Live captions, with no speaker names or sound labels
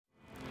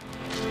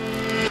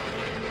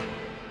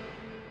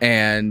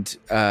And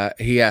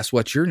he asked,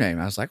 "What's your name?"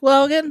 I was like,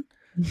 "Logan."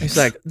 He's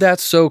like,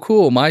 "That's so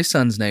cool. My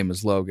son's name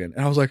is Logan."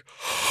 And I was like,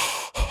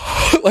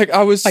 like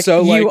I was like,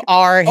 so you like,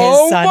 are his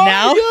oh son my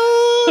now.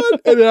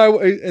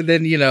 God. and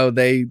then you know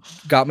they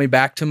got me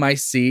back to my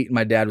seat.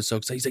 My dad was so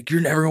excited. He's like,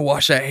 "You're never gonna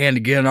wash that hand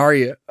again, are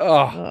you?"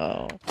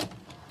 Oh.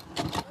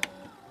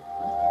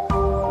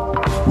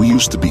 We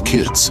used to be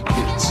kids.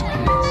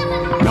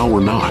 Now we're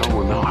not.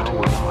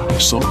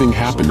 Something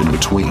happened in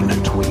between.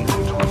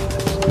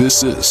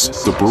 This is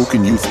the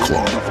Broken Youth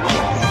Club.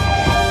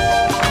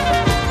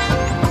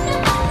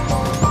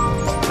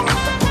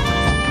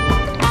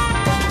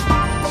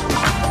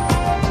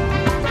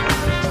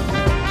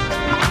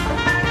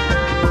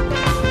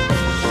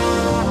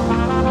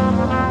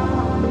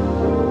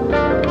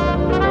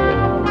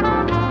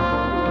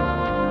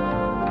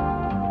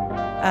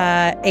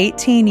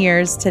 18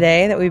 years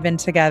today that we've been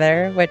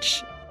together,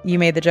 which you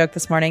made the joke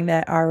this morning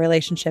that our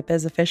relationship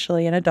is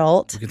officially an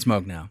adult. We can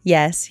smoke now.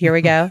 Yes, here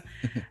we go.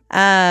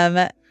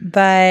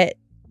 But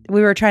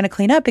we were trying to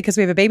clean up because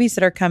we have a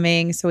babysitter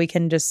coming, so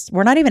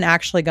we're not even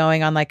actually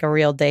going on like a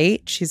real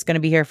date. She's going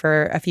to be here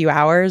for a few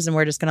hours, and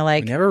we're just going to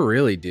We never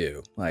really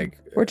do. Like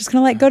we're just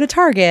going to go to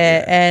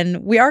Target,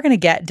 and we are going to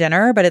get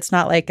dinner, but it's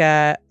not like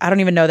I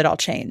don't even know that I'll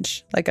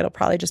change. Like it'll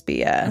probably just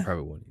be I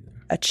probably wouldn't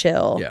either. A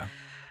chill. Yeah.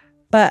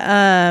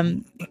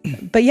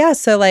 But yeah,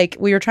 so like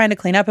we were trying to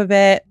clean up a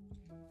bit,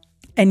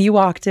 and you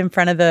walked in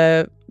front of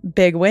the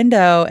big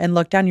window and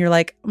looked down, and you're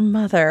like,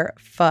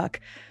 motherfuck.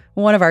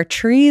 One of our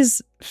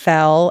trees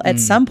fell at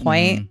some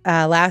point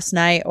last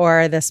night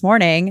or this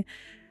morning.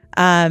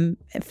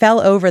 It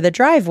fell over the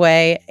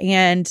driveway,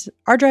 and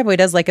our driveway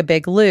does like a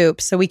big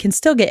loop, so we can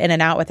still get in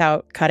and out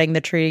without cutting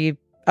the tree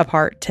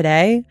apart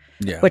today.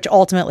 Yeah. Which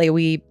ultimately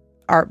we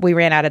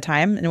ran out of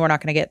time, and we're not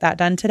going to get that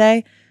done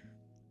today.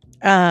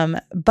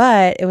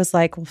 But it was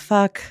like, well,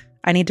 fuck,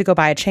 I need to go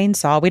buy a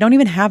chainsaw. We don't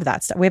even have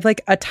that stuff. We have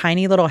like a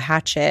tiny little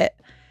hatchet.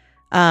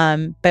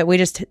 But we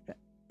just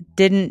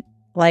didn't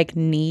like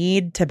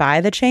need to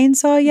buy the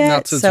chainsaw yet.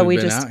 Not since we've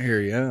been out here,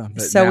 yeah.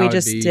 But so we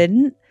just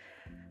didn't.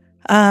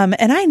 And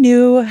I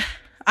knew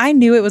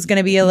it was going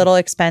to be a little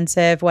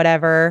expensive,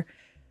 whatever.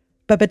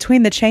 But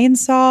between the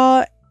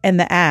chainsaw and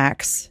the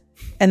axe,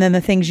 and then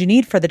the things you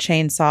need for the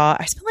chainsaw,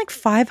 I spent like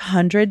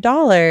 $500.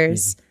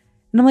 Yeah.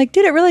 And I'm like,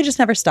 dude, it really just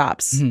never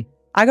stops. Mm-hmm.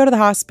 I go to the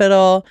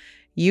hospital,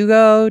 you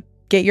go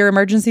get your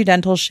emergency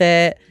dental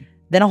shit,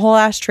 then a whole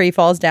ass tree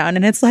falls down,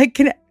 and it's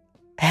like,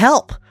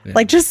 help. Yeah.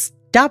 Like, just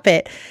stop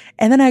it.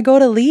 And then I go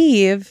to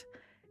leave,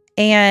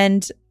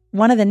 and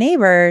one of the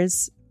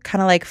neighbors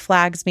kind of like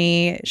flags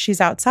me. She's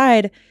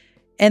outside.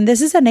 And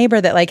this is a neighbor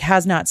that like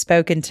has not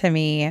spoken to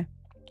me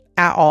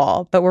at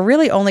all. But we're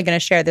really only going to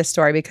share this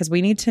story because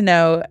we need to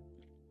know,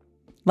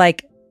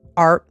 like,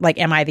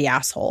 am I the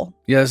asshole?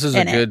 Yeah, this is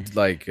a good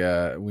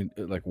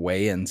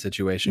weigh-in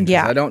situation.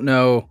 Yeah, I don't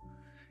know.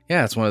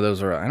 Yeah, it's one of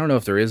those where I don't know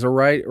if there is a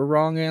right or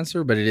wrong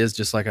answer, but it is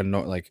just like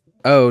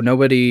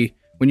nobody.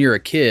 When you're a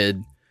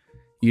kid,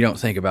 you don't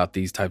think about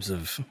these types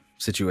of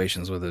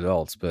situations with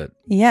adults, but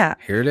yeah,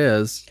 here it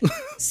is.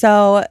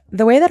 So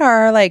the way that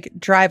our like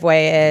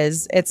driveway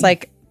is, it's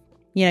like,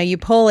 you know, you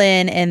pull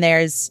in and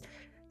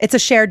it's a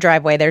shared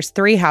driveway. There's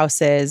 3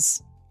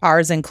 houses,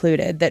 ours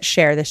included, that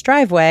share this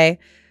driveway.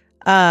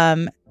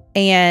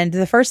 And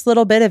the first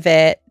little bit of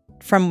it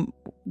from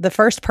the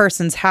first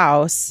person's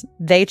house,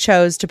 they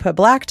chose to put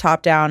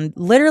blacktop down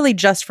literally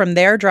just from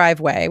their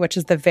driveway, which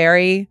is the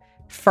very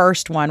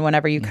first one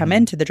whenever you come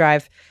into the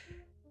drive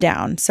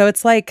down. So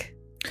it's like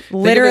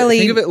literally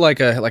think of it like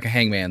a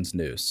hangman's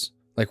noose.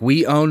 Like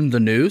we own the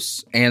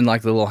noose and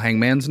like the little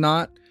hangman's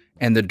knot,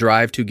 and the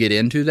drive to get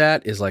into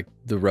that is like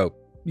the rope.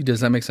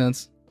 Does that make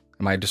sense?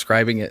 Am I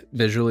describing it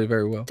visually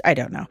very well? I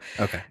don't know.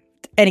 Okay.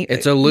 Anyway,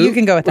 it's a loop. You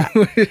can go with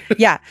that.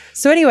 Yeah.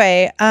 So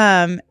anyway,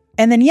 and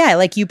then yeah,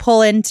 like you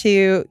pull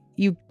into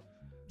you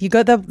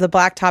go the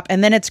blacktop,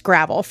 and then it's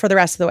gravel for the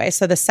rest of the way.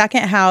 So the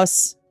second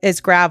house is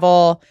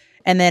gravel,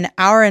 and then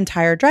our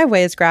entire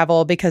driveway is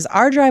gravel because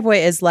our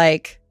driveway is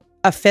like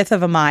a fifth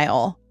of a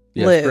mile.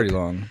 Yeah, loop. It's pretty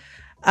long.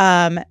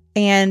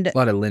 And a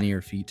lot of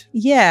linear feet.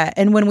 Yeah,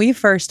 and when we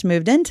first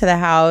moved into the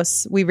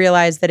house, we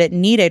realized that it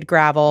needed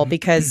gravel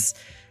because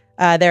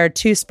there are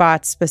 2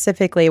 spots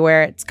specifically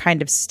where it's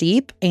kind of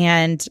steep,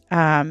 and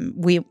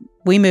we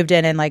moved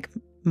in like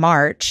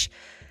March,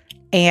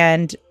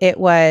 and it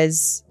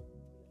was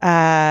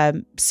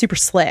super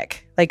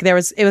slick. Like it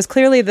was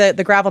clearly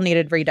the gravel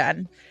needed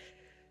redone.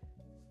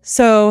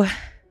 So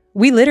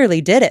we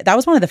literally did it. That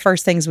was one of the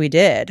first things we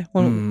did.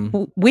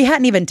 When we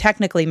hadn't even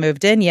technically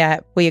moved in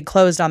yet. We had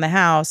closed on the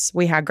house.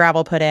 We had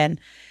gravel put in,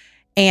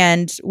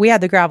 and we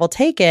had the gravel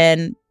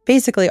taken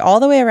basically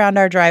all the way around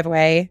our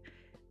driveway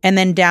and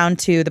then down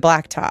to the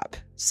blacktop.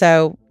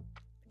 So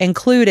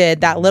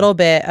included that little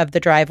bit of the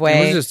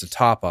driveway. It was just a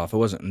top off. It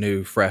wasn't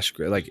new, fresh.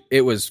 Like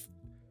it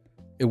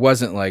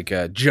wasn't like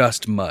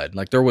just mud.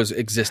 Like there was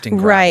existing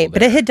gravel right, there.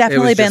 but it had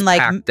definitely been like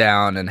packed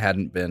down and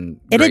hadn't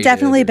been. It had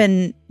definitely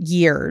been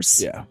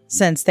years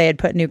since they had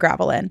put new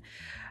gravel in.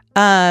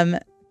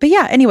 But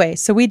yeah, anyway,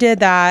 so we did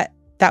that.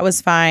 That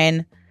was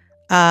fine.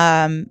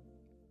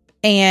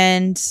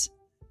 And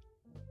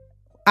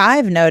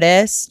I've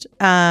noticed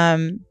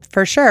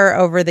for sure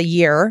over the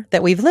year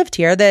that we've lived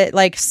here that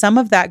like some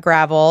of that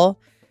gravel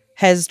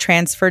has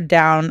transferred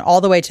down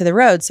all the way to the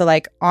road. So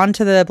like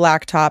onto the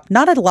blacktop,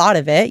 not a lot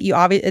of it.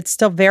 It's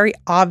still very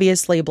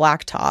obviously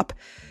blacktop,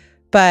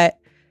 but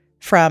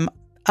from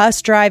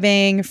us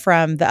driving,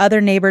 from the other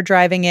neighbor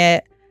driving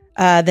it,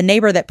 the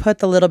neighbor that put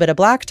the little bit of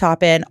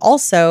blacktop in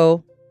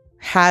also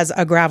has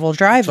a gravel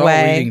driveway.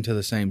 It's all leading to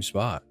the same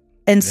spot.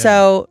 And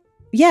so,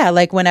 yeah,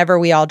 like whenever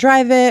we all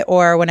drive it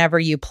or whenever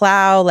you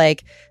plow,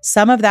 like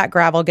some of that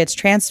gravel gets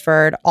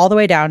transferred all the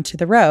way down to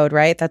the road,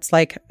 right? That's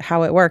like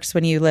how it works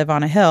when you live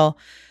on a hill.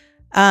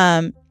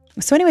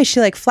 So anyway, she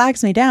like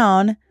flags me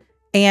down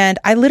and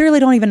I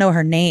literally don't even know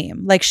her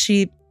name. Like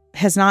she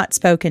has not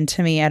spoken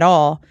to me at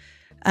all.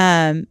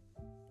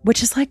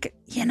 Which is like,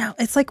 you know,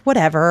 it's like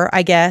whatever,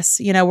 I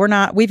guess. You know,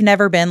 we've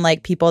never been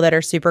like people that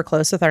are super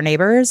close with our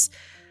neighbors.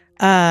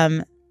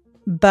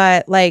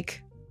 But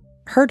like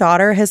her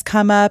daughter has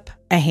come up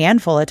a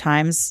handful of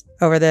times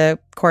over the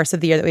course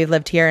of the year that we've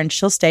lived here, and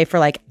she'll stay for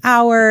like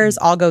hours.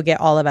 I'll go get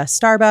all of us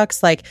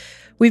Starbucks. Like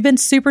we've been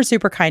super,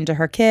 super kind to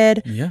her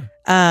kid. Yeah.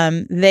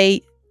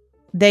 They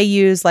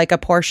use like a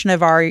portion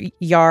of our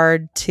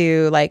yard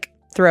to like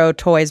throw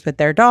toys with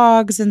their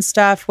dogs and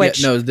stuff,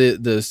 which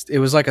it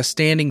was like a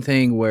standing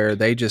thing where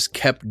they just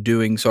kept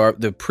doing. So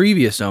the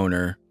previous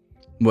owner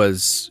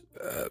was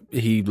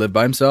he lived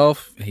by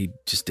himself. He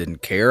just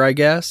didn't care, I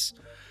guess,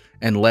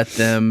 and let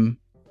them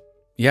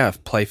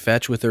play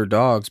fetch with their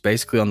dogs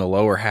basically on the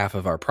lower half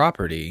of our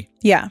property.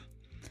 Yeah.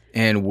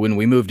 And when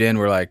we moved in,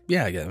 we're like,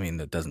 I mean,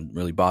 that doesn't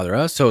really bother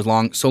us. So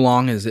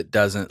long as it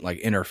doesn't like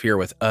interfere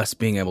with us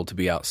being able to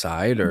be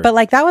outside. But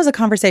like that was a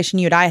conversation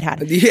you and I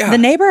had. Yeah. The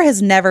neighbor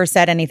has never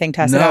said anything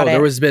to us about it. No,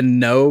 there has been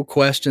no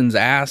questions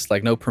asked,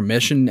 like no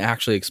permission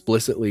actually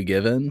explicitly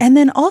given. And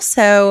then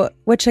also,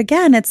 which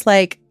again, it's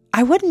like,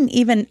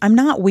 I'm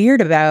not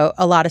weird about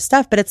a lot of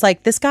stuff, but it's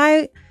like this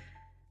guy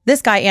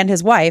and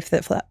his wife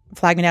that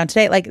flagged me down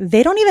today, like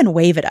they don't even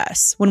wave at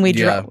us when we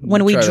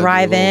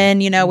drive in.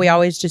 You know, we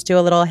always just do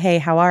a little, hey,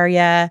 how are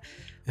you?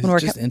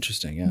 It's just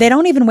interesting. Yeah. They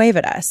don't even wave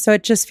at us, so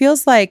it just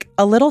feels like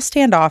a little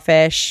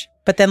standoffish.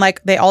 But then,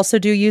 like they also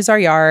do use our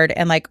yard,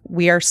 and like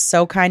we are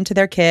so kind to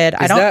their kid.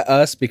 Is that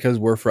us because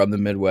we're from the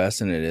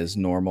Midwest and it is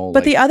normal?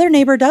 But the other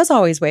neighbor does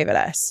always wave at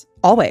us,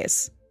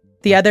 always.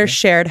 The other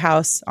shared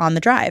house on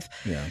the drive.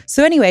 Yeah.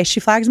 So anyway, she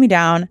flags me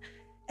down.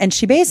 And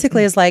she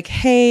basically is like,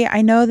 hey,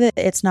 I know that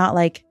it's not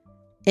like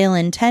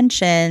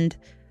ill-intentioned,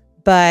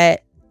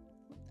 but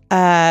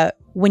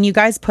when you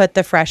guys put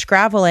the fresh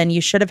gravel in,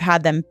 you should have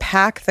had them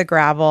pack the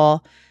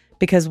gravel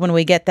because when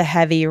we get the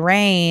heavy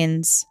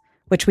rains,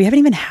 which we haven't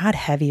even had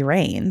heavy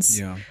rains,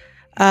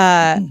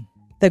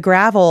 the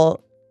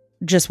gravel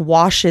just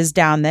washes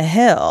down the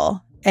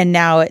hill. And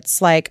now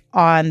it's like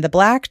on the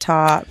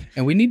blacktop.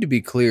 And we need to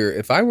be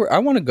clear. I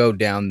want to go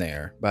down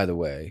there, by the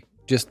way,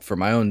 just for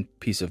my own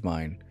peace of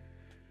mind.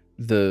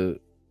 The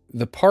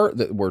part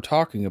that we're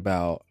talking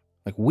about,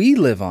 like we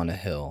live on a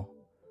hill,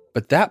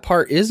 but that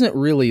part isn't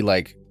really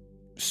like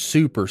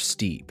super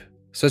steep.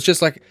 So it's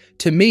just like,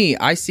 to me,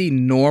 I see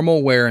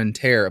normal wear and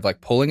tear of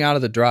like pulling out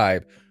of the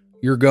drive.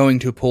 You're going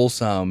to pull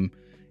some.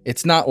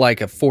 It's not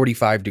like a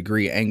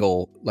 45-degree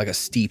angle, like a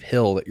steep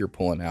hill that you're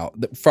pulling out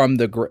from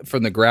the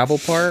gravel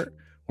part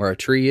where a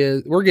tree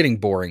is. We're getting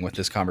boring with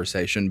this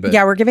conversation, but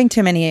yeah, we're giving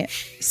too many.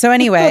 So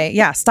anyway,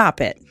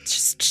 stop it.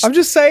 I'm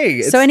just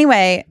saying. So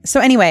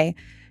anyway,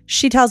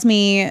 she tells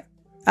me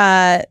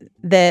that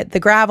the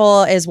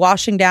gravel is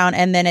washing down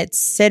and then it's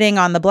sitting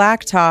on the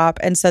blacktop.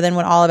 And so then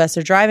when all of us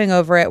are driving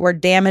over it, we're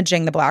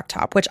damaging the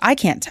blacktop, which I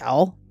can't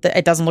tell.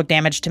 It doesn't look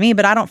damaged to me,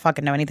 but I don't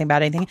fucking know anything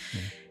about anything.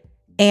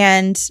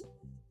 And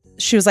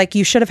she was like,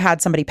 you should have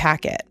had somebody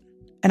pack it.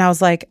 And I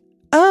was like,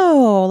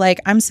 oh, like,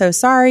 I'm so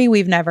sorry.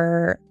 We've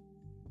never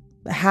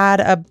had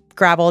a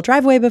gravel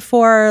driveway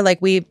before. Like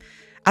I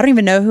don't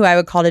even know who I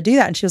would call to do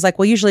that. And she was like,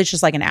 well, usually it's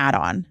just like an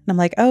add-on. And I'm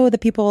like, oh, the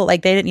people,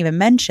 like, they didn't even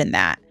mention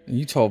that.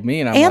 You told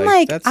me, and I'm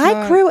like, that's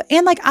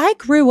I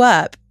grew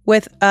up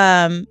with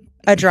a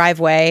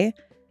driveway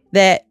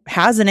that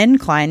has an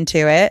incline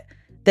to it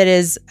that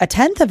is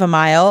 1/10 of a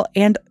mile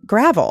and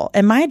gravel.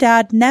 And my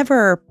dad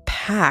never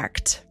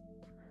packed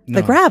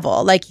the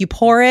gravel. Like you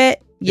pour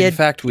it. In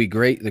fact, we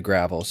grate the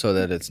gravel so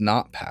that it's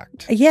not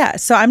packed. Yeah.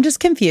 So I'm just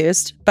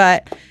confused,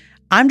 but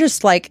I'm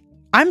just like,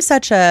 I'm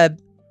such a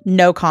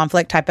no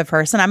conflict type of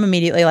person. I'm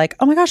immediately like,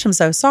 oh my gosh, I'm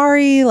so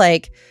sorry.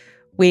 Like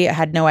we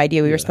had no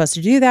idea we were supposed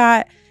to do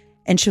that.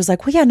 And she was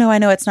like, well, yeah, no, I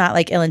know it's not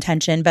like ill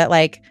intention, but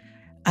like,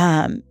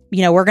 we're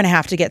going to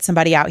have to get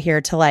somebody out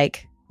here to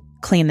like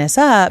clean this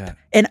up. Yeah.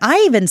 And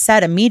I even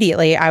said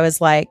immediately, I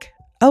was like,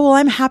 oh, well,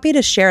 I'm happy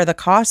to share the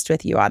cost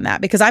with you on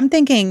that, because I'm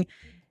thinking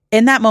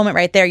in that moment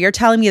right there, you're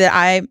telling me that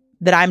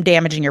I'm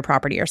damaging your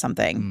property or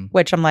something,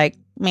 which I'm like,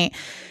 me.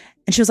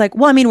 And she was like,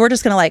 well, I mean, we're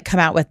just going to like come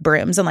out with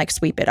brooms and like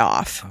sweep it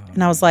off.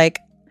 And I was like,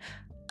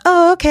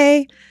 oh,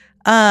 okay.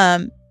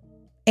 And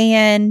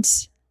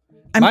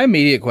my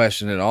immediate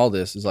question in all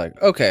this is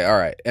like, okay, all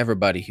right,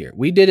 everybody here,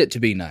 we did it to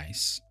be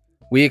nice.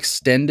 We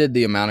extended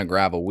the amount of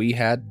gravel we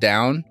had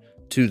down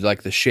to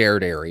like the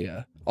shared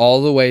area,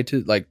 all the way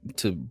to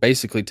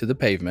basically to the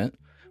pavement,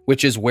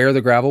 which is where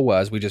the gravel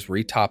was. We just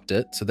retopped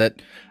it so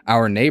that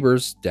our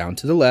neighbors down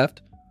to the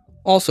left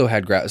also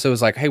had gravel. So it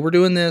was like, hey, we're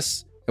doing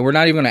this, and we're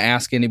not even going to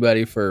ask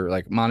anybody for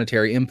like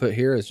monetary input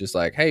here. It's just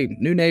like, hey,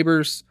 new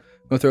neighbors,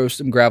 we'll throw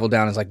some gravel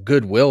down. It's like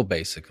goodwill,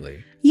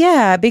 basically.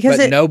 Yeah,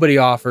 because nobody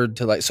offered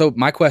to like. So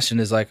my question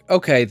is like,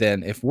 okay,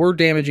 then if we're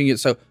damaging it,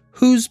 so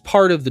whose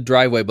part of the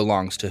driveway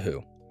belongs to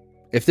who?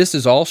 If this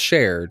is all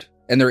shared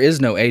and there is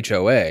no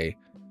HOA,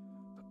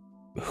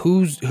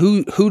 who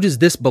does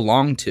this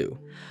belong to?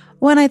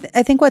 Well, and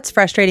I think what's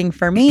frustrating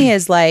for me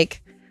is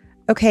like,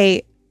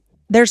 okay,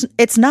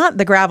 it's not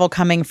the gravel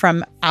coming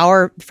from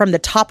the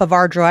top of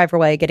our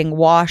driveway getting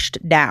washed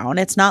down.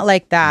 It's not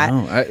like that.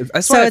 No,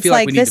 that's why I feel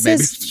like we need to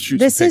maybe shoot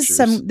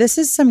some pictures. This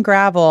is some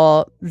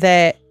gravel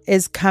that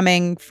is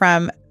coming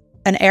from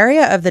an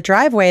area of the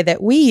driveway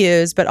that we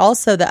use, but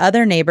also the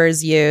other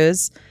neighbors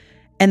use.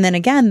 And then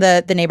again,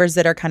 the neighbors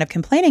that are kind of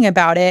complaining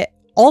about it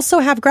also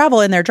have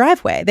gravel in their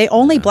driveway. They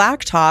only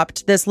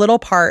blacktopped this little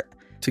part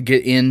to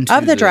get into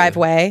of the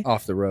driveway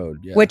off the road,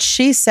 which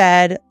she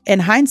said in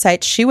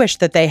hindsight she wished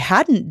that they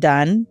hadn't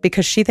done,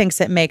 because she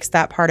thinks it makes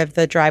that part of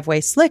the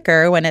driveway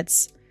slicker when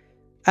it's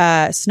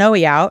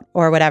snowy out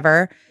or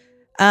whatever.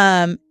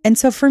 And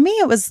so for me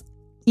it was,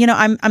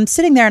 I'm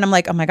sitting there and I'm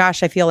like, oh my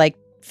gosh, I feel like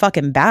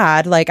fucking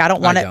bad. Like I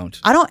don't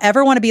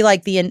ever want to be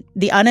like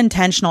the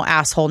unintentional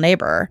asshole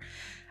neighbor.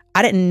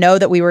 I didn't know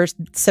that we were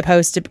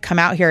supposed to come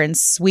out here and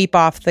sweep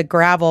off the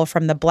gravel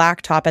from the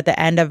blacktop at the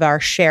end of our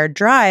shared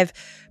drive.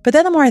 But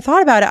then the more I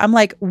thought about it, I'm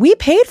like, we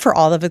paid for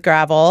all of the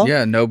gravel.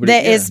 Yeah, nobody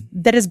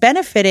that is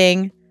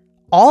benefiting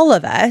all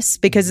of us,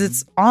 because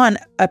it's on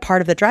a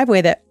part of the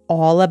driveway that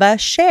all of us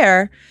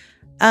share.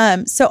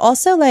 So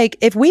also, like,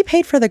 if we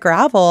paid for the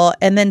gravel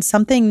and then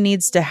something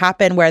needs to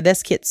happen where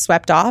this gets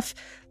swept off,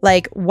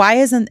 like, why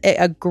isn't it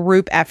a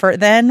group effort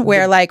then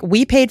where, like,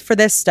 we paid for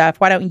this stuff?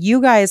 Why don't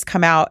you guys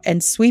come out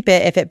and sweep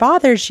it if it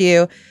bothers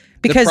you?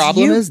 Because the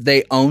problem is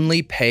they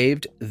only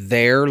paved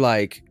their,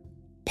 like,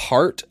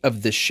 part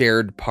of the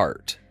shared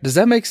part. Does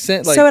that make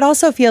sense? Like, so it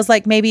also feels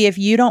like maybe if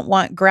you don't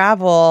want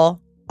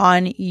gravel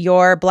on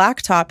your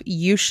blacktop,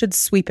 you should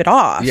sweep it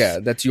off. Yeah,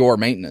 that's your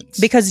maintenance.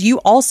 Because you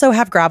also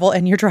have gravel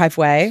in your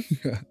driveway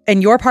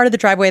and you're part of the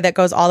driveway that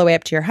goes all the way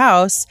up to your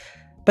house.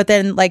 But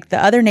then, like,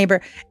 the other neighbor,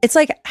 it's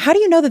like, how do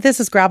you know that this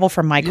is gravel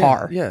from my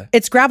car? Yeah.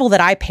 It's gravel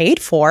that I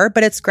paid for,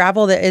 but it's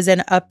gravel that is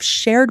in a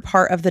shared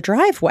part of the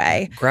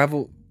driveway.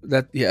 Gravel,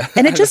 and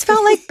it just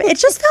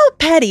felt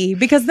petty,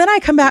 because then I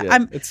come back,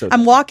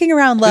 I'm walking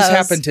around Lowe's. This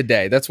happened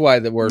today. That's why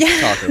we're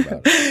talking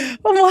about it.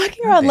 I'm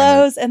walking around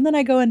Lowe's, and then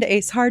I go into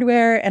Ace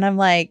Hardware, and I'm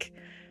like,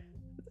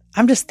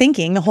 I'm just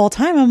thinking the whole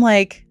time, I'm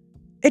like,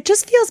 it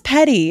just feels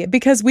petty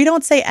because we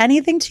don't say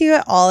anything to you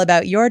at all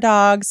about your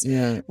dogs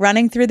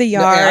running through the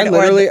yard.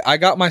 I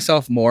got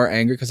myself more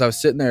angry because I was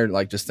sitting there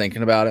like just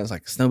thinking about it. It's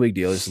like, it's no big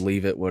deal. Just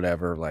leave it,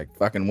 whatever. Like,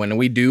 fucking when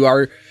we do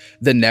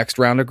the next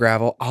round of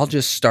gravel, I'll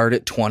just start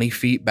it 20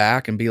 feet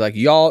back and be like,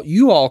 you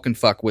all can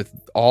fuck with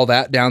all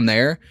that down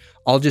there.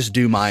 I'll just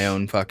do my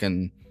own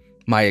fucking,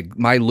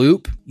 my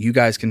loop. You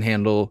guys can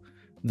handle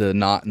the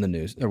knot in the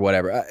noose or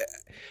whatever.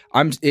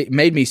 It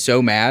made me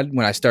so mad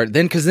when I started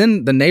because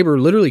then the neighbor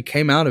literally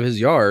came out of his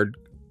yard,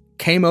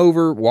 came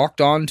over, walked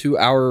onto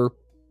our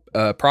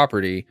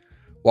property,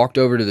 walked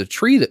over to the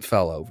tree that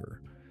fell over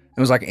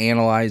and was like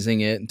analyzing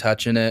it and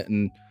touching it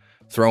and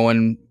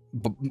throwing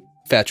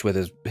fetch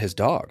with his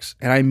dogs.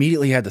 And I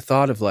immediately had the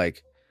thought of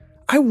like,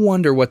 I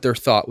wonder what their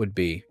thought would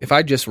be if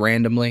I just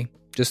randomly,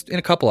 just in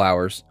a couple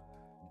hours,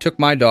 took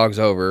my dogs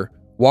over,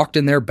 walked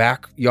in their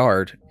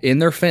backyard, in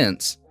their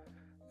fence,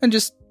 and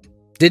just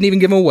didn't even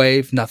give them a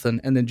wave, nothing,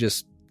 and then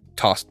just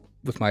tossed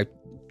with my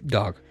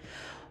dog.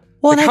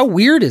 Well, like, how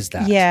weird is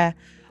that? Yeah.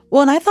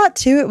 Well, and I thought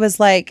too, it was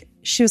like,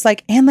 she was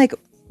like, and like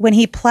when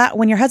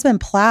your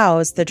husband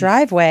plows the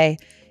driveway,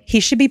 he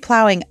should be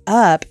plowing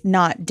up,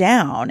 not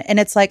down. And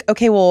it's like,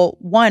 okay, well,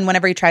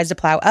 whenever he tries to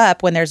plow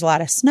up, when there's a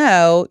lot of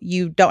snow,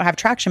 you don't have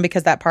traction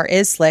because that part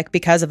is slick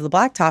because of the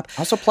blacktop.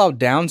 I also plowed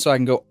down so I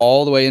can go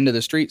all the way into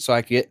the street so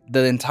I can get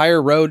the entire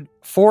road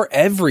for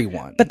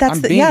everyone. But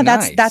that's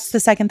the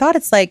second thought.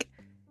 It's like,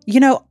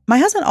 my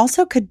husband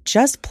also could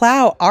just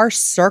plow our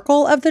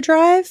circle of the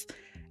drive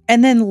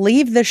and then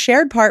leave the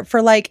shared part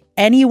for like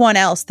anyone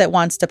else that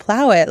wants to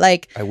plow it.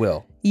 Like, I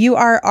will. You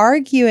are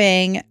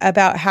arguing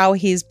about how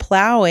he's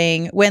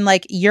plowing when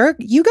like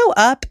you go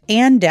up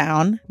and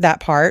down that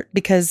part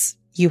because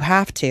you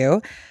have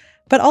to,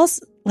 but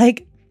also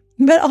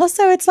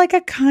it's like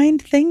a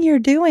kind thing you're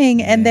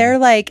doing. And they're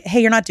like,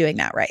 hey, you're not doing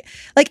that right.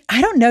 Like,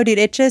 I don't know, dude.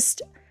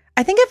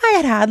 I think if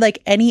I had like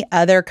any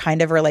other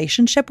kind of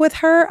relationship with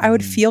her, I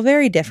would feel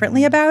very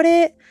differently about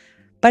it.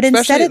 But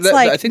instead it's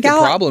like, I think the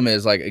problem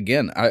is like,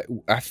 again,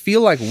 I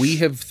feel like we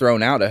have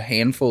thrown out a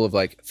handful of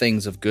like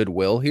things of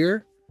goodwill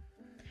here.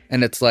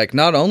 And it's like,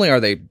 not only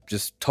are they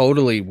just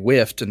totally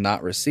whiffed and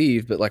not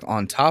received, but like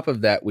on top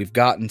of that, we've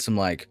gotten some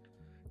like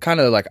kind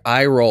of like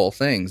eye roll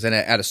things. And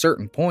at a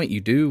certain point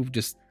you do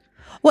just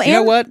Well, you know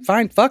and- what?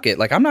 Fine, fuck it.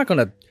 Like, I'm not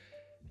gonna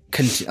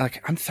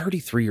like, I'm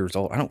 33 years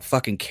old. I don't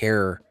fucking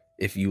care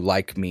if you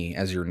like me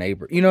as your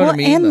neighbor. You know what I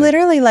mean? And Like,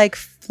 literally like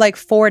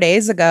 4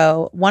 days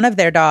ago, one of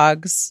their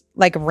dogs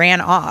like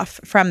ran off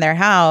from their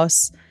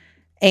house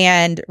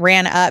and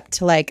ran up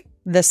to like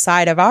the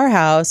side of our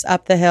house,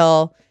 up the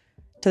hill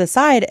to the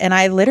side. And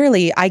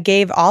I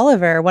gave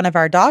Oliver one of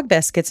our dog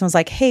biscuits and was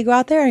like, hey, go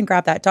out there and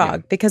grab that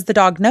dog, because the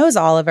dog knows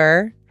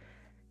Oliver.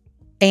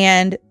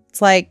 And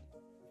it's like,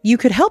 you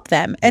could help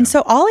them. And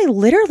so Ollie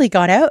literally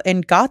got out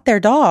and got their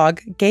dog,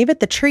 gave it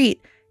the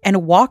treat,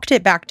 and walked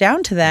it back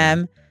down to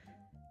them.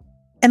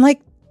 And like,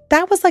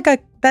 that was like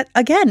that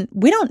again,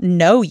 we don't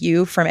know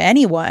you from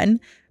anyone,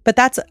 but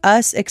that's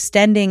us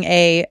extending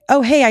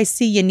oh, hey, I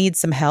see you need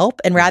some help.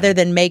 And rather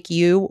than make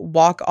you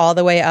walk all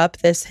the way up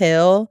this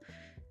hill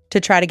to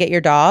try to get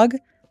your dog,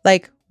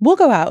 like, we'll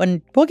go out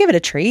and we'll give it a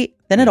treat.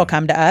 Then it'll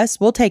come to us.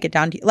 We'll take it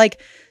down to you.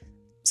 Like,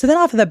 so then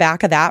off of the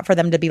back of that, for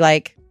them to be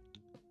like,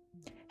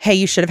 hey,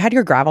 you should have had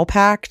your gravel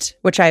packed,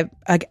 which I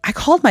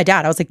called my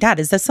dad. I was like, Dad,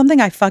 is this something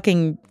I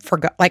fucking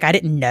forgot? Like, I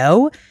didn't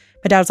know.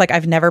 My dad was like,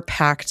 I've never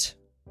packed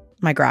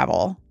my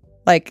gravel.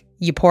 Like,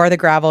 you pour the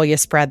gravel, you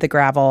spread the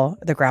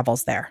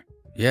gravel's there.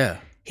 yeah.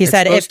 He It's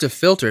said supposed to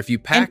filter. If you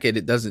pack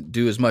it doesn't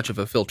do as much of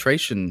a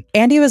filtration.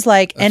 Andy was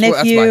like, That's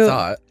what I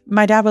thought.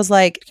 My dad was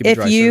like, Keep it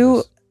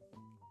dry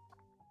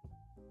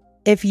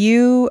if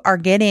you are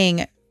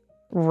getting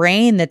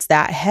rain that's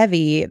that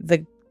heavy,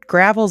 the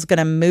gravel's going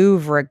to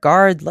move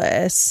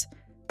regardless.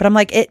 But I'm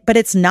like, but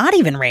it's not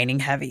even raining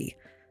heavy.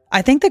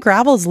 I think the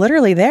gravel's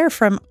literally there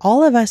from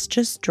all of us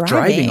just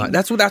driving. On.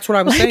 That's what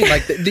I was saying.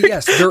 Like,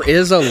 yes, there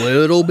is a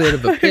little bit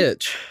of a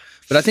pitch,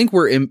 but I think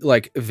we're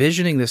like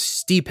visioning this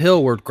steep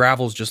hill where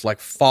gravel's just like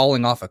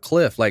falling off a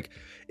cliff. Like,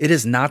 it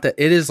is not that.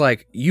 It is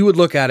like, you would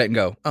look at it and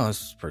go, oh,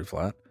 this is pretty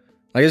flat.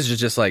 Like, it's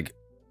just like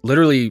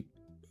literally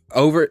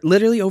over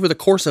the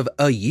course of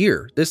a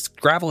year. This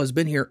gravel has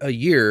been here a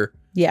year.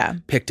 Yeah.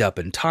 Picked up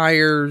in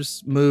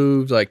tires,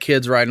 moved, like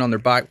kids riding on their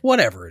bike,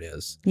 whatever it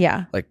is.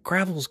 Yeah. Like,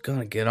 gravel's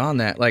gonna get on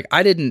that. Like,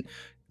 I didn't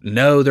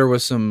know there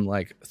was some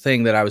like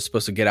thing that I was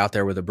supposed to get out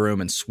there with a broom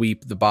and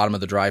sweep the bottom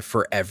of the drive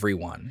for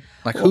everyone.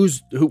 Like,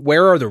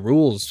 where are the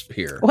rules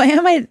here? Well,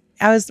 when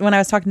I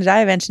was talking to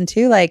Di, I mentioned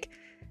too, like,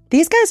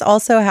 these guys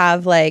also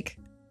have like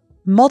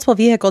multiple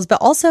vehicles,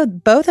 but also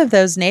both of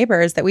those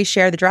neighbors that we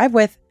share the drive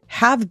with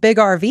have big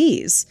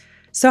RVs.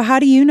 So how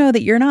do you know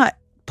that you're not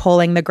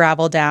pulling the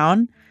gravel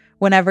down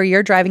whenever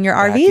you're driving your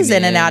RVs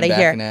in and out of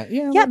here?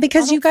 Yeah,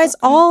 because you guys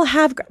all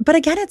have, but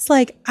again, it's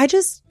like, I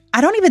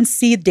don't even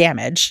see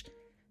damage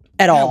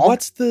at all.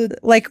 What's the,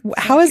 like,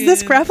 how is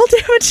this gravel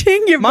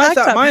damaging your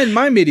blacktop?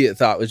 My immediate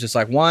thought was just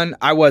like, one,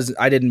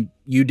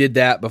 you did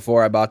that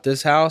before I bought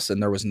this house,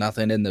 and there was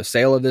nothing in the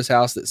sale of this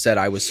house that said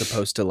I was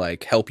supposed to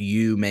like help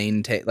you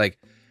maintain, like,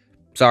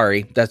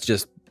 sorry, that's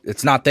just,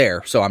 it's not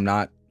there. So I'm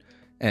not,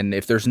 and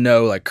if there's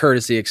no like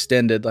courtesy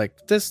extended,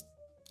 like this,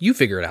 you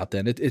figure it out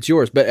then, it's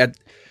yours. But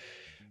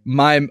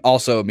my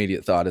also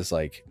immediate thought is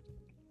like,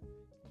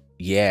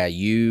 yeah,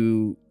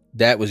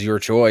 that was your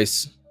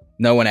choice.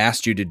 No one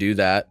asked you to do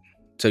that.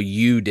 So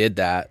you did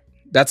that.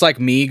 That's like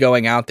me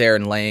going out there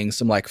and laying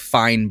some like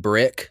fine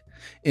brick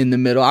in the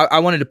middle.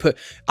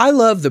 I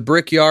love the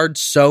brickyard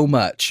so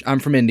much. I'm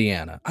from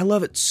Indiana. I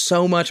love it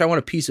so much. I want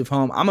a piece of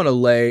home. I'm going to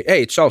lay,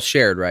 hey, it's all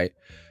shared, right?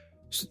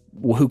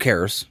 Well, who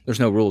cares? There's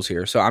no rules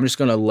here. So I'm just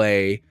going to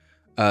lay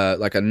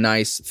like a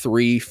nice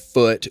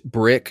 3-foot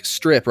brick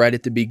strip right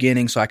at the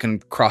beginning so I can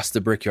cross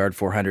the Brickyard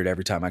 400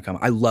 every time I come.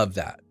 I love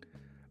that.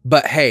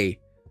 But hey,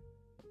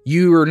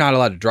 you are not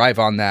allowed to drive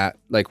on that,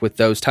 like with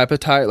those type of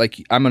tire.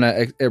 Like, I'm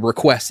going to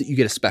request that you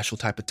get a special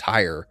type of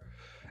tire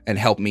and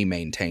help me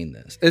maintain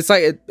this. It's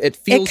like, it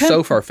feels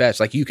so far-fetched.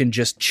 Like, you can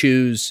just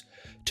choose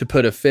to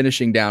put a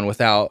finishing down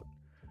without,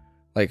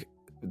 like,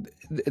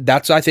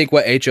 that's, I think,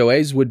 what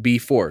HOAs would be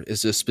for,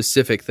 is a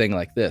specific thing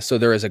like this. So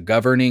there is a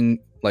governing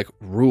like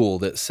rule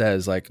that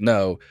says like,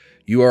 no,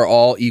 you are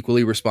all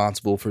equally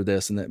responsible for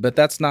this and that. But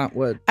that's not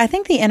what I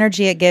think the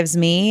energy it gives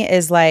me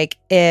is like,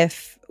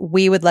 if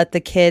we would let the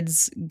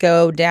kids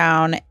go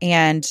down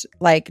and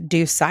like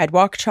do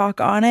sidewalk chalk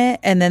on it,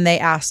 and then they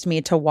asked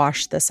me to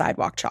wash the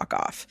sidewalk chalk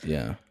off.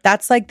 Yeah.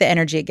 That's like the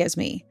energy it gives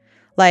me.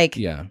 Like,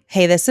 yeah,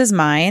 hey, this is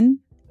mine,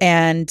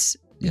 and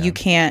you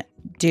can't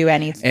do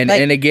anything.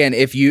 And again,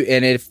 if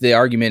the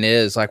argument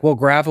is like, well,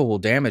 gravel will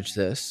damage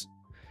this,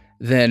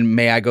 then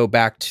may I go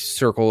back to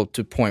circle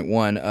to point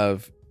one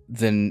of,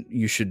 then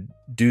you should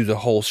do the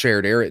whole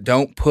shared area.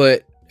 Don't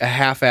put a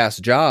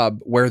half-assed job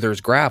where there's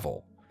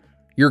gravel.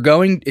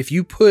 If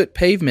you put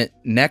pavement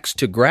next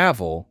to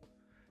gravel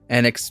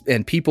and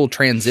people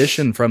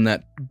transition from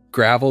that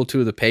gravel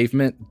to the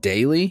pavement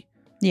daily,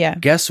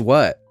 guess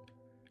what?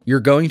 You're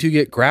going to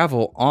get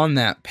gravel on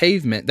that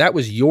pavement. That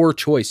was your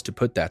choice to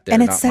put that there.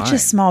 And it's such a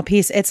small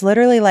piece. It's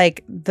literally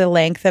like the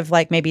length of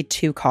like maybe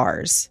 2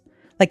 cars.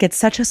 Like, it's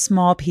such a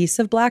small piece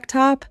of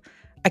blacktop.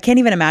 I can't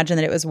even imagine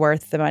that it was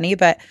worth the money.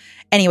 But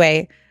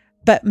anyway,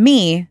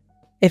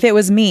 if it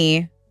was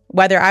me,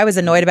 whether I was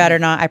annoyed about it or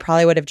not, I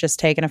probably would have just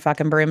taken a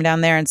fucking broom down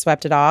there and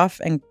swept it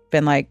off and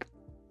been like,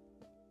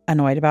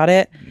 annoyed about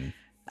it.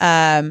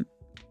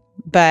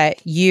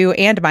 But you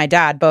and my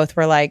dad both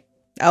were like,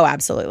 oh,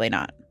 absolutely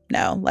not.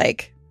 No,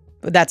 like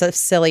that's a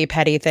silly,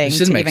 petty thing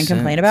to even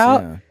complain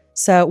about. Yeah.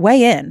 So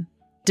weigh in.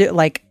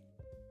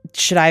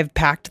 Should I have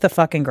packed the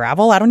fucking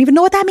gravel? I don't even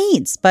know what that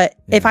means. But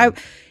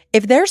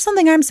if there's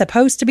something I'm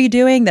supposed to be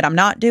doing that I'm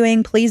not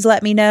doing, please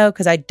let me know,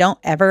 because I don't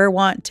ever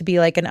want to be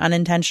like an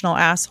unintentional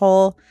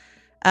asshole.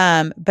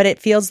 But it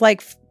feels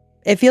like,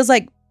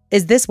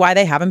 is this why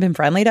they haven't been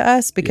friendly to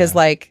us? Because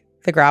like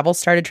the gravel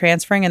started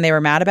transferring and they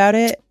were mad about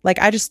it.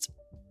 Like I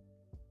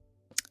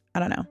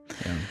don't know.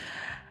 Yeah.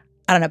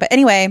 I don't know. But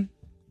anyway,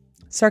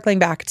 circling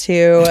back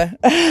to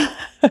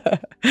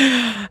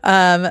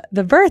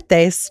the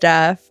birthday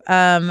stuff,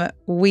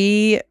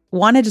 we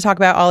wanted to talk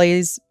about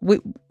Ollie's.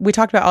 We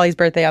talked about Ollie's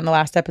birthday on the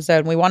last episode,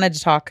 and we wanted to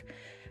talk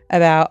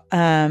about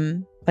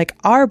like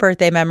our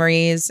birthday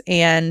memories,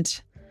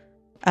 and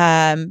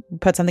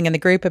put something in the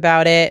group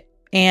about it.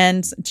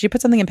 And did you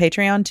put something in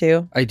Patreon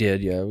too? I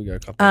did. Yeah, we got a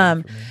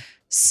couple.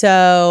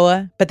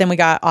 So, but then we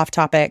got off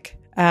topic.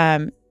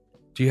 Do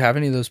you have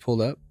any of those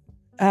pulled up?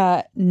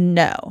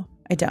 No,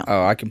 I don't.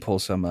 Oh, I can pull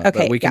some up. Okay,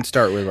 but we can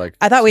start with like.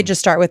 I thought we'd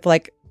just start with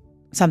like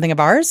something of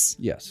ours.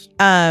 Yes.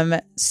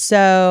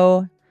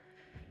 So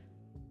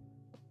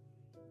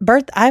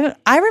I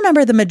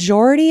remember the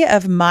majority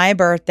of my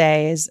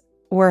birthdays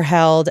were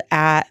held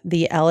at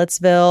the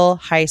Ellettsville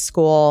High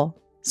School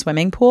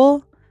swimming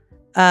pool.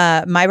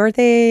 My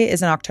birthday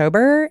is in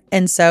October,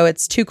 and so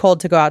it's too cold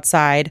to go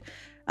outside.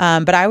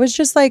 But I was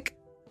just like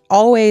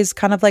always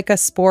kind of like a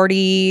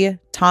sporty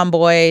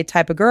tomboy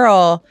type of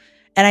girl.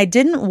 And I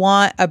didn't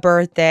want a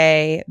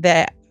birthday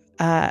that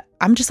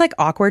I'm just like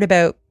awkward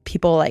about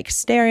people like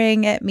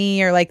staring at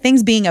me or like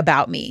things being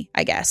about me,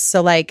 I guess.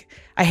 So like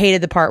I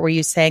hated the part where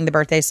you sang the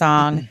birthday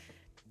song,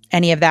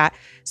 any of that.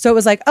 So it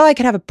was like, oh, I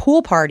could have a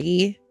pool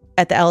party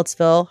at the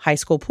Ellettsville High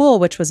School pool,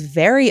 which was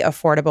very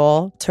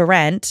affordable to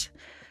rent.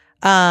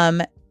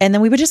 And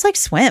then we would just like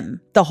swim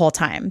the whole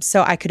time.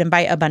 So I could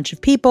invite a bunch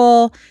of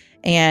people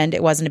and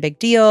it wasn't a big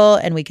deal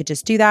and we could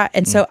just do that.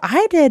 And so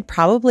I did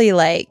probably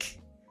like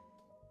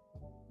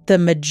the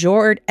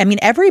majority, I mean,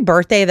 every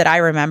birthday that I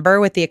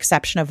remember with the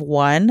exception of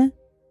one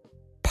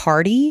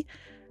party,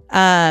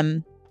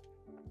 I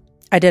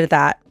did at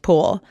that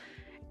pool.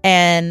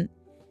 And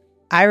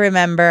I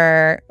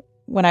remember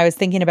when I was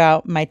thinking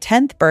about my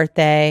 10th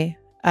birthday,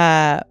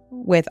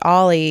 with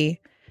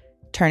Ollie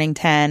turning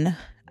 10,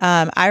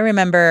 I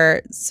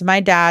remember, so my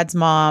dad's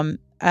mom,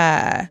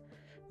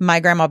 my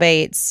grandma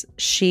Bates,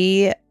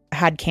 she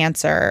had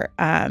cancer.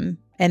 And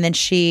then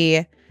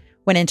she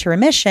went into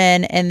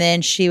remission, and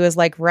then she was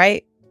like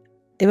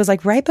it was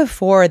like right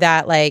before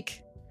that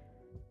like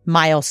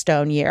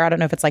milestone year. I don't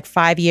know if it's like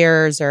 5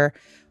 years or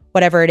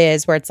whatever it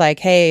is, where it's like,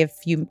 hey, if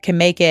you can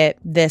make it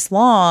this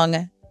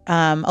long,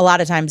 a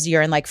lot of times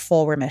you're in like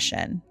full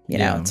remission, you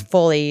know, it's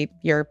fully,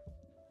 you're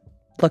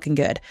looking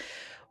good.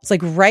 It's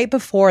like right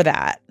before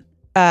that,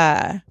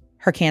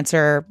 her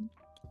cancer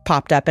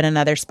popped up in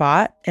another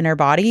spot in her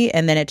body,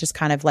 and then it just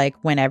kind of like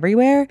went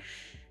everywhere.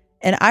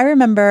 And I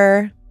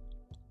remember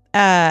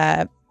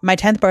my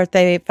 10th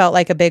birthday felt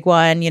like a big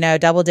one, you know,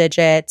 double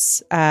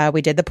digits.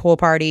 We did the pool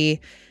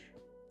party,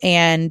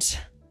 and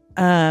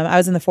I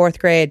was in the 4th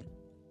grade.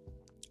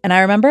 And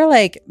I remember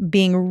like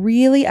being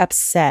really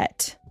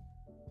upset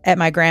at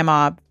my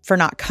grandma for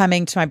not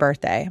coming to my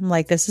birthday. I'm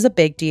like, this is a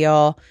big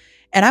deal.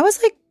 And I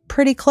was like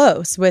pretty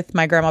close with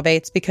my grandma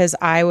Bates, because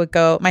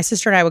my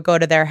sister and I would go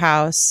to their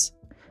house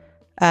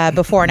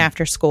before and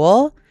after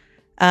school.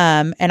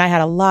 And I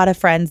had a lot of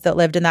friends that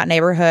lived in that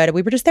neighborhood.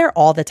 We were just there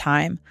all the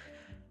time.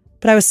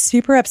 But I was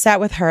super upset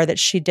with her that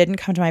she didn't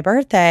come to my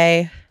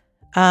birthday.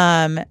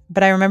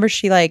 But I remember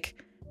she like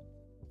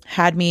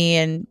had me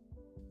and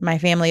my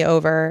family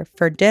over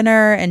for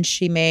dinner, and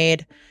she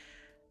made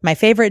my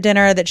favorite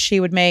dinner that she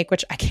would make,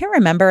 which I can't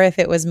remember if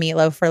it was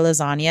meatloaf or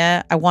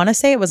lasagna. I want to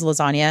say it was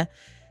lasagna.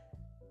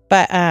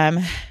 But,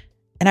 and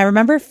I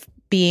remember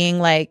being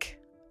like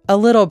a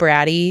little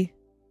bratty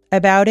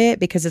about it,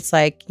 because it's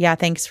like, yeah,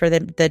 thanks for the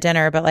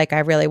dinner, but like I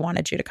really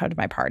wanted you to come to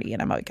my party,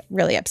 and I'm like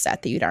really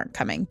upset that you aren't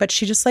coming. But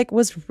she just like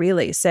was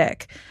really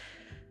sick.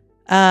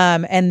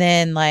 And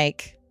then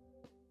like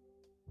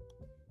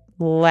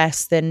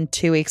less than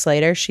 2 weeks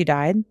later, she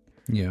died.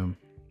 Yeah.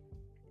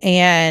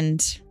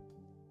 And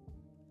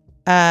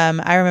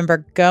I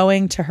remember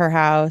going to her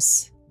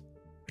house,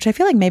 which I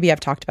feel like maybe I've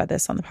talked about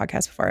this on the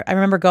podcast before. I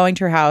remember going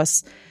to her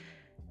house,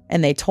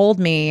 and they told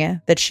me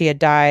that she had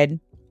died.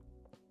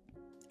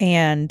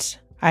 And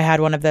I had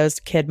one of those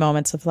kid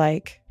moments of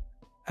like,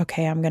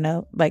 okay, I'm going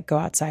to like go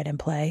outside and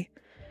play.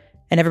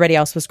 And everybody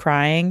else was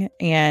crying.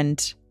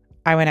 And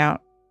I went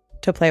out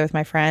to play with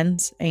my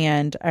friends.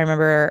 And I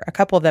remember a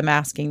couple of them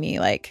asking me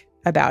like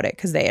about it,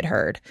 because they had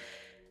heard.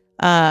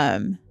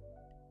 And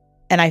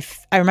I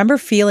remember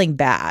feeling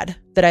bad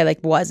that I like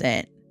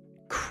wasn't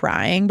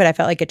crying, but I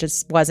felt like it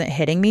just wasn't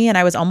hitting me. And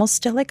I was almost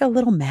still like a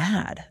little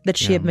mad that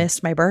she had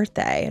missed my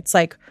birthday. It's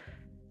like,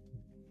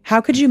 how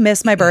could you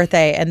miss my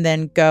birthday and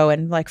then go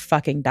and like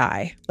fucking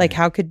die? Like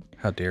how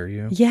dare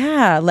you?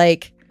 Yeah.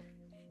 Like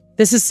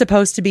this is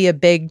supposed to be a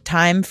big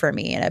time for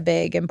me and a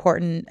big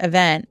important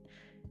event.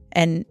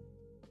 And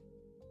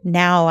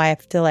now I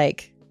have to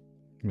like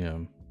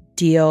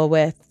deal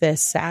with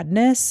this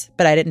sadness,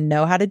 but I didn't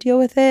know how to deal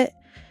with it.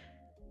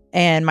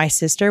 And my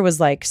sister was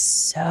like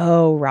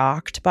so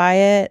rocked by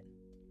it.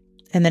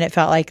 And then it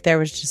felt like there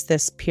was just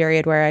this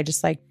period where I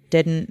just like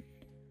didn't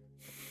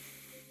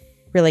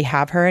really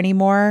have her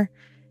anymore.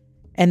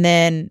 And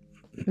then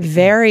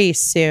very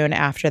soon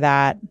after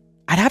that,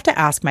 I'd have to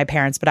ask my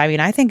parents, but I mean,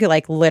 I think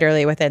like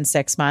literally within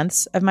 6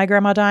 months of my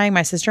grandma dying,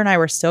 my sister and I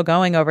were still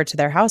going over to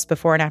their house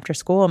before and after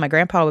school. My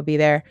grandpa would be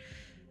there.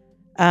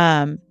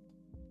 At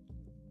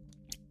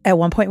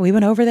one point we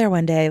went over there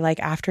one day, like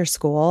after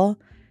school,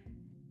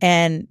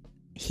 and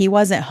he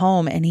wasn't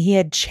home and he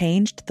had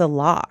changed the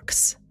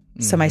locks.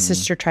 So my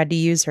sister tried to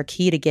use her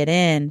key to get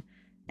in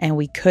and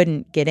we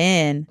couldn't get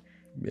in.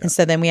 Yeah. And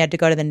so then we had to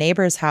go to the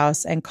neighbor's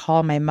house and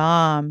call my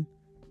mom.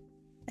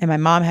 And my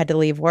mom had to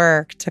leave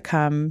work to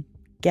come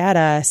get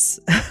us.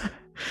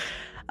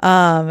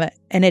 And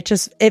it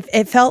just,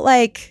 it felt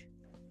like,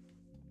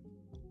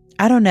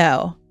 I don't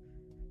know.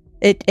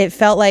 It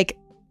felt like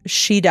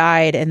she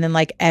died and then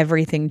like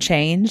everything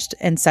changed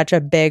in such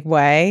a big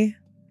way.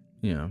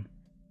 Yeah.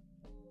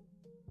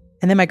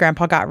 And then my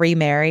grandpa got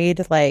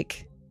remarried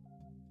like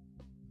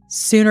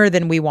sooner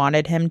than we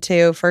wanted him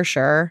to, for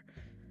sure.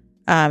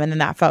 And then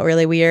that felt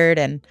really weird.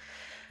 And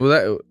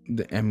well,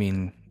 I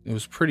mean, it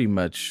was pretty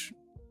much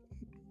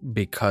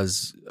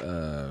because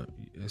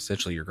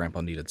essentially your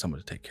grandpa needed someone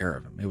to take care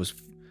of him. It was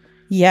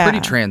pretty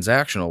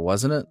transactional,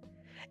 wasn't it?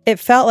 It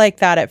felt like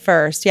that at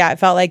first. Yeah, it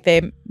felt like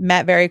they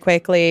met very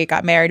quickly,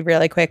 got married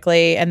really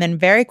quickly. And then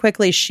very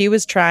quickly she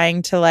was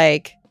trying to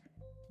like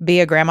be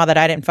a grandma that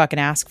I didn't fucking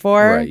ask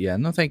for. Right, yeah.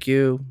 No, thank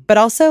you. But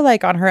also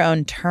like on her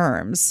own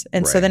terms.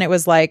 And so then it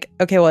was like,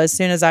 okay, well, as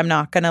soon as I'm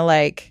not going to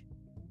like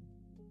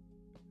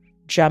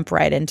jump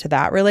right into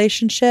that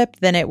relationship,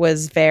 then it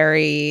was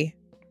very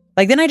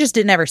like, then I just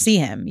didn't ever see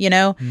him, you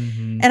know?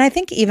 And I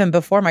think even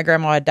before my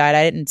grandma had died,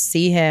 I didn't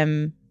see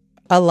him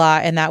a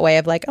lot in that way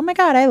of like, oh my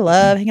God, I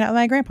love hanging out with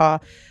my grandpa.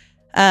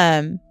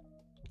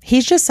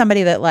 He's just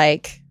somebody that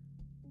like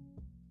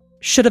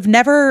should have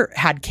never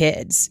had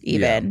kids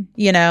even,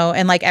 you know?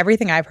 And like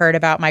everything I've heard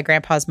about my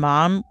grandpa's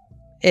mom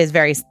is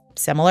very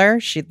similar.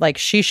 She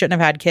shouldn't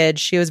have had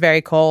kids. She was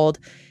very cold.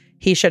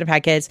 He shouldn't have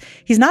had kids.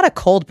 He's not a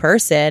cold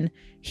person.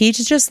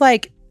 He's just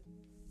like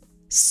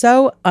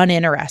so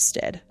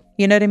uninterested.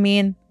 You know what I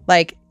mean?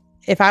 Like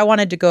if I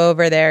wanted to go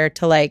over there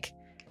to like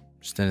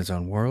just in his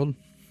own world.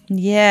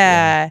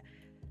 Yeah.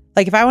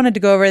 Like if I wanted to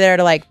go over there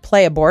to like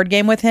play a board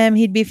game with him,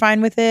 he'd be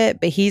fine with it.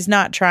 But he's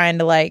not trying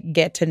to like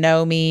get to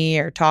know me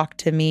or talk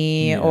to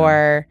me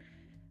or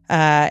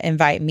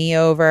invite me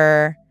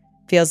over.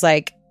 Feels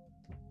like,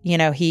 you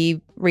know,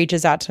 he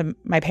reaches out to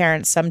my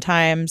parents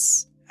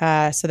sometimes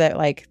so that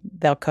like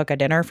they'll cook a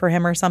dinner for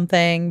him or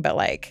something. But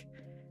like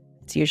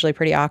it's usually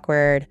pretty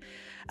awkward.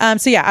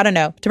 So yeah, I don't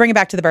know. To bring it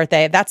back to the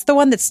birthday, that's the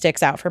one that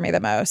sticks out for me the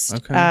most.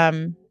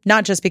 Okay.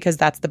 Not just because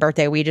that's the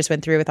birthday we just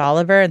went through with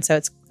Oliver, and so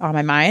it's on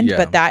my mind,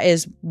 but that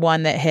is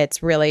one that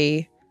hits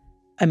really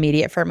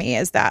immediate for me,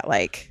 is that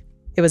like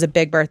it was a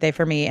big birthday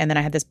for me, and then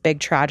I had this big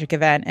tragic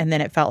event, and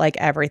then it felt like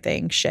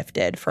everything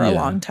shifted for a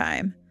long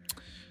time.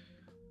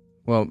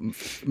 Well,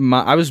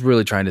 I was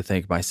really trying to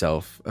think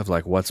myself of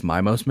like what's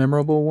my most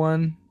memorable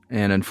one,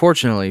 and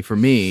unfortunately for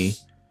me,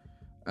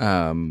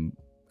 I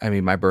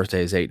mean, my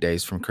birthday is 8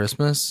 days from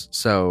Christmas,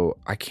 so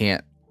I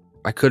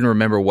couldn't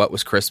remember what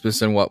was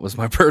Christmas and what was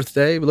my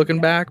birthday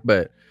looking back.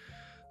 But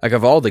like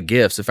of all the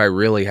gifts, if I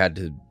really had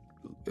to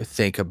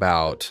think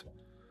about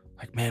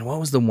like, man, what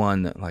was the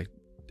one that like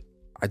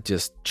I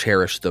just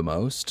cherished the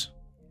most?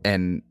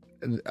 And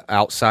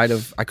outside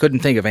of, I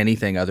couldn't think of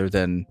anything other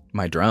than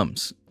my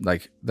drums,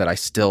 like that I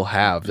still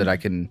have, that I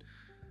can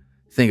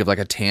think of like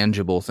a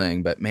tangible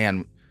thing. But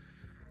man,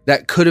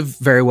 that could have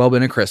very well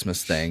been a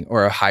Christmas thing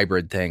or a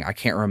hybrid thing. I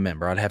can't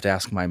remember. I'd have to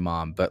ask my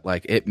mom. But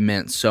like it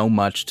meant so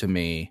much to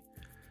me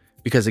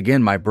because,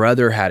 again, my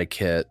brother had a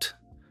kit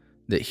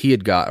that he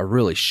had got, a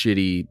really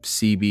shitty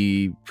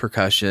CB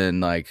percussion,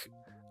 like,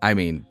 I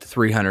mean,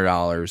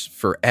 $300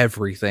 for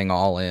everything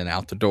all in,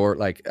 out the door.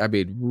 Like, I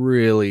mean,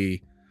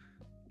 really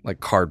like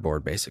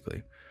cardboard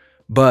basically.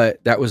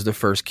 But that was the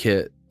first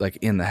kit like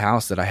in the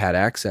house that I had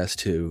access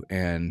to.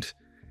 And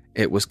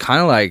it was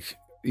kind of like,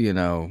 you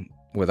know,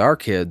 with our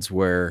kids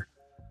where,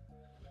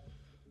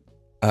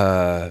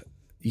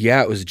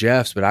 it was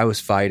Jeff's, but I was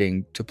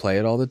fighting to play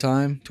it all the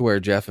time, to where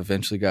Jeff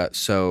eventually got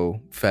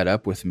so fed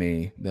up with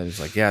me that he's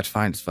like, yeah, it's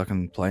fine. Just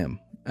fucking play him.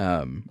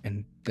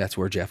 And that's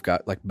where Jeff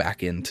got like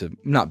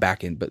not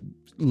back in, but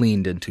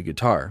leaned into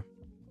guitar.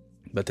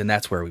 But then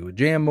that's where we would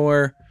jam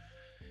more.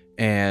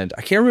 And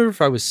I can't remember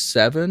if I was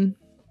 7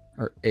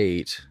 or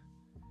 8.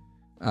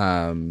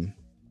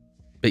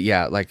 But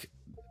yeah, like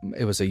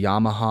it was a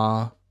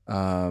Yamaha.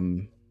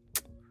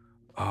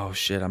 Oh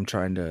shit, I'm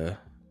trying to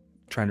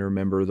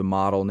remember the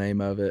model name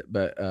of it,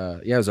 but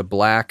it was a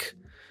black,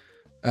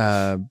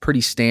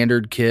 pretty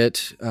standard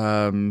kit.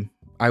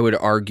 I would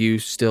argue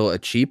still a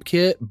cheap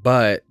kit,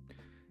 but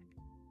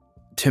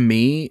to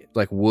me,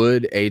 like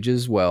wood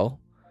ages well,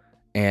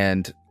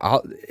 and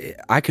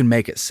I can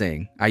make it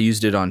sing. I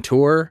used it on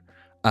tour.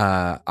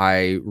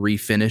 I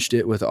refinished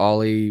it with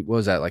Ollie. What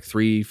was that, like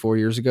 3-4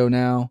 years ago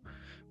now,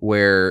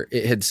 where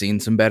it had seen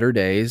some better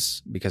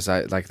days because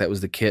that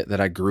was the kit that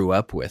I grew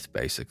up with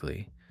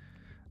basically.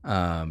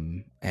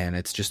 And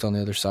it's just on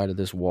the other side of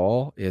this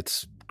wall.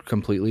 It's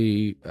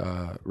completely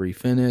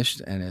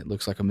refinished, and it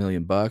looks like $1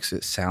 million.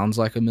 It sounds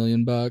like $1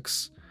 million.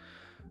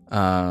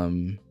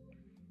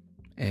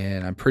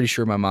 And I'm pretty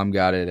sure my mom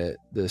got it at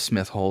the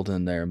Smith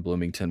Holden there in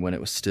Bloomington when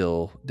it was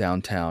still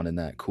downtown in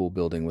that cool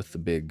building with the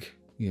big,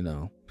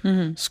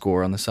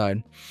 score on the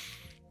side.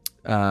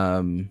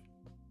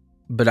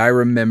 But I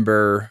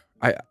remember,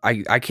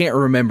 I can't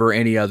remember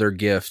any other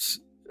gifts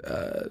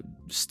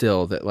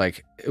still that,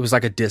 like, it was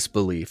like a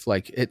disbelief.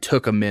 Like, it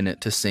took a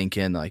minute to sink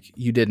in. Like,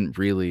 you didn't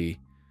really,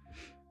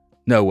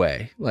 no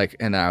way. Like,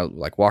 and I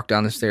like walk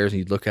down the stairs and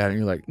you'd look at it and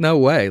you're like, no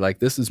way. Like,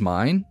 this is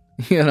mine,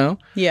 Yeah.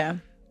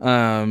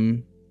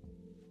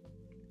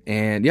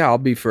 And yeah, I'll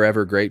be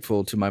forever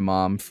grateful to my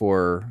mom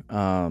for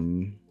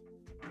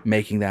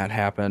making that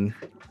happen.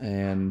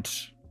 And,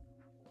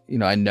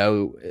 I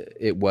know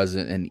it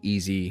wasn't an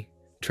easy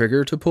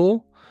trigger to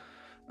pull.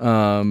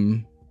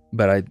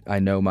 But I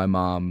know my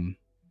mom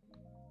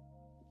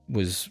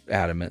was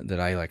adamant that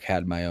I like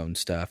had my own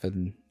stuff,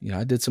 and,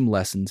 I did some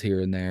lessons here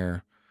and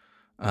there.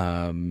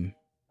 I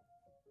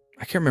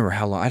can't remember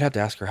how long. I'd have to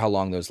ask her how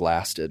long those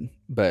lasted,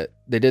 but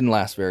they didn't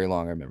last very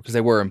long. I remember because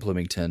they were in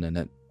Bloomington and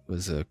it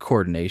was a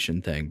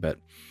coordination thing. But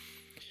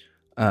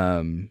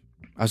I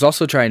was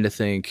also trying to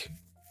think,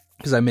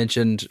 because I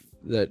mentioned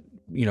that,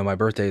 my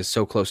birthday is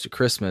so close to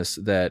Christmas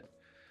that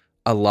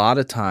a lot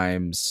of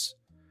times,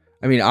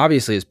 I mean,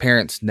 obviously as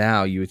parents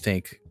now, you would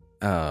think,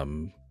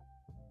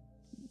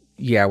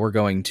 we're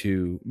going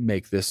to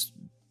make this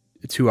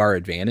to our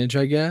advantage,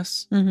 I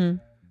guess. Mm-hmm.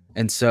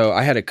 And so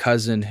I had a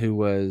cousin who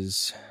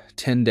was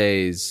 10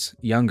 days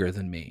younger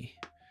than me.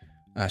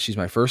 She's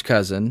my first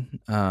cousin.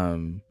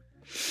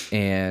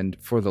 And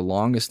for the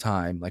longest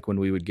time, like when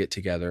we would get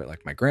together at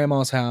like my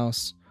grandma's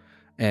house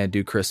and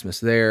do Christmas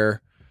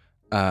there,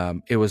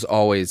 it was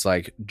always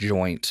like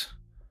joint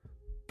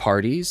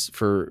parties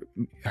for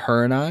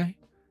her and I.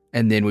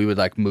 And then we would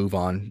like move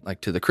on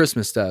like to the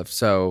Christmas stuff.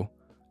 So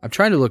I'm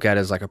trying to look at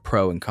it as like a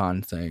pro and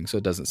con thing. So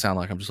it doesn't sound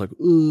like I'm just like,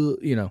 ooh,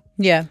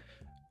 Yeah.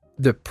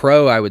 The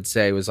pro, I would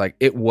say, was like,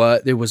 it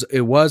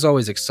was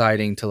always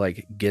exciting to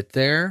like get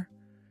there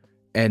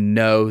and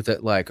know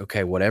that like,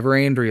 okay, whatever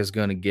Andrea's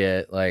going to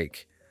get,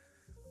 like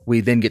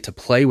we then get to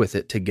play with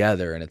it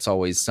together. And it's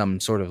always some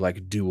sort of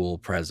like dual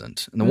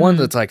present. And the one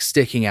that's like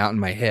sticking out in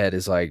my head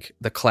is like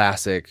the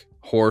classic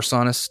horse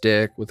on a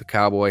stick with a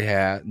cowboy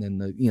hat, and then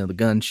the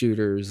gun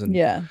shooters. And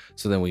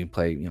so then we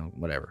play,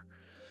 whatever.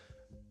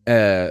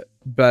 But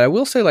I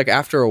will say, like,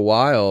 after a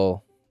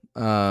while,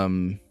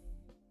 and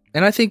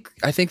I think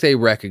they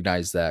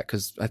recognized that,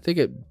 because I think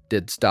it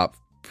did stop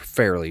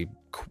fairly,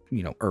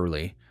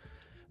 early.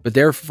 But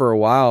there for a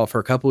while, for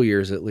a couple of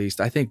years at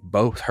least, I think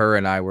both her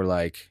and I were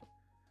like,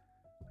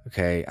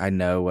 okay, I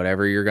know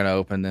whatever you're going to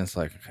open, then it's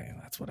like, okay,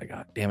 that's what I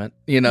got. Damn it.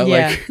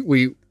 Like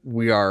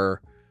we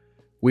are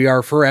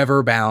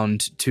forever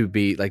bound to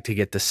be like, to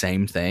get the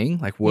same thing.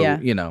 Like,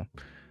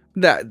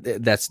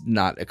 that's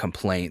not a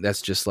complaint.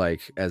 That's just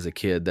like, as a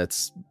kid,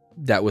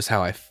 that was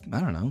how I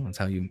don't know. That's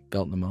how you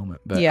felt in the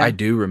moment. But I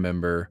do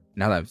remember,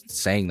 now that I'm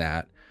saying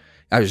that,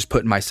 I was just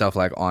putting myself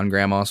like on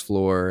grandma's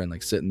floor and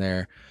like sitting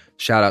there.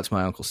 Shout out to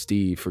my Uncle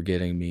Steve for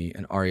getting me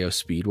an REO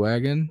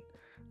Speedwagon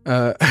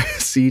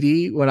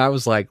CD when I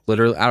was like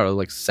literally, I don't know,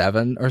 like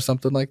 7 or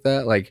something like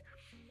that. Like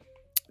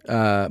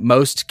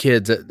most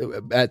kids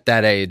at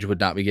that age would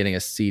not be getting a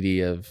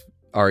CD of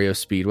REO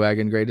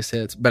Speedwagon Greatest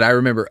Hits. But I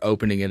remember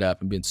opening it up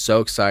and being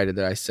so excited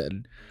that I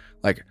said,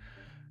 like,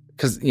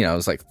 because, it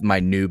was like my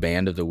new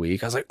band of the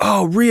week. I was like,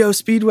 oh, REO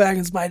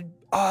Speedwagon's my,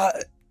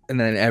 and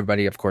then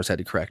everybody, of course, had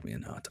to correct me.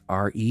 And no, it's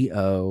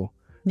REO.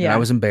 Yeah. And I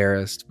was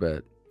embarrassed,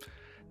 but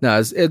no,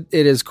 it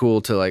is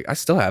cool to like, I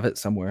still have it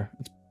somewhere.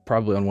 It's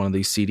probably on one of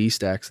these CD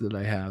stacks that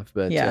I have.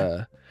 But,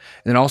 and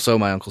then also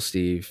my Uncle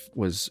Steve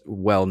was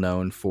well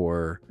known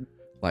for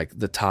like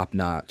the top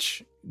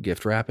notch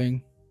gift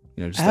wrapping,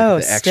 just like the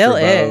extra still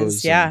bows.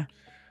 Is. Yeah.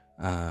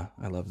 And,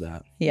 I love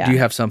that. Yeah. Do you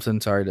have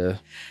something? Sorry to.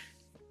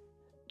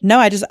 No,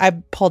 I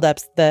pulled up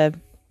the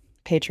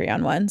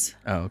Patreon ones.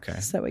 Oh, okay.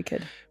 So we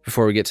could.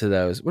 Before we get to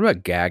those, what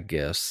about gag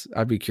gifts?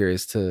 I'd be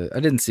curious I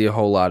didn't see a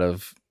whole lot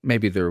of,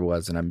 maybe there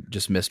was and I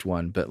just missed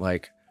one, but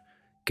like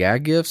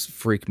gag gifts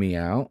freak me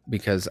out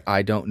because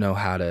I don't know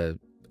how to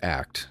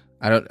act.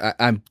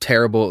 I'm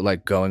terrible at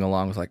like going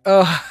along with like,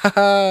 oh,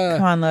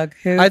 come on, look.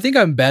 I think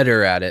I'm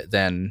better at it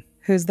than.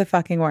 Who's the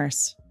fucking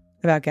worst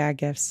about gag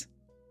gifts?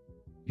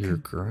 Your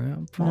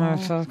grandpa? My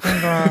fucking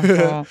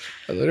grandpa.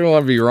 I literally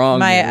want to be wrong.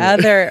 My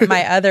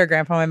other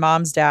grandpa, my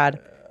mom's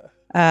dad.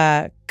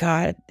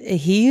 God,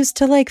 he used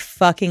to like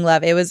fucking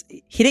love.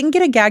 He didn't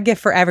get a gag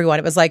gift for everyone.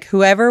 It was like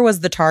whoever was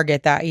the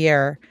target that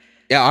year.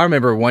 Yeah, I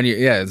remember one year.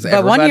 Yeah, it's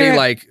But one everybody year,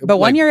 like. but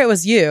one like, year it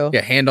was you.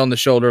 Yeah, hand on the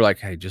shoulder, like,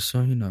 hey, just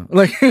so you know,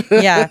 like.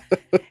 Yeah.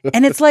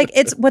 And it's like,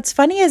 what's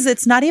funny is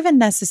it's not even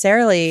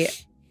necessarily,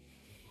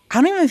 I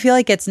don't even feel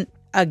like it's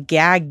a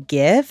gag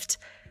gift,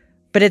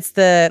 but it's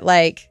the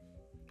like,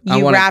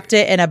 you wrapped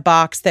it in a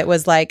box that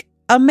was like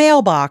a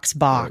mailbox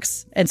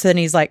box. Right. And so then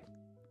he's like,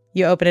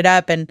 you open it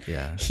up and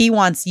he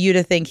wants you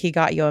to think he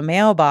got you a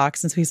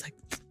mailbox. And so he's like,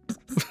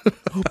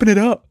 open it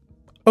up.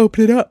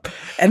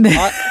 And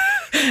then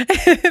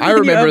I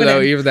remember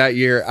though, even that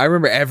year, I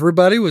remember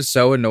everybody was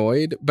so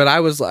annoyed, but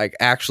I was like,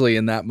 actually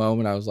in that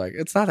moment, I was like,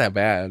 it's not that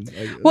bad.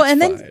 Like, well,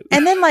 and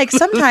then like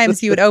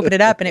sometimes you would open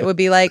it up and it would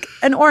be like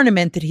an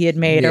ornament that he had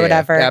made or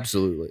whatever.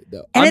 Absolutely.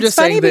 No. And I'm just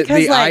saying that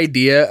the like,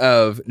 idea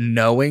of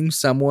knowing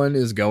someone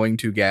is going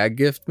to gag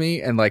gift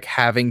me and like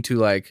having to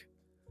like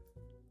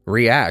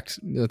react.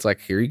 It's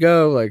like, here you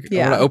go. Like, I'm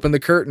going to open the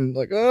curtain.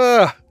 Like,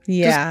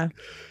 yeah.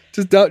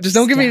 Just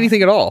don't give me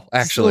anything at all,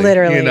 actually.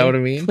 Literally. You know what I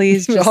mean?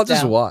 Please I'll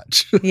just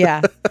watch.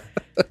 Yeah.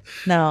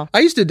 No.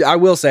 I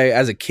will say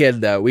as a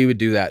kid though, we would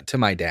do that to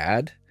my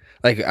dad.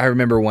 Like I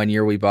remember one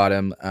year we bought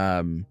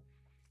him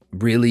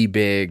really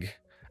big,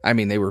 I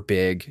mean they were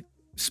big,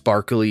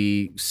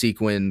 sparkly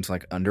sequined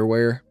like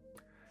underwear.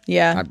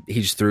 Yeah.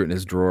 He just threw it in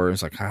his drawer.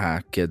 It's like,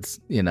 haha,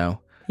 kids, you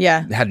know.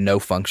 Yeah. It had no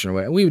function.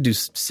 We would do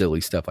silly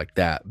stuff like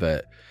that,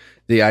 but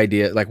the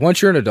idea, like once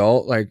you're an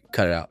adult, like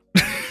cut it out.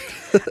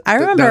 I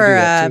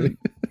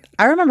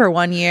remember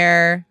one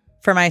year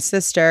for my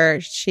sister,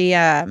 she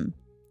what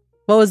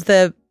was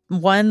the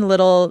one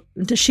little,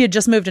 she had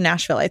just moved to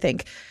Nashville, I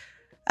think.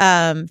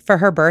 For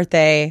her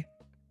birthday,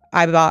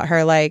 I bought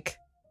her like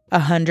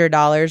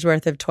 $100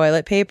 worth of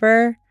toilet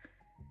paper.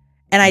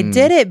 And I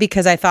did it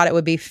because I thought it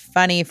would be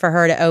funny for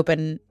her to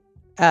open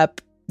up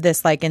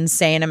this like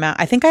insane amount.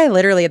 I think I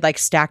literally had like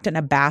stacked it in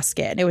a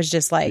basket. And it was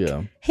just like,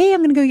 hey, I'm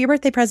going to go get your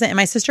birthday present. And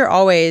my sister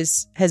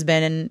always has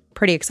been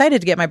pretty excited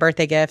to get my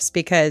birthday gifts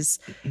because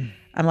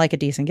I'm like a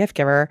decent gift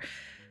giver.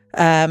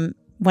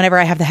 Whenever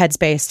I have the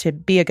headspace to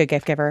be a good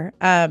gift giver.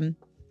 And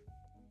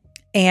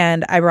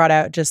I brought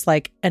out just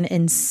like an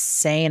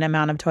insane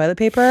amount of toilet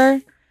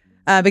paper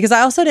because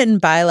I also didn't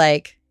buy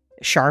like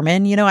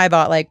Charmin. You know, I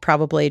bought like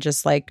probably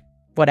just like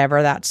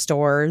whatever that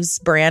store's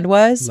brand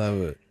was.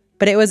 Love it.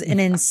 But it was an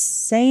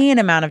insane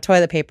amount of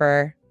toilet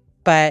paper.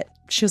 But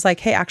she was like,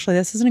 hey, actually,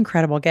 this is an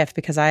incredible gift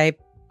because I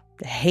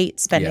hate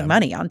spending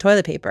money on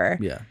toilet paper.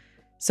 Yeah.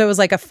 So it was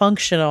like a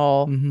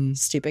functional,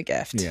 stupid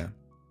gift. Yeah.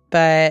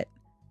 But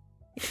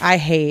I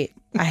hate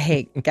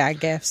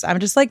gag gifts. I'm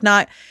just like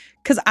not,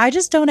 because I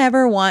just don't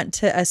ever want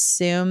to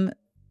assume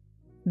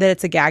that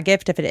it's a gag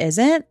gift if it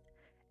isn't.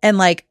 And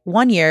like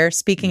one year,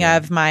 speaking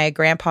of my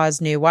grandpa's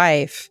new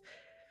wife,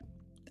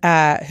 who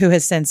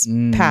has since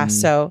passed.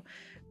 So,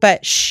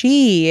 but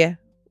she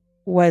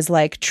was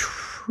like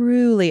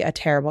truly a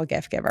terrible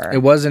gift giver.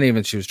 It wasn't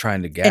even she was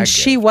trying to gag and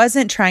she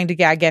wasn't trying to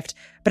gag gift.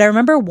 But I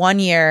remember one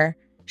year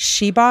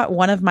she bought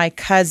one of my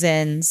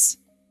cousins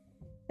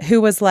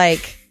who was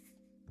like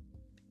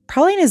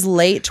probably in his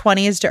late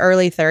 20s to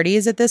early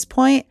 30s at this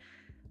point,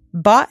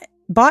 bought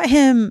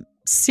him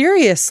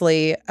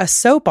seriously a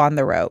soap on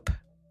the rope.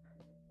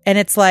 And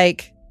it's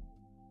like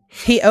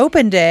he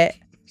opened it.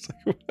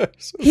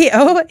 He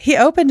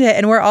opened it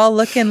and we're all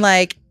looking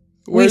like,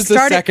 where's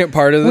the second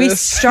part of this? We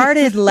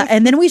started,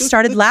 and then we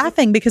started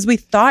laughing because we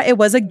thought it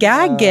was a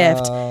gag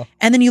gift.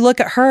 And then you look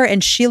at her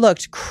and she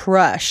looked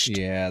crushed.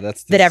 Yeah,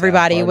 that's that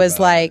everybody was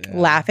like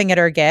laughing at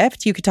her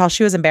gift. You could tell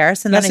she was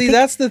embarrassed. And now, then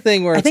that's the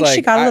thing where I think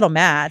she got a little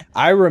mad.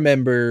 I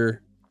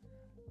remember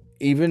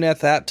even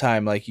at that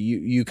time, like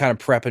you kind of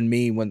prepping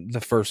me when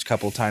the first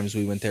couple times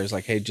we went there, it's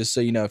like, hey, just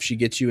so you know, if she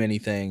gets you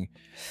anything,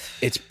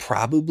 it's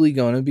probably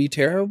going to be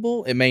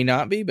terrible. It may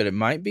not be, but it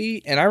might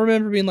be. And I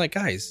remember being like,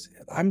 guys,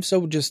 I'm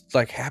so just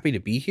like happy to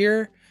be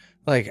here.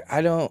 Like,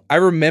 I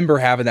remember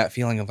having that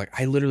feeling of like,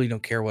 I literally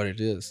don't care what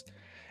it is.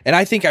 And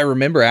I think I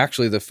remember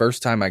actually the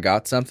first time I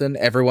got something,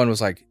 everyone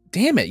was like,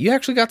 damn it, you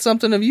actually got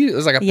something of you. It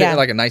was like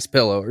like a nice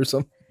pillow or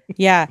something.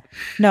 Yeah.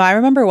 No, I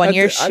remember one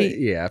year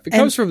if it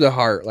comes from the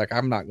heart, like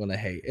I'm not going to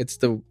hate.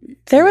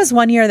 There was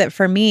one year that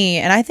for me,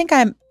 and I think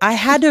I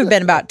had to have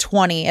been about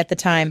 20 at the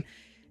time.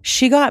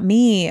 She got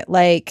me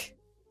like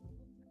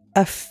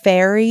a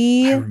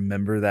fairy. I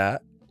remember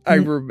that.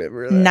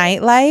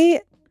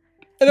 Nightlight.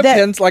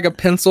 And like a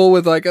pencil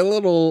with like a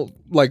little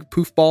like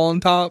poof ball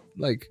on top.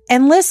 Like,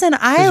 and listen,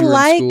 I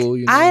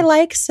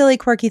like silly,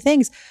 quirky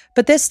things,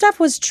 but this stuff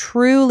was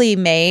truly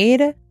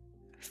made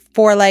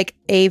for like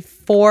a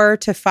 4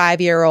 to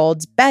 5 year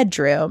old's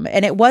bedroom,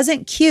 and it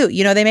wasn't cute.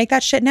 You know, they make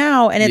that shit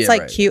now, and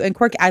it's cute and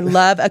quirky. I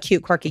love a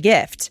cute, quirky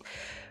gift,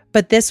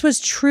 but this was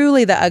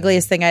truly the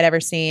ugliest thing I'd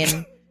ever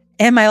seen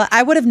in my life.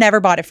 I would have never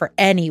bought it for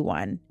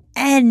anyone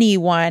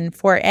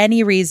for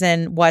any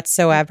reason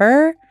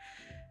whatsoever.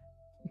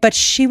 But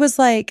she was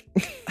like,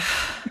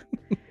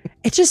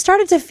 it just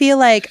started to feel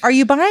like, are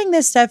you buying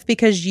this stuff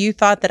because you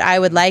thought that I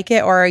would like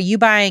it? Or are you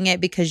buying it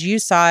because you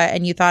saw it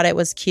and you thought it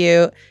was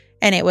cute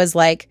and it was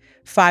like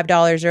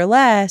 $5 or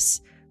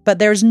less? But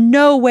there's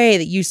no way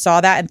that you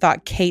saw that and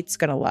thought Kate's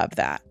going to love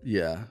that.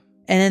 Yeah.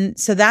 And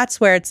so that's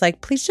where it's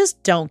like, please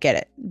just don't get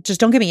it. Just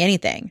don't give me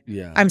anything.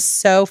 Yeah. I'm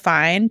so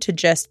fine to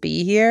just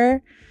be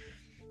here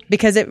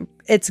because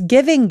it's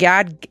giving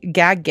gag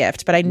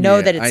gift, but I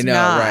know that it's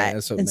not. Right.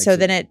 That's what and makes so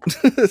then it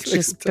makes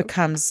just it tough.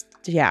 becomes,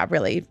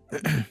 really,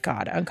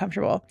 God,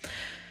 uncomfortable.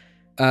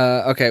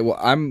 Okay, well,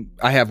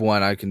 I have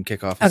one I can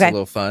kick off. It's a Okay.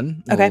 little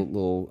fun, Okay.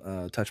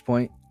 little touch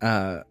point.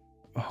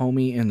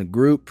 Homie in the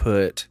group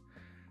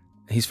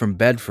he's from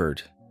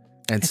Bedford,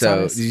 and I saw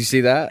so this. did you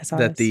see that? I saw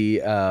That this.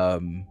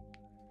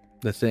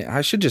 the thing.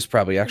 I should just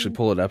probably actually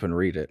pull it up and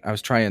read it. I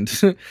was trying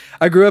to.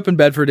 I grew up in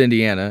Bedford,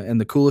 Indiana, and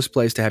the coolest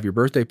place to have your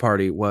birthday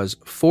party was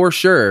for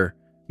sure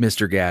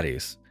Mr.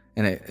 Gaddy's,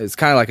 and it's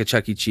kind of like a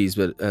Chuck E. Cheese,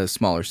 but a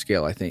smaller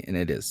scale, I think, and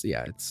it is.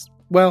 Yeah,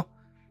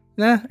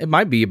 it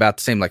might be about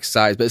the same like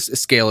size, but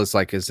scale is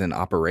like is in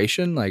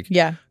operation. Like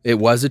Yeah. it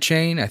was a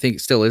chain. I think it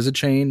still is a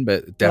chain,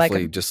 but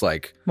definitely Like just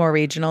like More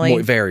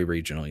regionally. very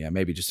regional. Yeah,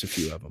 maybe just a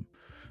few of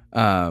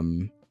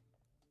them.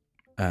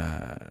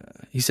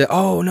 He said,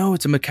 "Oh no,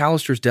 it's a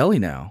McAllister's Deli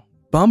now.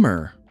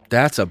 Bummer.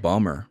 That's a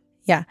bummer."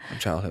 Yeah. From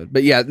childhood,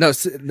 but yeah, no.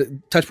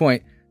 The touch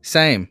point,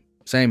 same,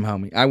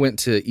 homie. I went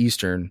to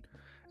Eastern,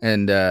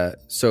 and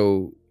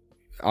so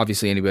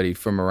obviously anybody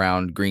from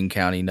around Greene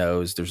County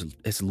knows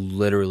it's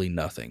literally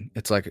nothing.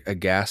 It's like a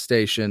gas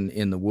station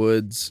in the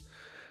woods.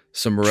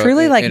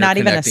 Truly, like not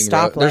even a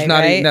stoplight. There's not.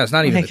 Right? No, it's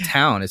not even Like- a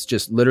town. It's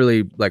just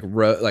literally like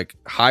like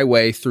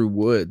highway through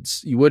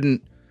woods.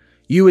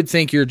 You would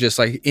think you're just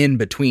like in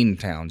between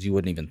towns. You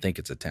wouldn't even think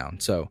it's a town.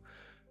 So,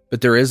 but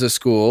there is a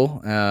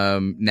school.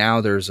 Now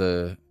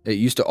it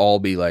used to all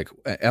be like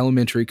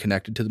elementary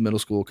connected to the middle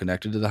school,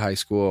 connected to the high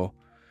school,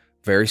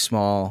 very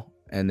small.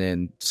 And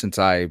then since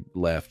I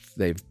left,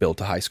 they've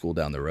built a high school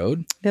down the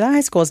road. Yeah, that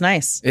high school is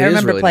nice. It I is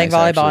remember really playing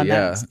nice, volleyball actually,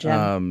 in that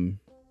gym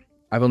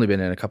I've only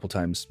been in a couple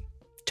times.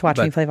 to watch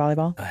me but- play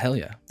volleyball. Hell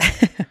yeah.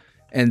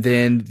 And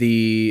then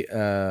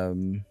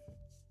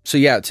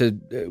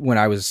when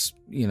I was,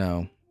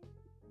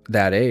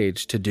 that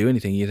age, to do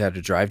anything, you'd have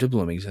to drive to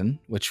Bloomington,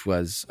 which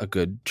was a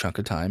good chunk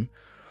of time.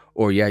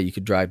 Or you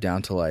could drive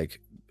down to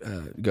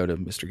go to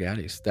Mr.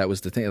 Gaddy's. That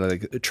was the thing.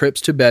 Like trips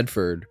to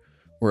Bedford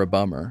were a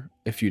bummer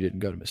if you didn't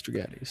go to Mr.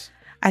 Gaddy's.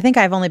 I think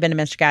I've only been to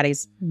Mr.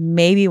 Gaddy's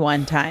maybe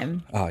one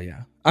time. Oh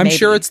yeah. I'm Maybe.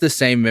 sure it's the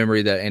same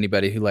memory that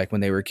anybody who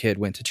when they were a kid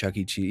went to Chuck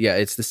E. Cheese. Yeah,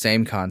 it's the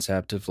same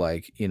concept of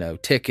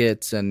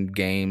tickets and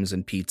games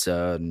and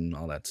pizza and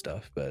all that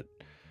stuff. But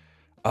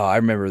I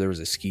remember there was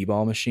a skee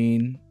ball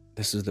machine.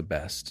 This is the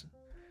best.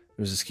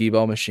 There was a skee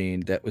ball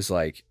machine that was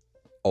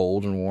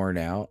old and worn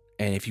out.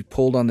 And if you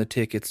pulled on the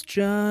tickets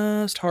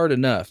just hard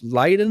enough,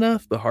 light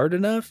enough, but hard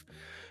enough,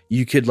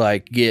 you could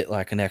get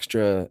an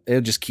extra, it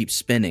would just keep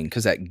spinning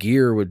because that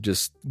gear would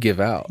just give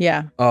out.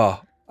 Yeah.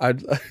 Oh, but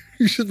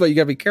you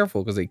gotta be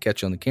careful because they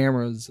catch you on the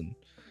cameras and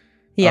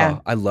Yeah.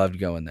 I loved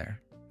going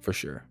there for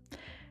sure.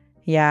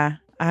 Yeah.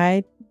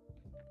 I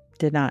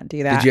did not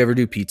do that. Did you ever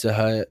do Pizza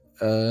Hut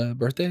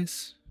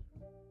birthdays?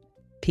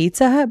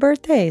 Pizza Hut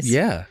birthdays?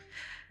 Yeah.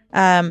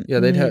 Yeah,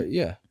 They'd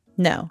have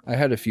No. I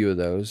had a few of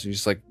those. You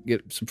just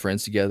get some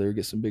friends together,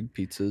 get some big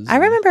pizzas. I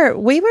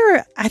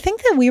remember I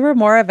think that we were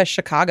more of a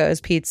Chicago's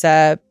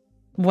pizza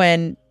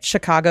when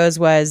Chicago's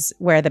was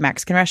where the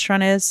Mexican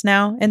restaurant is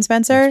now in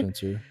Spencer.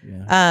 Spencer,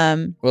 yeah.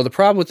 Well, the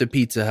problem with the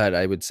Pizza Hut,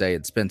 I would say,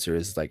 in Spencer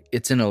is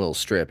it's in a little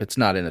strip. It's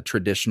not in a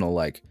traditional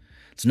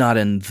it's not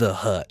in the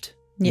hut.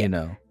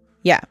 Yeah.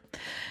 Yeah.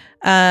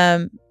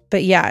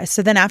 But yeah,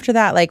 so then after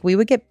that, we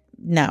would get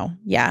I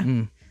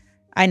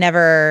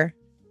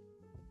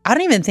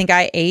don't even think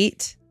I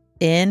ate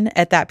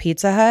at that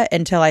Pizza Hut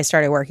until I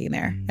started working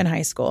there in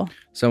high school.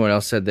 Someone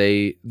else said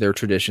their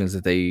tradition is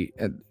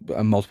that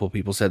multiple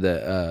people said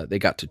that they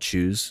got to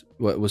choose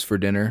what was for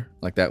dinner.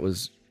 That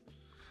was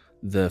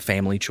the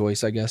family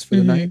choice, I guess, for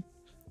the night.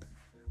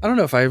 I don't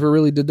know if I ever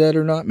really did that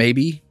or not.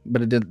 Maybe,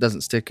 but it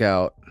doesn't stick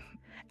out.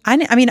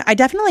 I mean, I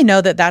definitely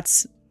know that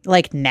that's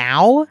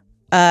now.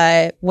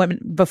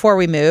 Before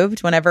we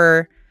moved,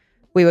 whenever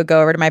we would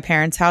go over to my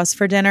parents' house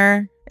for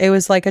dinner, it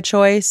was a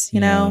choice, you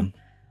know.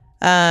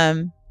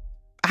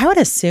 I would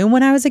assume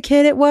when I was a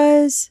kid it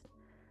was,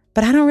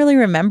 but I don't really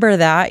remember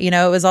that. It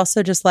was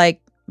also just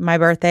my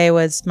birthday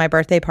was my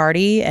birthday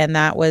party, and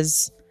that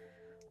was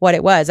what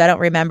it was. I don't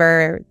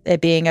remember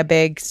it being a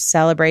big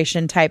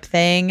celebration type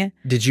thing.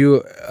 Did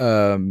you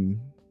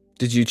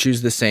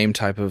choose the same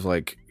type of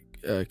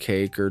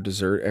cake or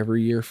dessert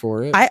every year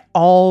for it? I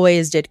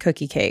always did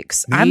cookie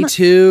cakes. Me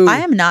too. I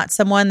am not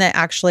someone that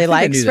actually I think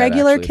I likes knew that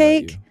regular actually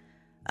about cake. you.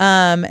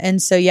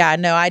 And so,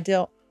 no, I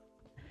don't.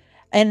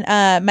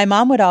 And my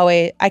mom would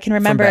always, I can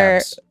remember,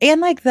 Babs.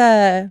 and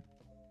I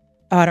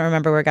don't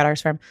remember where we got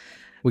ours from.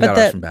 We but got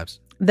ours from Babs.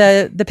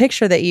 The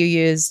picture that you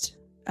used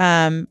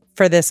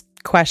for this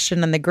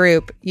question in the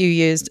group, you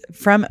used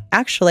from,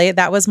 actually,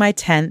 that was my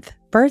 10th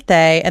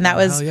birthday. And that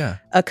was hell yeah.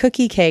 a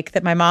cookie cake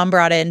that my mom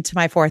brought into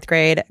my 4th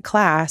grade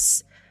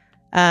class.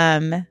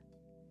 And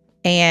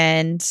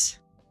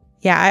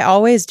yeah, I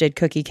always did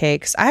cookie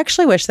cakes. I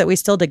actually wish that we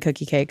still did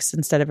cookie cakes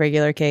instead of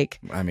regular cake.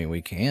 I mean,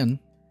 we can.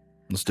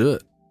 Let's do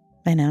it.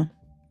 I know.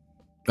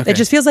 Okay. It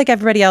just feels like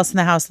everybody else in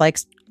the house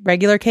likes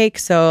regular cake,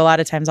 so a lot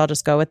of times I'll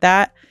just go with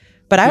that.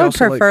 But I You would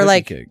also prefer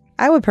cookie cake.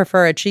 I would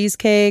prefer a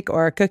cheesecake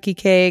or a cookie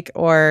cake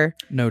or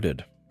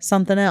Noted.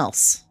 something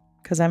else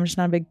because I'm just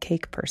not a big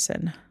cake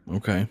person.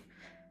 Okay.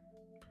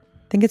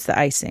 I think it's the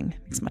icing.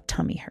 Makes my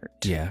tummy hurt.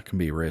 Yeah, it can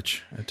be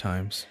rich at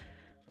times.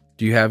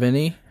 Do you have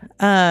any?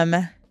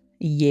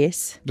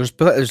 Yes.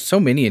 There's so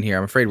many in here.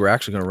 I'm afraid we're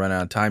actually going to run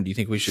out of time. Do you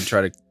think we should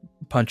try to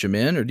punch them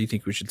in, or do you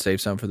think we should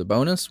save some for the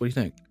bonus? What do you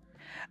think?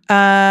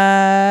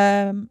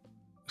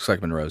 Looks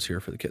like Monroe's here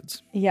for the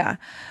kids. Yeah.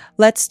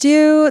 Let's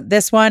do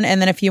this one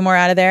and then a few more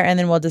out of there, and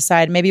then we'll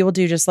decide. Maybe we'll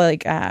do just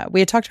like we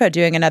had talked about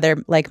doing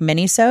another like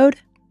mini-sode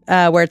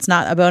where it's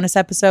not a bonus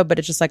episode, but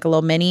it's just like a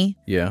little mini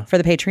for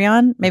the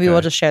Patreon. Maybe Okay.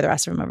 we'll just share the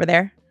rest of them over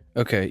there.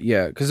 Okay,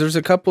 yeah, because there's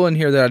a couple in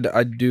here that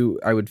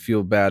I would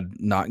feel bad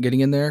not getting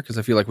in there because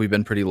I feel like we've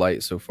been pretty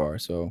light so far.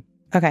 So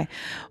Okay.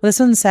 Well, this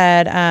one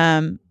said,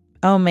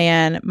 oh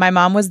man, my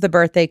mom was the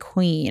birthday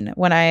queen.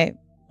 When I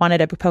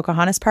wanted a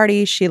Pocahontas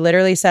party, she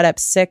literally set up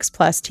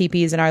 6+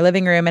 teepees in our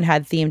living room and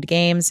had themed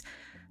games.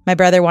 My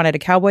brother wanted a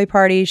cowboy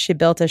party. She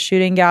built a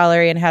shooting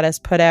gallery and had us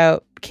put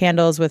out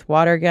candles with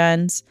water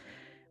guns.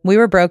 We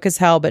were broke as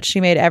hell, but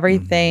she made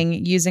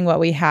everything using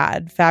what we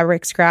had: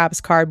 fabric scraps,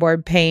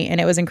 cardboard, paint,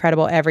 and it was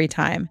incredible every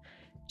time.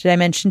 Did I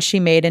mention she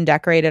made and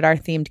decorated our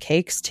themed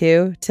cakes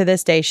too? To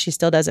this day, she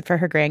still does it for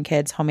her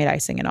grandkids, homemade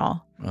icing and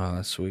all. oh,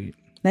 that's sweet.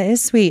 That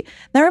is sweet.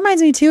 That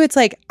reminds me too, it's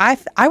like I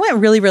went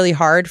really, really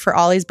hard for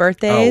Ollie's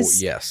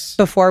birthdays Oh, yes.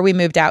 before we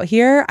moved out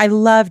here. I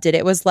loved it.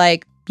 It was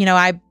like,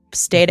 I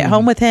stayed at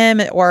home with him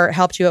or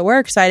helped you at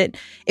work. So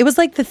it was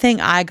like the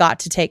thing I got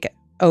to take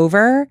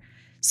over.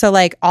 So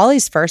like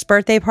Ollie's first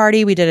birthday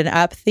party, we did an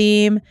up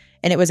theme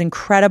and it was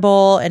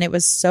incredible and it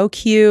was so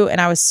cute.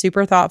 And I was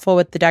super thoughtful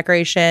with the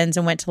decorations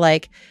and went to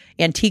like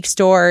antique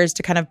stores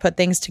to kind of put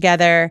things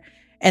together.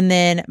 And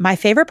then my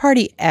favorite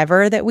party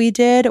ever that we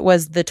did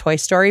was the Toy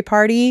Story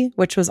party,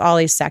 which was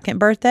Ollie's second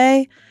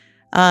birthday.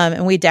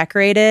 And we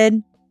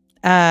decorated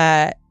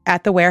at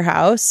the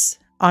warehouse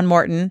on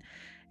Morton.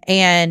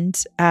 And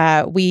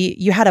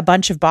you had a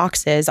bunch of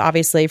boxes,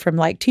 obviously, from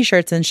like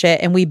t-shirts and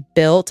shit. And we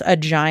built a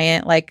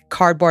giant like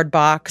cardboard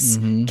box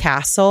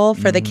castle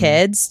for the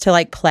kids to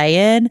like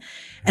play in.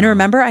 And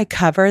remember, I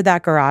covered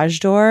that garage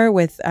door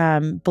with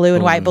blue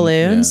and white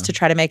balloons to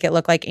try to make it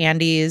look like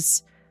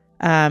Andy's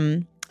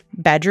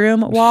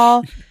bedroom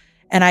wall.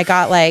 And I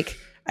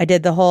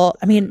did the whole,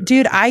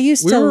 dude, I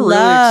used to love. We were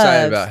really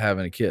excited about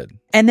having a kid.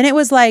 And then it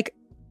was like,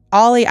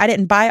 Ollie, I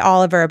didn't buy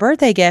Oliver a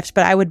birthday gift,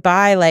 but I would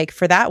buy like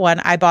for that one,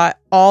 I bought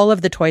all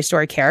of the Toy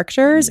Story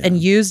characters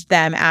and used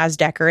them as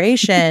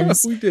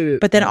decorations. We did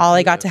it. But then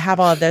Ollie got to have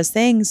all of those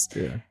things.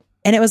 Yeah.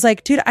 And it was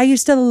like, dude, I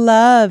used to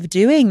love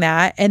doing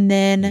that. And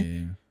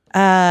then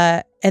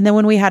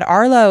when we had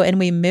Arlo and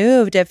we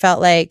moved, it felt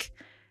like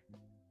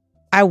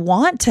I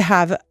want to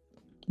have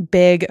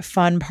big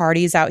fun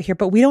parties out here,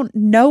 but we don't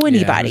know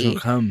anybody.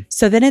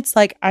 So then it's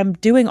like I'm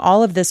doing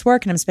all of this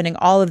work and I'm spending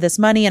all of this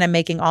money and I'm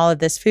making all of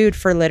this food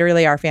for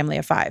literally our family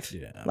of 5.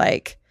 Yeah.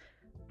 Like,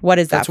 what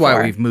is that? That's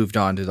why we've moved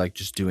on to like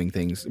just doing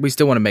things. We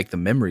still want to make the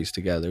memories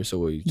together. So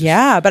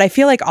but I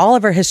feel like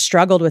Oliver has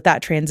struggled with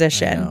that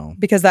transition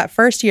because that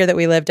first year that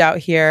we lived out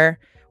here,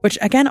 which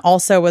again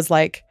also was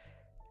like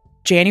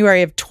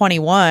January of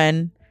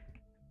 21,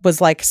 was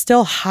like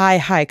still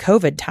high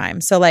COVID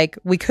time. So like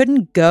we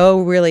couldn't go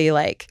really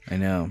like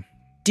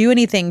do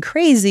anything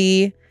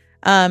crazy.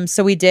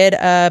 So we did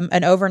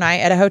an overnight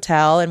at a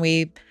hotel and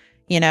we,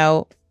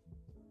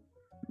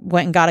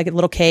 went and got a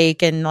little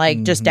cake and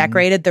like just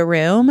decorated the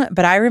room.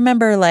 But I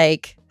remember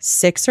like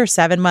 6 or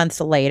 7 months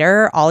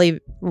later, Ollie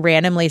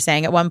randomly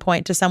saying at one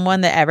point to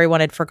someone that everyone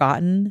had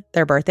forgotten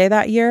their birthday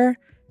that year.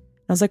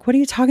 I was like, what are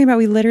you talking about?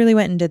 We literally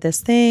went and did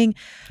this thing.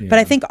 Yeah. But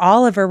I think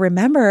Oliver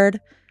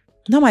remembered,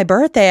 no, my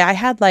birthday, I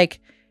had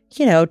like,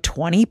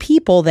 20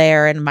 people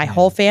there and my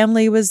whole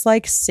family was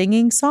like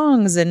singing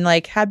songs and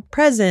like had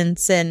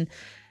presents. And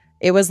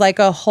it was like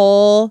a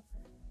whole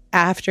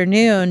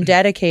afternoon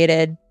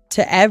dedicated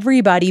to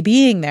everybody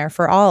being there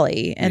for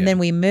Ollie. And then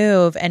we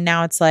move and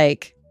now it's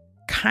like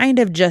kind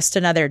of just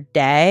another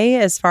day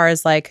as far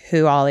as like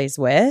who Ollie's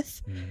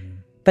with.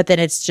 But then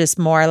it's just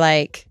more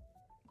like,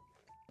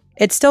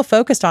 it's still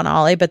focused on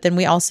Ollie, but then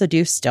we also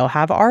do still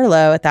have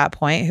Arlo at that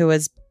point who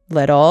was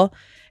little.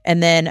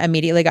 And then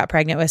immediately got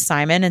pregnant with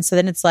Simon. And so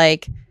then it's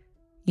like,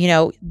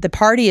 the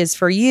party is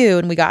for you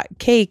and we got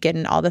cake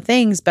and all the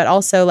things, but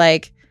also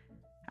like,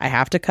 I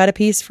have to cut a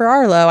piece for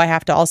Arlo. I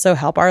have to also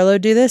help Arlo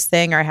do this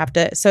thing or I have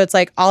to. So it's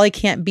like Ollie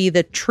can't be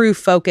the true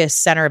focus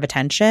center of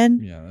attention.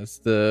 Yeah, that's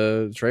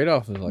the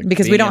trade-off of like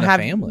because we don't have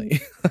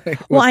family.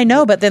 Well, I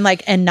know, but then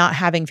like, and not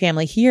having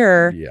family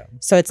here. Yeah.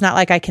 So it's not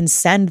like I can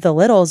send the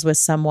littles with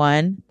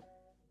someone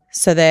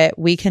so that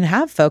we can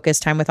have focus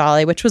time with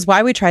Ollie, which was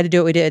why we tried to do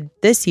what we did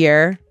this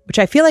year, which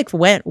I feel like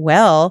went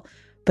well.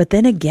 But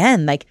then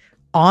again, like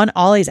on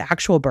Ollie's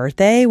actual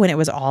birthday, when it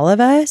was all of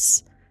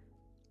us,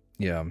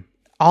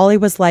 Ollie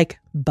was like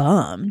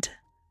bummed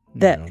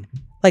that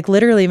like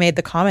literally made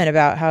the comment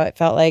about how it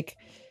felt like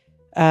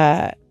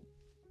their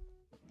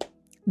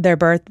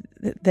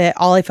that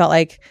Ollie felt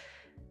like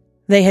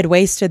they had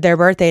wasted their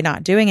birthday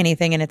not doing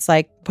anything. And it's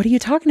like, what are you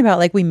talking about?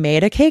 Like, we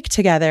made a cake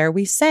together.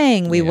 We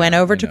sang. We went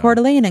over to Coeur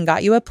d'Alene and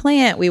got you a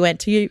plant. We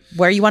went to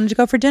where you wanted to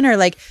go for dinner.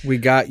 Like, we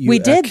got you. We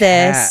did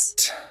cat.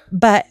 This,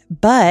 but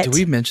did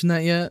we mention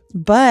that yet?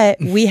 But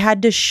we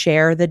had to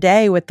share the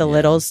day with the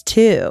littles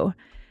too.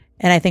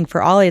 And I think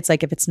for Ollie, it's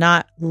like, if it's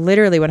not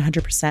literally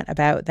 100%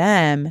 about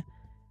them,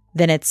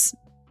 then it's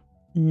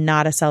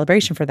not a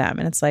celebration for them.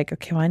 And it's like,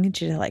 okay, well, I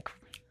need you to like,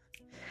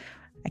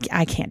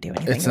 I can't do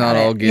anything. It's not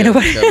all good. You know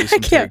what? I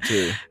can't.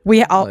 Too.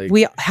 We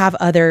have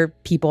other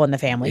people in the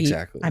family.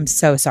 Exactly. I'm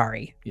so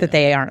sorry that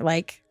they aren't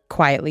like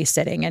quietly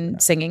sitting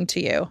and singing to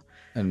you.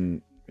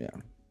 And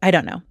I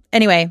don't know.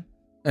 Anyway.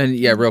 And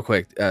real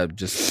quick,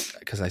 just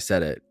because I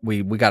said it,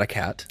 we got a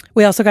cat.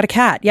 We also got a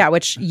cat. Yeah,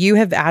 which you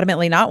have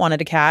adamantly not wanted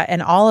a cat,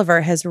 and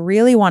Oliver has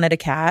really wanted a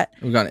cat.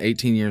 We've gone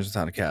 18 years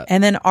without a cat.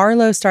 And then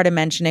Arlo started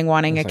mentioning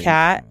wanting a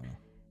cat,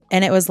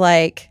 and it was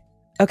like,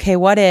 okay,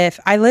 what if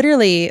I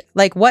literally,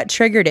 like, what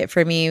triggered it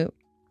for me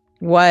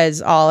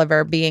was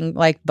Oliver being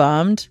like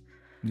bummed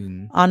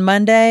on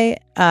Monday.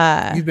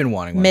 You've been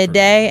wanting one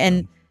midday.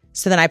 And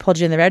so then I pulled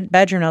you in the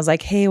bedroom and I was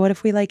like, hey, what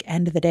if we like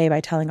end the day by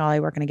telling Ollie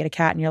we're going to get a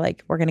cat? And you're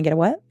like, we're going to get a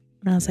what?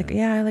 And I was like,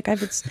 yeah, like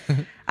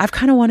I've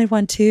kind of wanted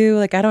one too.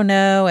 Like, I don't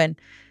know. And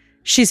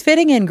she's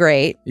fitting in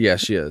great. Yeah,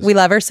 she is. We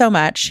love her so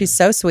much. She's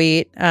so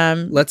sweet.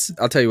 I'll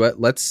tell you what,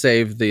 let's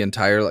save the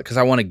entire, because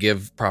I want to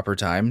give proper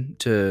time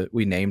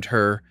we named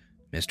her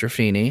Mr.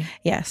 Feeney.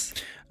 Yes.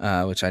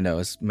 Which I know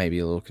is maybe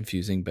a little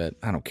confusing, but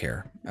I don't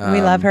care.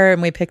 We love her,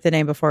 and we picked the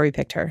name before we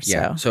picked her.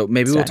 Yeah. So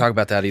maybe we'll talk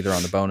about that either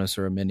on the bonus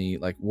or a mini,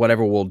 like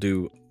whatever we'll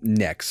do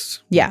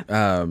next. Yeah.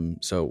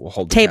 So we'll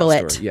hold the table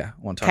cat it. Story. Yeah.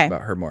 I want to talk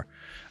about her more.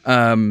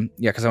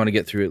 Because I want to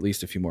get through at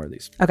least a few more of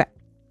these. Okay.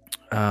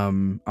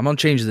 I'm gonna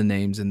change the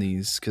names in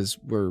these because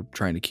we're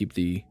trying to keep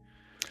the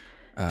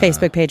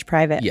Facebook page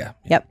private. Yeah.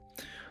 Yep.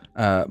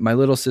 My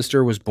little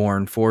sister was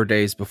born 4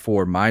 days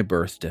before my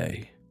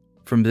birthday.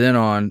 From then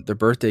on, the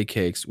birthday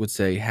cakes would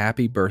say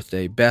 "Happy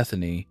Birthday,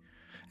 Bethany,"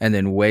 and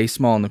then way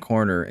small in the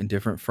corner and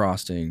different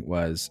frosting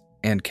was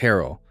 "And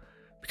Carol,"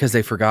 because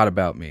they forgot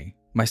about me.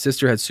 My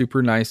sister had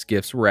super nice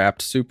gifts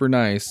wrapped super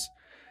nice,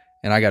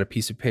 and I got a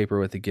piece of paper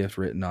with a gift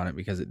written on it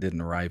because it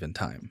didn't arrive in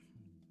time.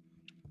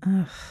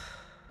 Ugh.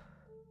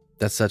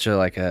 That's such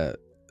a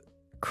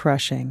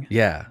crushing.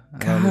 Yeah. I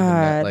don't even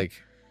know. Like,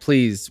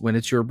 please, when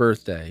it's your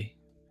birthday,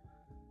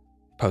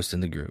 post in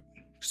the group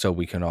so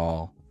we can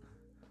all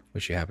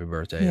wish you happy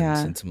birthday and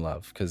send some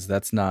love. Because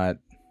that's not,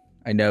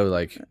 I know,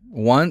 like,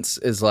 once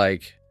is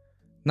like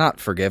not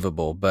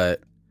forgivable,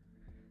 but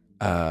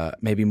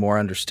maybe more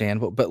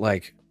understandable. But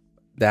like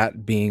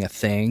that being a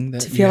thing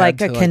that to feel like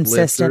a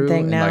consistent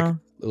thing now.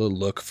 Like,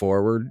 look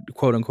forward,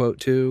 quote unquote,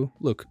 to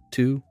look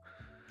to.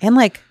 And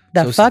like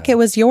the so fuck, sad. It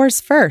was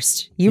yours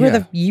first. You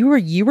were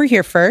you were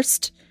here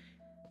first.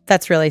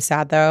 That's really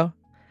sad though.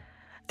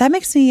 That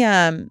makes me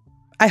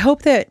I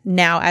hope that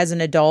now as an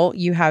adult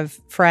you have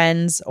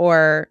friends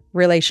or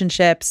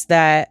relationships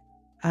that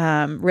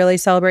really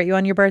celebrate you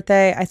on your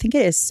birthday. I think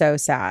it is so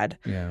sad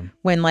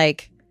when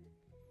like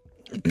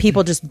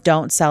people just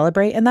don't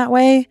celebrate in that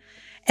way.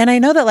 And I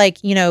know that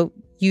like, you know,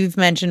 you've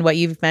mentioned what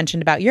you've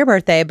mentioned about your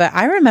birthday, but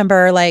I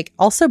remember like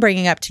also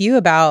bringing up to you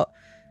about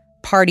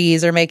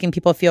parties or making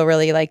people feel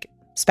really like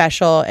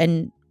special,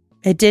 and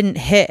it didn't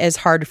hit as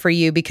hard for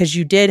you because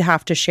you did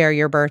have to share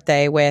your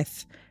birthday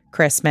with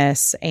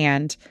Christmas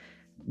and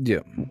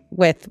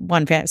with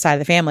one side of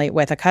the family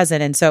with a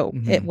cousin. And so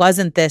it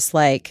wasn't this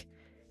like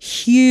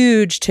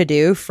huge to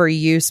do for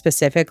you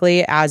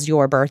specifically as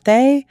your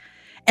birthday.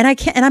 And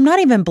I'm not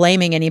even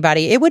blaming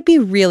anybody. It would be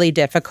really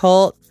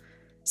difficult.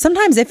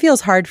 Sometimes it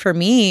feels hard for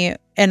me,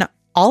 and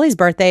Ollie's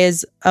birthday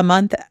is a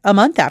month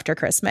after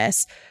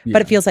Christmas, but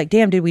it feels like,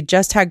 damn, dude, we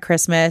just had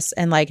Christmas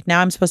and like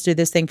now I'm supposed to do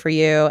this thing for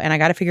you, and I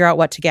got to figure out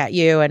what to get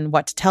you and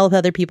what to tell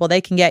other people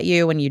they can get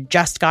you when you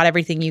just got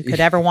everything you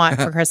could ever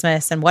want for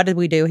Christmas. And what did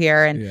we do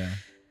here? And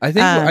I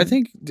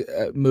think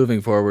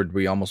moving forward,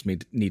 we almost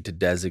need to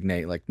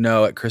designate like,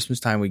 no, at Christmas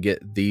time we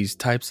get these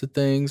types of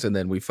things, and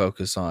then we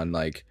focus on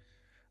like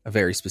a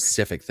very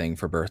specific thing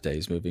for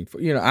birthdays moving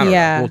forward. You know, I don't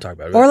know. We'll talk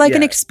about it. Or like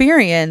an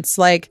experience,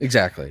 like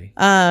exactly.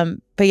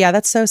 But yeah,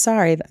 that's so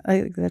sorry.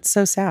 That's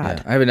so sad.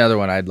 Yeah. I have another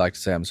one I'd like to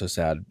say I'm so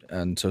sad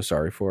and so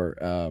sorry for.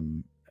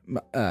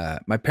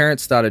 My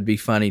parents thought it'd be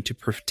funny to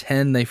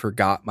pretend they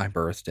forgot my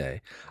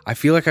birthday. I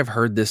feel like I've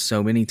heard this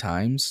so many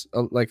times,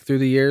 like through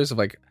the years of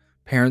like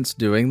parents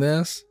doing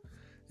this,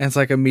 and it's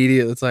like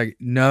immediate. It's like,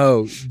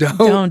 no,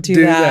 don't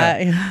do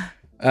that.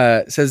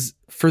 It says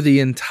for the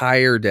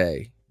entire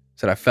day.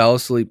 Said I fell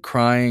asleep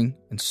crying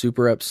and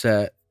super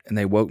upset, and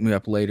they woke me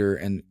up later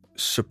and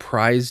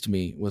surprised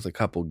me with a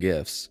couple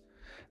gifts.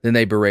 Then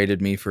they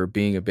berated me for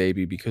being a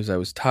baby because I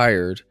was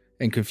tired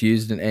and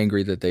confused and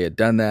angry that they had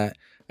done that.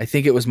 I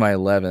think it was my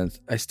 11th.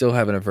 I still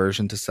have an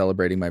aversion to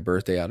celebrating my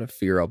birthday out of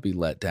fear I'll be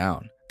let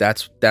down.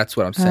 That's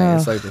what I'm saying.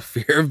 It's like the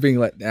fear of being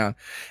let down.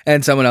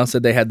 And someone else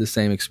said they had the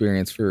same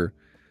experience for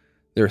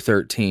their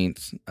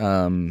 13th.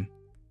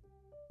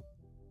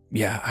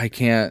 I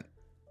can't.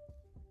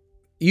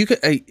 you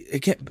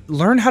could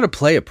learn how to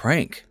play a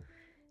prank.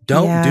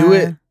 Don't do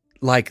it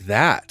like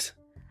that.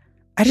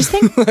 I just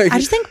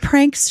think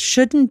pranks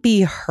shouldn't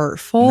be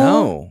hurtful.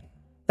 No.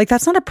 Like,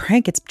 that's not a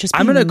prank. It's just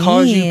I'm going to mean.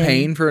 cause you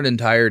pain for an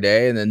entire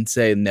day and then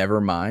say,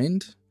 never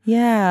mind.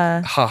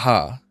 Yeah.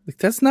 Haha. Like,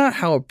 that's not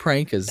how a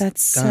prank is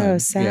That's done.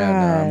 so sad. Yeah,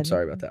 no, I'm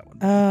sorry about that one.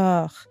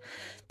 Oh,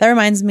 that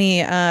reminds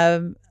me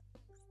of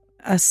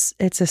us.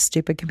 It's a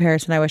stupid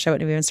comparison. I wish I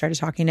wouldn't have even started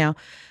talking now.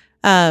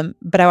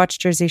 But I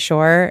watched Jersey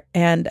Shore,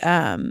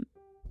 and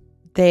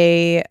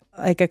they,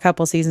 like a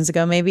couple seasons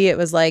ago, maybe it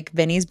was like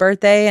Vinny's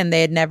birthday, and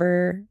they had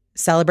never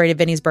celebrated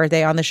Vinny's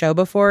birthday on the show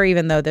before,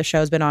 even though the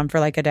show's been on for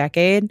like a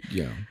decade.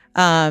 Yeah.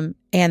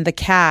 And the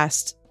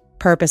cast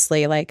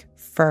purposely like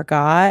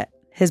forgot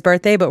his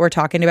birthday, but we're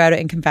talking about it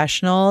in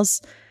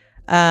confessionals.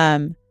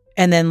 And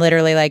then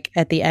literally like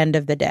at the end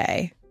of the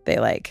day, they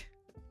like,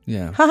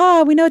 Yeah.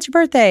 haha, we know it's your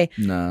birthday.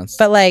 No.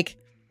 But like,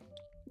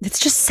 it's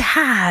just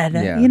sad.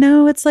 Yeah. You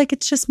know, it's like,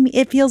 it's just,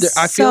 it feels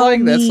I feel so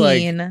like that's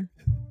mean. like,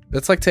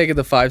 that's like taking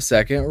the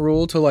 5-second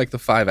rule to like the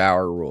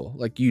 5-hour rule.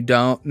 Like, you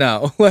don't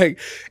know. Like,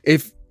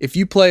 if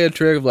you play a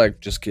trick of like,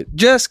 just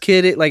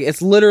kid it. Like,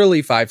 it's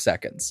literally 5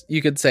 seconds.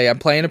 You could say, I'm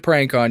playing a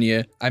prank on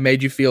you. I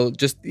made you feel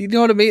just, you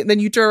know what I mean? And then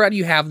you turn around,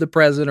 you have the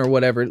present or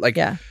whatever. Like,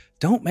 Yeah.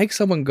 don't make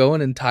someone go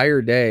an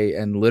entire day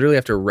and literally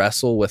have to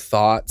wrestle with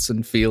thoughts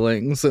and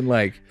feelings and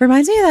like.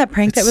 Reminds me of that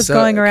prank that was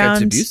going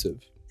around. It's abusive.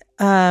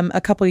 I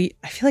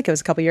feel like it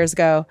was a couple years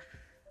ago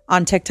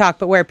on TikTok,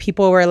 but where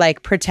people were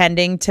like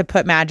pretending to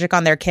put magic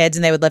on their kids,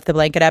 and they would lift the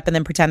blanket up and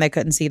then pretend they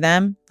couldn't see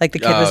them. Like the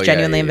kid was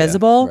genuinely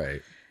invisible.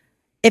 Right.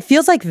 It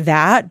feels like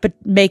that, but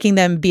making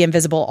them be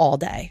invisible all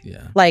day.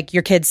 Yeah. Like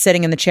your kid's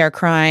sitting in the chair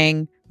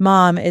crying,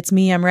 Mom, it's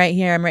me. I'm right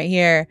here. I'm right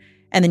here.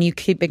 And then you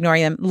keep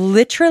ignoring them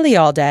literally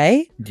all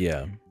day.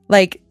 Yeah.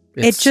 Like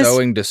It's just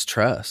sowing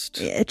distrust.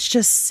 It's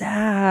just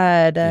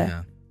sad.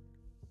 Yeah.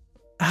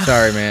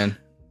 Sorry, man.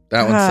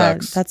 That one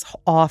sucks. That's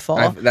awful.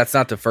 That's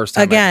not the first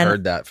time I've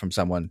heard that from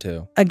someone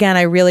too. Again,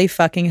 I really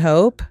fucking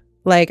hope,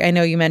 like, I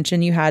know you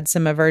mentioned you had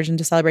some aversion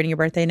to celebrating your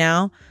birthday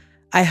now.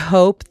 I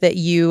hope that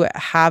you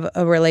have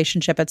a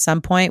relationship at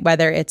some point,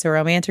 whether it's a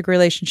romantic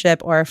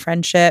relationship or a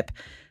friendship,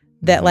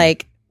 that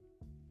like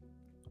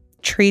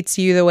treats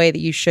you the way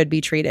that you should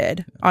be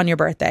treated on your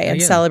birthday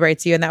and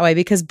celebrates you in that way.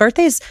 Because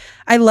birthdays,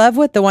 I love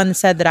what the one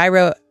said that I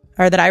wrote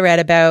or that I read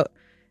about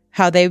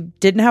how they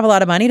didn't have a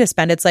lot of money to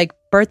spend. It's like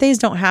birthdays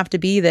don't have to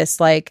be this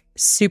like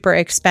super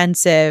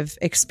expensive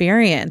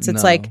experience.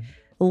 It's like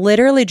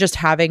literally just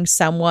having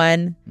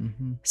someone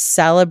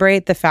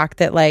celebrate the fact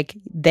that like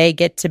they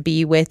get to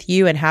be with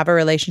you and have a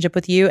relationship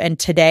with you, and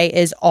today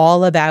is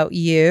all about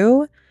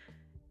you.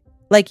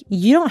 Like,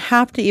 you don't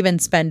have to even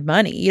spend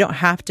money. You don't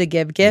have to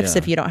give gifts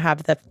if you don't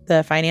have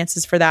the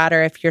finances for that,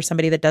 or if you're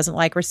somebody that doesn't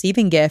like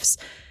receiving gifts.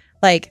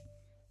 Like,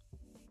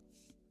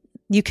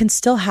 you can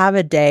still have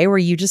a day where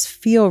you just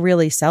feel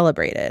really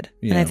celebrated.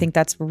 And I think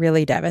that's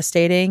really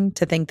devastating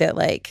to think that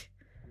like,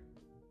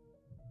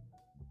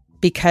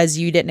 because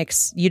you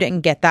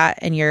didn't get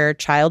that in your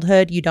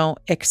childhood, you don't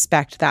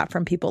expect that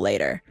from people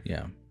later.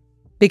 Yeah.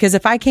 Because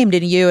if I came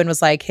to you and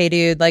was like, hey,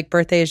 dude, like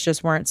birthdays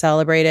just weren't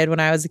celebrated when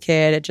I was a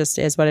kid, it just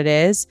is what it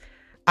is,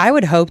 I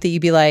would hope that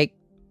you'd be like,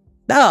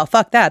 oh,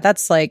 fuck that.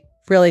 That's like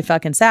really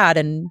fucking sad.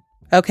 And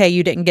okay,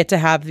 you didn't get to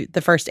have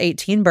the first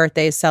 18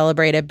 birthdays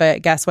celebrated,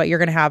 but guess what? You're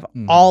going to have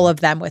all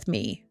of them with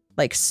me,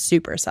 like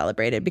super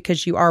celebrated,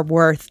 because you are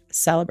worth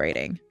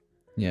celebrating.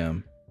 Yeah.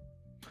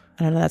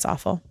 I don't know. That's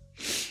awful.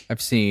 I've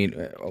seen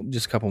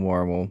just a couple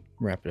more and we'll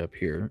wrap it up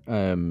here.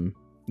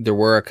 There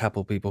were a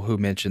couple people who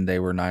mentioned they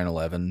were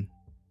 9/11,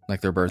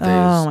 like their birthdays.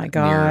 Oh my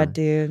God,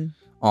 dude.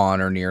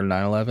 On or near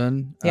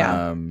 9/11.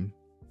 Yeah.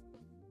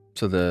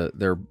 So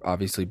their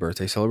obviously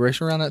birthday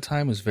celebration around that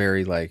time was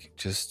very like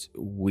just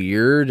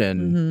weird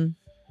and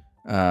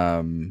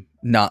someone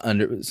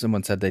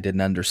said they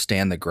didn't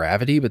understand the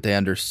gravity, but they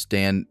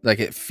understand, like,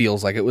 it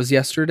feels like it was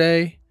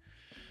yesterday.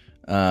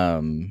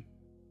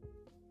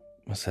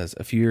 It says,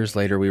 a few years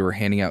later, we were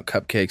handing out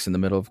cupcakes in the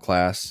middle of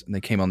class, and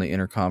they came on the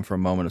intercom for a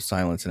moment of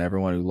silence, and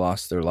everyone who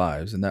lost their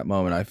lives. In that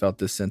moment, I felt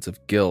this sense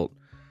of guilt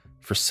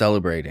for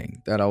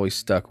celebrating. That always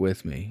stuck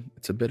with me.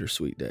 It's a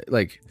bittersweet day.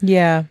 Like,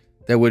 yeah,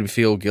 that would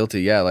feel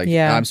guilty. Yeah, like,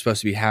 yeah. I'm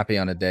supposed to be happy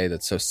on a day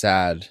that's so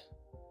sad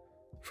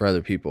for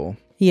other people.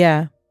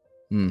 Yeah.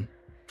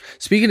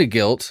 Speaking of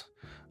guilt,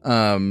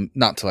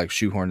 not to like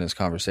shoehorn this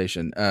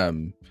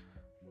conversation,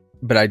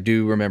 but I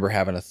do remember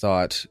having a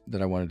thought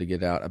that I wanted to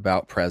get out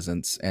about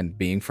presents and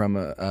being from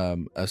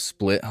a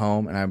split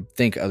home. And I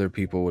think other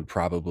people would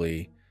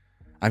probably,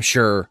 I'm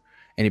sure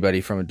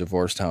anybody from a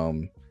divorced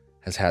home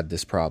has had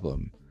this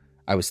problem.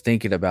 I was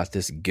thinking about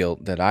this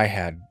guilt that I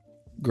had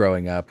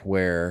growing up,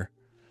 where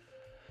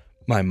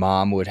my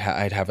mom would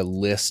I'd have a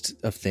list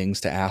of things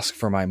to ask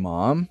for my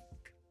mom,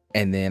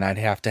 and then I'd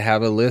have to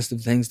have a list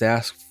of things to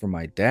ask for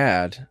my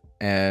dad.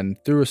 And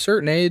through a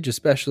certain age,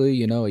 especially,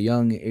 you know, a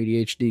young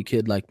ADHD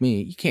kid like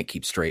me, you can't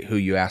keep straight who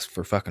you ask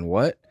for fucking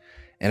what.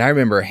 And I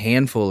remember a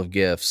handful of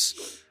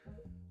gifts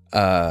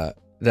that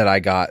I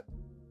got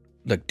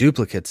like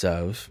duplicates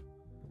of,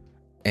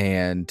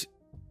 and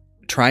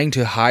trying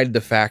to hide the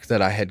fact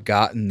that I had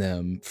gotten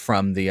them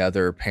from the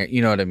other parent.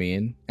 You know what I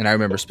mean? And I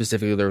remember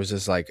specifically there was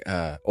this like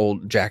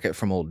old jacket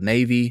from Old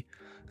Navy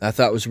that I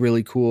thought was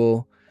really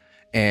cool.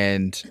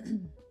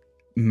 And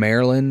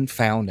Marilyn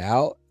found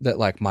out that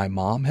like my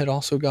mom had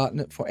also gotten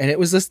it for, and it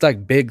was this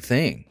like big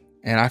thing.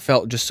 And I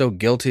felt just so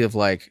guilty of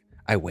like,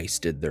 I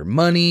wasted their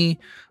money.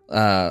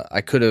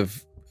 I could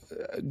have,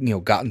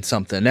 gotten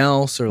something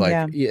else, or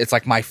like, it's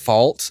like my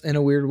fault in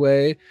a weird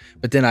way.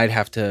 But then I'd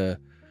have to,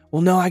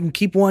 well, no, I can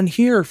keep one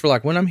here for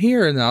like when I'm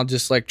here, and I'll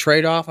just like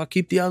trade off. I'll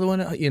keep the other one,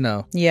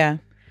 Yeah.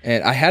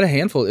 And I had a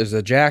handful. There's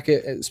a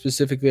jacket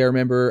specifically. I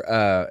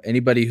remember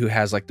anybody who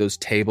has like those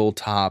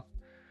tabletop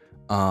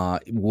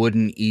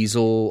wooden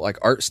easel, like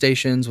art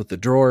stations with the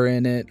drawer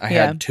in it. I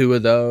had 2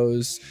 of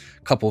those,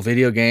 a couple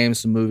video games,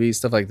 some movies,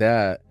 stuff like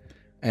that.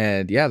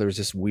 And yeah, there was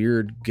this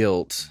weird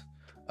guilt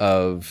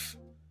of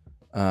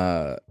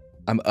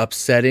I'm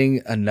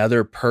upsetting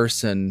another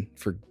person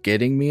for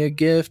getting me a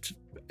gift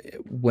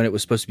when it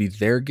was supposed to be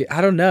their gift.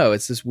 I don't know.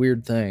 It's this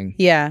weird thing.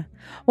 Yeah.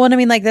 Well, and I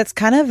mean, like, that's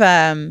kind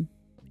of,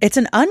 it's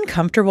an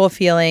uncomfortable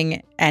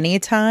feeling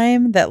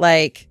anytime that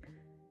like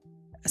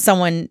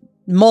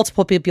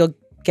multiple people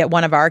get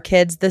one of our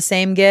kids the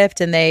same gift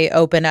and they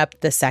open up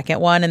the second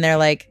one and they're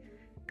like,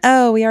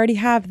 oh, we already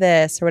have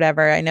this or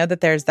whatever. I know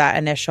that there's that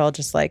initial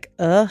just like,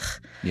 ugh.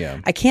 Yeah.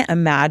 I can't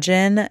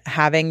imagine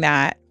having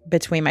that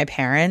between my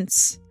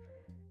parents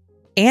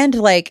and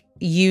like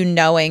you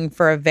knowing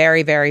for a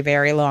very, very,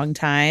 very long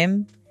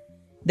time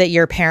that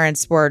your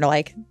parents were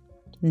like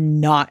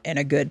not in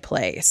a good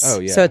place. Oh,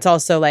 yeah. So it's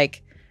also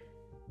like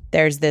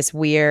there's this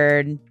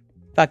weird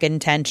fucking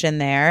tension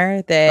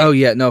there that Oh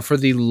yeah, no, for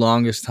the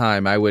longest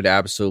time I would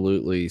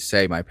absolutely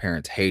say my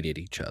parents hated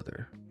each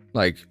other.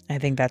 Like I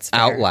think that's fair.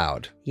 out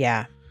loud.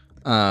 Yeah.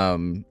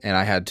 And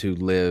I had to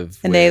live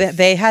and with,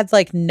 they had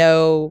like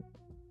no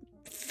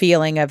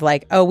feeling of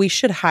like, oh, we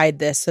should hide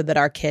this so that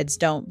our kids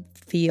don't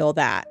feel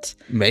that.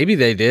 Maybe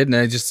they did, and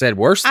I just said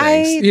worse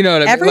things. You know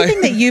what I mean?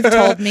 Everything that you've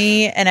told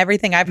me and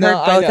everything I've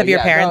heard both of your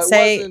parents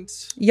say,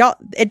 y'all,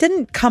 it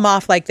didn't come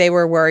off like they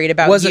were worried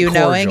about you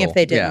knowing if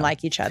they didn't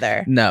like each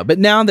other. No, but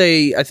now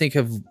they, I think,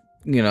 have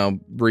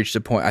reached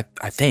a point.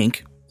 I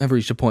think I've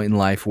reached a point in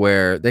life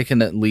where they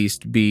can at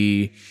least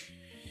be,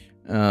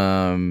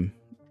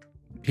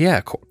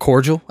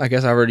 cordial. I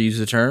guess I already used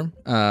the term.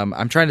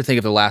 I'm trying to think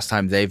of the last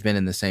time they've been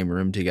in the same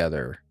room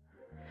together.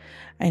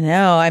 I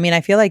know. I mean,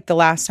 I feel like the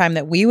last time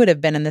that we would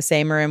have been in the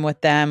same room with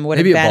them would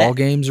maybe have been at ball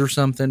games or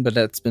something, but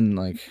that's been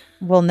like...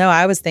 Well, no,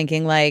 I was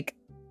thinking like,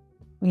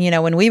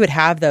 when we would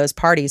have those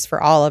parties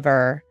for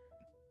Oliver,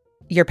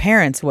 your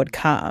parents would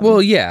come.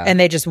 Well, yeah. And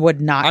they just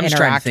would not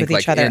interact with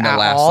each other in the at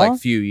last all.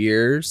 few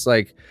years.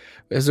 Like,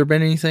 has there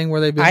been anything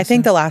where they've been... I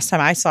think the last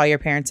time I saw your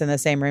parents in the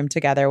same room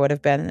together would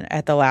have been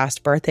at the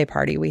last birthday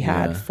party we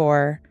had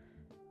for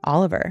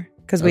Oliver.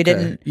 Because we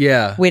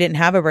didn't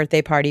have a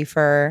birthday party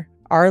for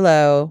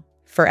Arlo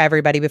for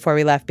everybody before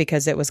we left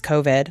because it was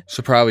COVID.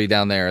 So probably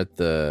down there at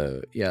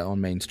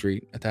on Main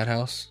Street at that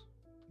house.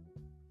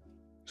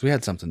 So we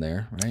had something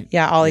there, right?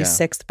 Yeah, Ollie's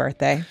 6th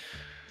birthday.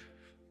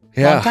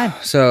 Yeah. Long time.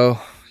 So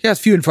yeah, it's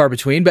few and far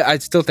between, but I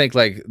still think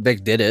like they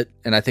did it,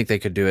 and I think they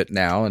could do it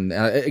now. And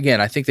again,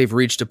 I think they've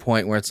reached a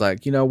point where it's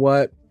like, you know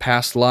what,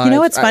 past life. You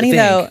know what's funny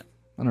though?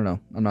 I don't know.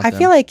 I'm not. I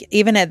feel like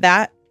even at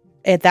that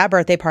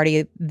birthday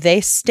party,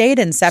 they stayed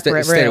in separate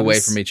rooms. Stayed away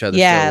from each other.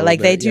 Yeah, like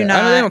they do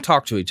not. They don't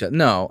talk to each other.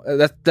 No,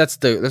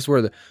 that's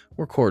where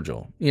we're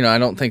cordial. I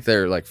don't think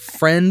they're like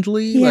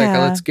friendly. Yeah.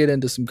 Like let's get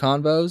into some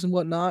convos and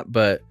whatnot.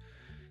 But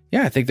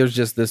yeah, I think there's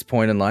just this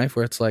point in life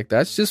where it's like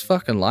that's just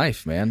fucking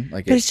life, man.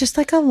 Like, but it's just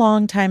like a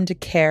long time to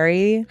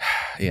carry.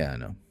 Yeah, I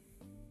know.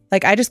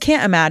 Like I just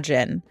can't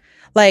imagine.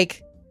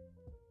 Like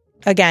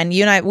again,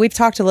 you and I, we've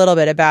talked a little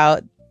bit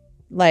about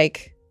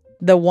like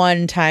the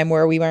one time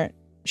where we weren't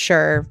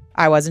sure.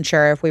 I wasn't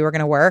sure if we were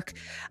going to work.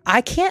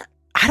 I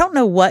don't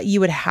know what you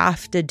would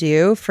have to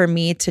do for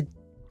me to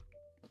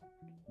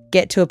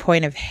get to a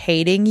point of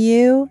hating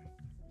you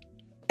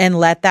and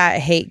let that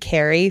hate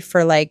carry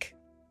for like,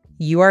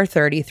 you are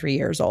 33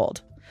 years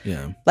old.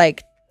 Yeah.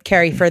 Like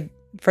carry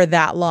for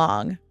that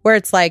long where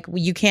it's like,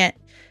 you can't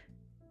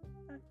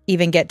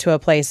even get to a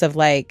place of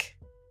like,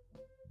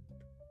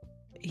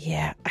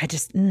 I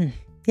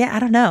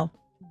don't know.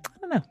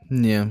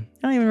 Yeah.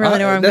 I don't even really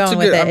know where I'm going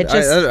with it.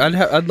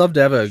 I'd love to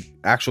have an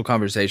actual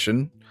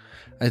conversation,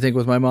 I think,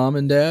 with my mom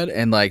and dad,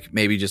 and like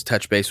maybe just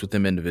touch base with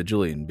them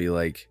individually and be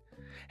like.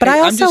 But hey, I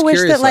also wish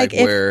that like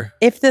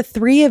if the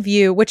three of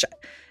you, which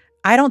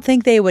I don't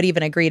think they would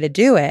even agree to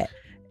do it,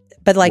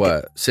 but like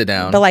sit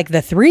down. But like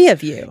the three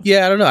of you.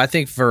 Yeah, I don't know. I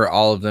think for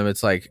all of them,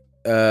 it's like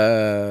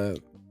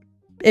it'd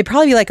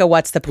probably be like a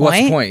what's the point?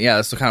 What's the point? Yeah,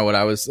 that's kind of what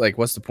I was like.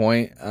 What's the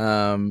point?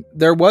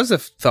 There was a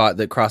thought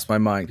that crossed my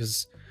mind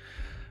because.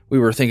 We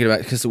were thinking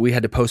about because we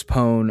had to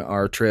postpone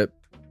our trip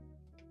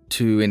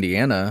to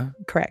Indiana.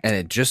 Correct. And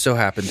it just so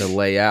happened to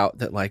lay out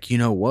that, like, you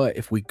know what?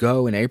 If we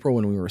go in April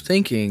when we were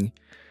thinking,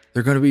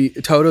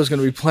 Toto's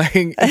going to be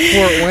playing in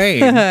Fort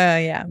Wayne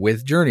yeah.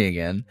 with Journey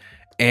again.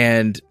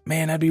 And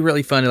man, that'd be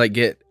really fun to like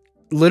get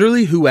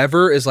literally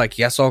whoever is like,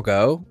 yes, I'll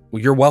go.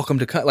 Well, you're welcome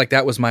to come. Like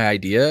that was my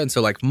idea. And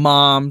so like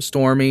Mom,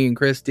 Stormy and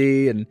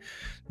Christy and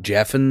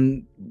Jeff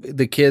and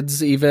the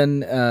kids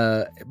even.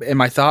 And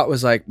my thought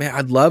was like, man,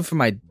 I'd love for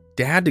my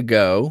dad to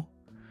go.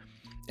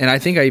 And I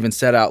think I even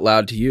said out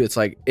loud to you, it's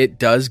like, it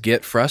does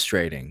get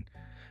frustrating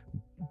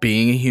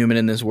being a human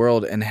in this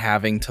world and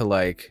having to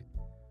like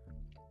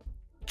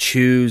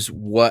choose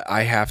what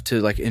I have to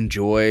like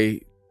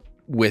enjoy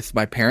with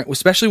my parent,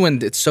 especially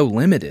when it's so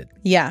limited.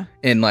 Yeah.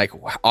 And like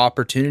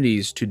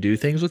opportunities to do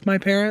things with my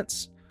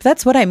parents.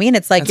 That's what I mean.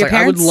 It's like It's your like,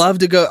 parents. I would love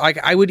to go. Like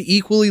I would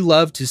equally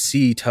love to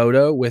see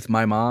Toto with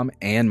my mom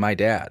and my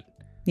dad.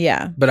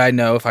 Yeah. But I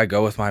know if I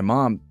go with my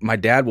mom, my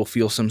dad will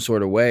feel some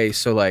sort of way.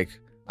 So like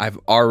I've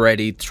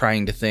already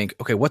trying to think,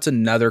 okay, what's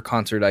another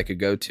concert I could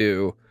go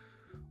to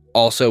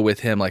also with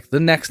him? Like the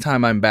next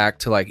time I'm back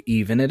to like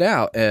even it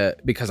out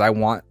because I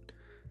want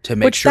to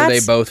make sure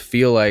they both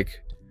feel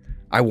like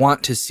I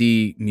want to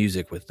see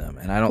music with them.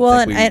 And I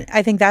don't think and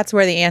I think that's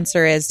where the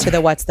answer is to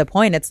the what's the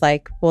point. It's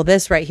like, well,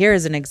 this right here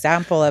is an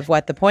example of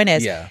what the point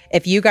is. Yeah.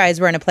 If you guys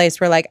were in a place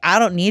where like, I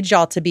don't need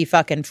y'all to be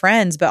fucking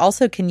friends, but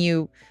also can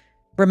you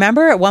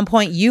remember at one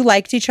point you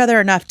liked each other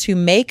enough to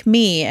make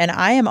me, and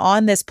I am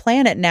on this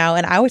planet now,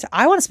 and I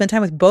want to spend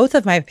time with both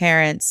of my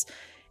parents.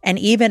 And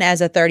even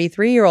as a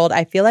 33-year-old,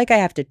 I feel like I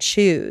have to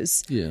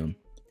choose. Yeah.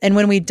 And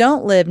when we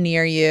don't live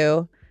near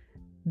you,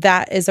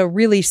 that is a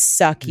really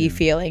sucky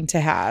feeling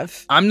to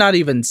have. I'm not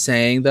even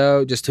saying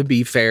though, just to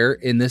be fair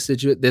in this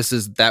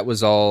situation, that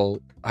was all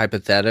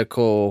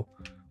hypothetical.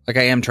 Like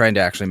I am trying to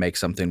actually make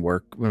something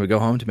work when we go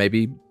home to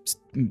maybe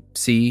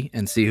see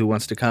who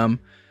wants to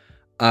come.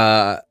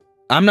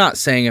 I'm not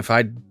saying if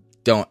I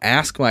don't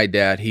ask my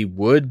dad, he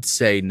would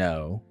say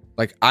no.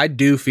 Like I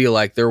do feel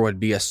like there would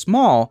be a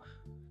small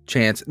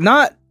chance,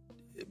 not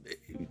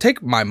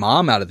take my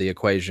mom out of the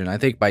equation. I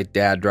think my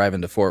dad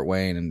driving to Fort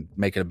Wayne and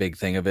making a big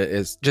thing of it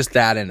is just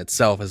that in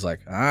itself is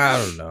like,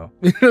 I don't know.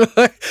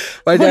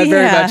 My dad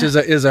very much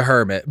is a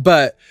hermit,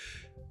 but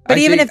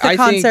even if the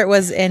concert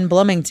was in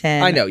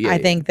Bloomington, I know, I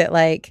think that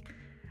like,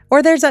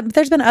 or there's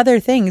been other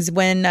things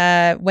when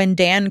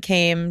Dan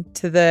came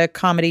to the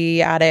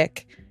Comedy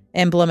Attic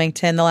in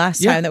Bloomington the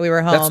last time that we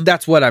were home.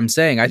 That's what I'm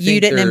saying. I think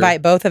you didn't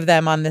invite both of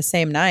them on the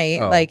same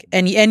night,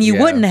 and you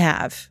wouldn't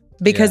have.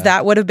 Because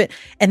that would have been,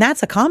 and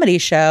that's a comedy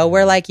show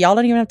where like y'all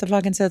don't even have to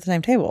fucking sit at the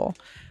same table,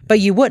 but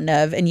you wouldn't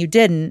have, and you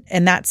didn't,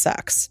 and that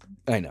sucks.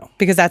 I know,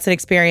 because that's an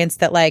experience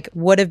that like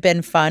would have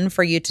been fun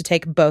for you to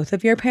take both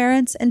of your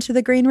parents into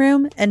the green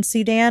room and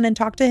see Dan and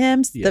talk to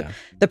him,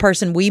 the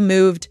person we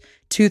moved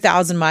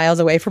 2,000 miles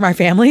away from our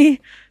family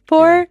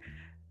for.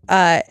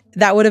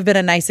 That would have been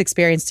a nice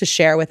experience to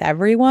share with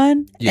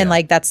everyone, and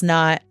like that's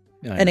not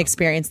an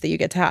experience that you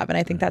get to have, and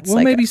I think that's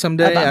like maybe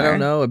someday, I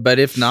don't know, but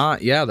if not,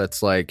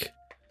 that's like.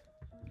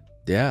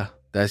 Yeah,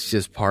 that's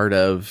just part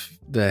of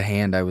the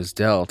hand I was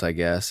dealt, I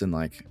guess, and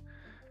like,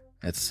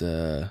 it's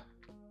we'll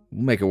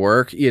make it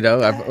work. You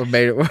know, I've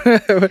made it work.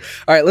 All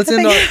right, let's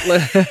end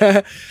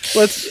on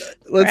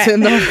let's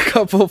end on a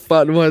couple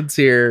fun ones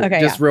here,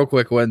 just real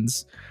quick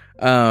ones.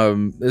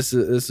 This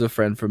is a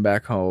friend from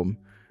back home.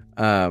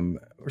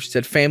 Where she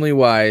said, family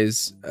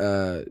wise,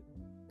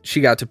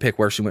 she got to pick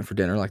where she went for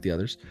dinner, like the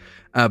others,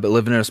 but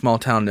living in a small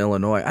town in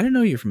Illinois. I didn't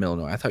know you were from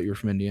Illinois. I thought you were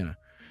from Indiana.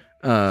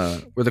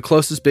 Where the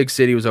closest big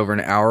city was over an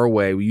hour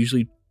away. We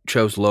usually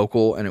chose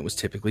local, and it was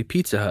typically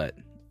Pizza Hut.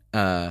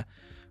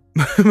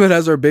 But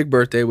as our big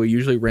birthday, we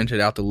usually rented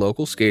out the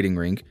local skating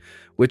rink,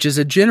 which is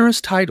a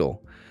generous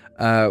title.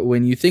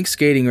 When you think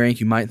skating rink,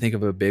 you might think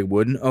of a big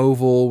wooden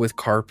oval with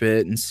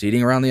carpet and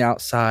seating around the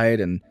outside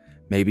and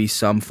maybe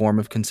some form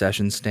of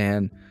concession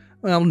stand.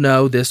 Well,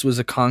 no, this was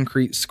a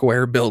concrete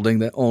square building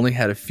that only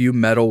had a few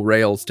metal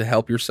rails to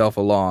help yourself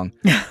along.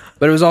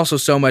 But it was also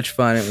so much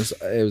fun.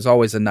 It was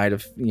always a night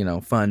of,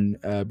 fun,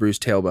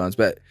 bruised tailbones.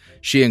 But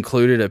she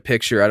included a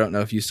picture. I don't know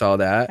if you saw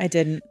that. I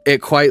didn't.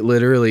 It quite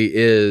literally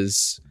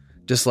is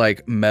just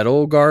like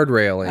metal guard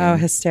railing. Oh,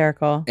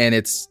 hysterical. And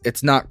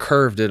it's not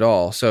curved at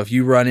all. So if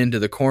you run into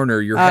the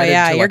corner, you're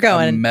headed to like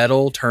a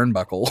metal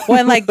turnbuckle. Well,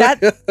 and like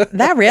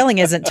that railing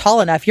isn't tall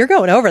enough. You're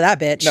going over that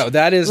bitch. No,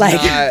 that is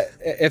not.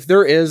 If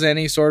there is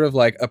any sort of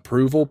like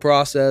approval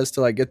process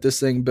to like get this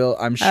thing built,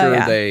 I'm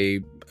sure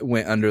they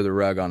went under the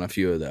rug on a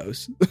few of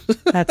those.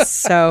 That's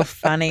so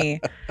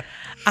funny.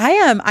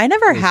 I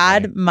never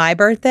had my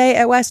birthday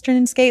at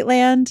Western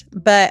Skateland,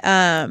 but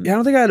I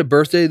don't think I had a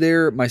birthday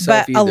there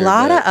myself but either. A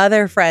lot of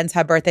other friends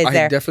have birthdays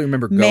there. I definitely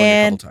remember going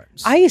a couple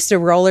times. I used to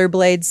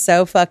rollerblade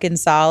so fucking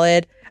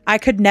solid. I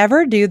could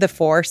never do the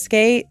four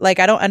skate. Like,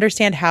 I don't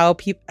understand how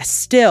people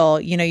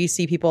still, you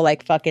see people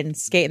like fucking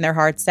skating their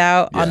hearts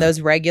out on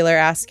those regular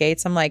ass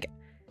skates. I'm like,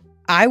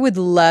 I would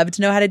love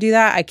to know how to do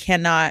that. I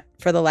cannot,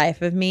 for the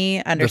life of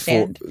me,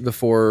 understand the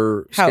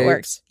four how skates? It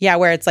works. Yeah,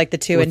 where it's like the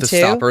two with and the two.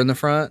 Stopper in the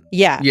front.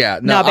 Yeah.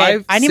 No,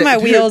 babe, I need my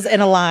wheels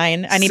in a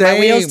line. I need my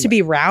wheels to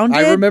be rounded.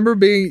 I remember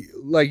being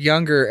like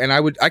younger, and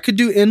I could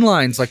do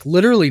inlines like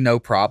literally no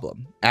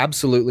problem,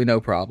 absolutely no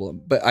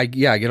problem. But I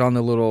get on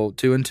the little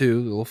 2 and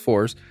 2, the little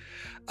fours.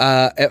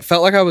 It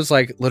felt like I was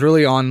like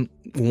literally on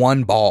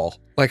one ball.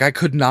 Like I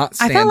could not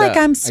stand I felt like up.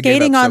 I'm I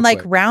skating gave up on so like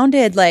quick.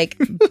 rounded like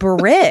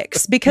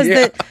bricks because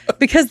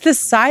the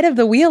side of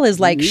the wheel is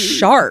like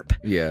sharp.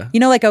 Yeah. You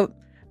know, like a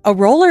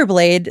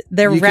rollerblade,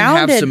 they're You can have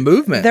rounded. some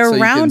movement, They're so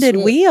you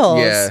can wheels.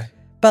 swim. Yeah.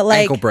 But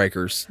like, Ankle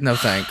breakers. No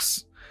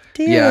thanks.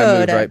 dude. Yeah, I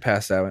moved right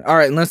past that one. All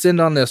right, and let's end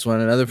on this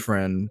one. Another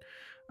friend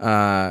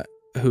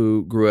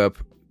who grew up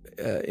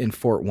in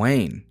Fort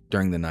Wayne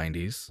during the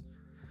 90s.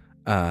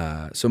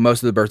 So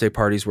most of the birthday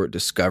parties were at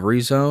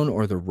Discovery Zone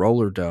or the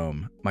Roller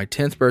Dome. My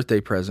 10th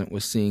birthday present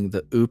was seeing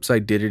the Oops, I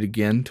Did It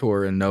Again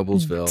tour in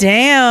Noblesville.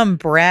 Damn,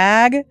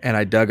 brag. And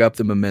I dug up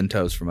the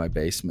mementos from my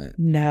basement.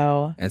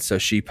 No. And so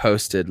she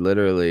posted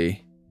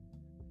literally,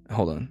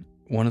 hold on,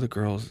 one of the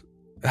girls.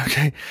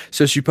 Okay.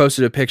 So she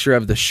posted a picture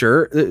of the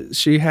shirt that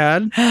she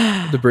had,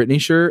 the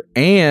Britney shirt,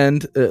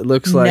 and it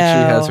looks like she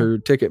has her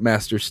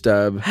Ticketmaster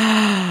stub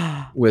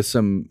with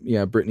some,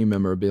 Britney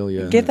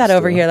memorabilia. Get that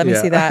over here. Let me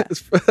see that.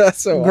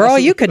 That's so Girl,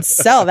 awesome. you could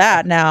sell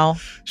that now.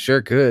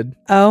 Sure could.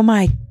 Oh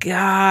my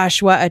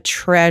gosh, what a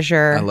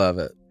treasure. I love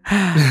it.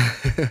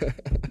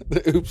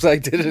 The Oops, I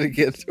Did It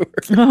Again tour.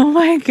 Oh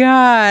my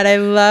God, I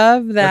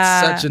love that.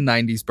 That's such a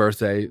 90s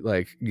birthday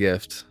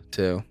gift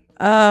too.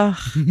 Oh.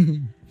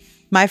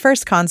 My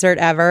first concert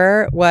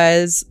ever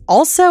was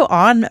also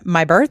on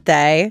my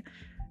birthday,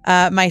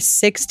 my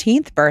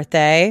 16th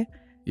birthday,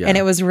 and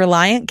it was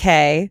Reliant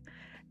K,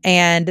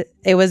 and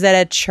it was at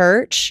a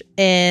church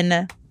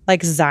in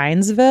like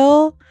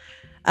Zionsville,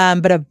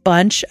 but a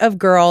bunch of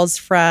girls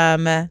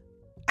from, I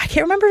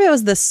can't remember if it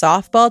was the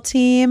softball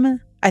team,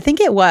 I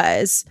think it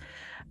was,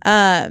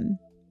 that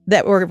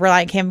were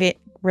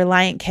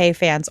Reliant K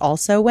fans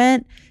also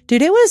went.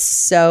 Dude, it was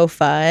so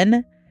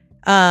fun.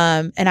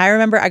 And I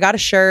remember I got a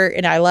shirt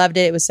and I loved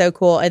it. It was so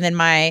cool. And then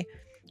my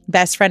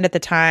best friend at the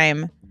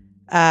time,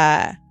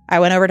 I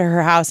went over to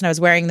her house and I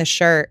was wearing the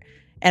shirt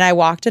and I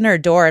walked in her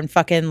door and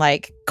fucking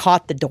like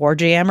caught the door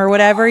jamb or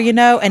whatever,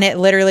 and it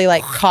literally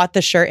like caught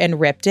the shirt and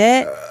ripped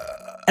it.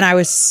 And I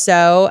was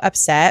so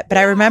upset. But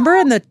I remember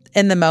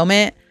in the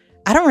moment,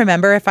 I don't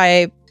remember if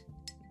I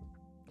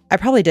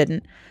probably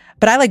didn't,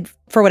 but I like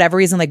for whatever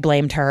reason like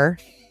blamed her.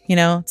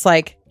 It's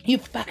like, you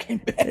fucking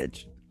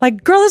bitch.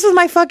 Like, girl, this was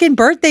my fucking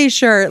birthday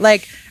shirt.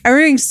 Like, I was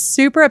being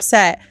super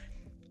upset.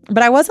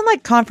 But I wasn't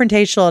like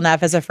confrontational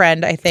enough as a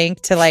friend, I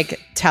think, to like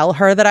tell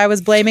her that I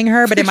was blaming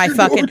her. But in my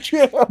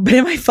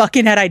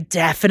fucking head, I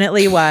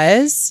definitely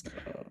was.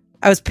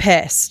 I was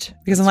pissed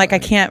because I'm like, I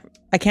can't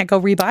go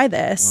rebuy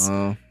this.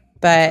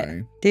 But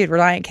dude,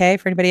 Reliant K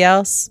for anybody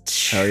else.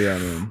 Hell yeah,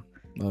 man.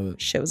 Love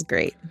it. Shit was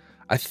great.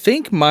 I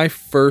think my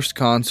first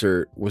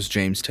concert was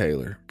James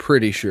Taylor.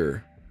 Pretty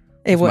sure.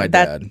 It was my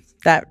dad.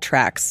 That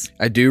tracks.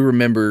 I do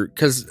remember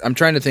because I'm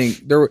trying to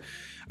think.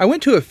 I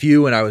went to a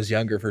few when I was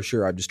younger for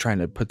sure. I'm just trying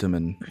to put them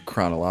in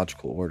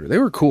chronological order. They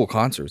were cool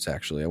concerts,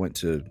 actually. I went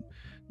to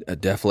a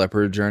Def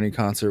Leppard Journey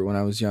concert when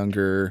I was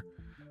younger.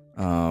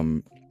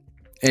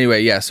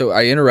 Anyway, yeah. So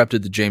I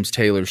interrupted the James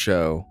Taylor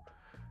show,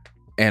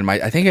 and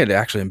I think it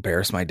actually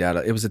embarrassed my dad.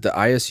 It was at the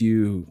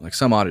ISU, like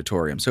some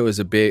auditorium. So it was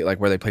a big, like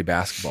where they play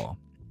basketball.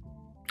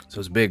 So it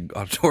was a big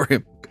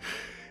auditorium,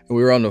 and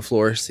we were on the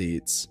floor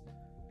seats.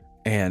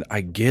 And I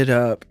get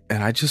up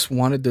and I just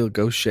wanted to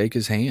go shake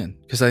his hand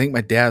because I think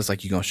my dad's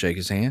like, "You gonna shake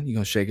his hand? You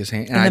gonna shake his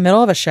hand?" And in the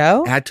middle of a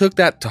show? And I took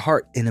that to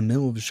heart in the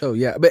middle of a show.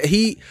 Yeah, but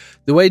the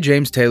way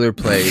James Taylor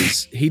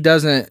plays, he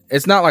doesn't.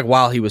 It's not like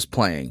while he was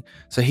playing.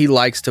 So he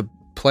likes to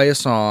play a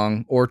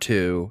song or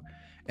two,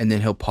 and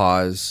then he'll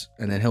pause,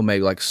 and then he'll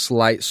make like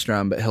slight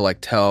strum, but he'll like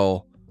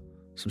tell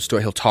some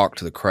story. He'll talk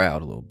to the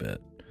crowd a little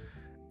bit.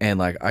 And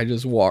like I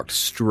just walked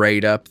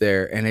straight up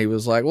there, and he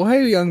was like, "Well,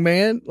 hey, young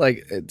man,"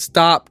 like it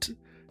stopped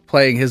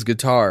playing his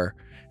guitar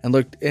and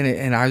looked in it,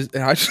 and I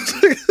just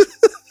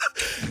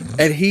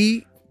and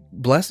he,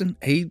 bless him,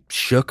 he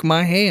shook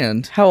my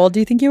hand. How old do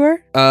you think you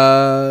were?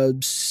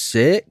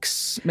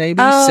 6, maybe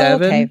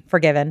 7. Okay,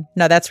 forgiven.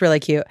 No, that's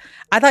really cute.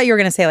 I thought you were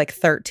gonna say like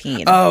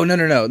 13. Oh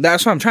no,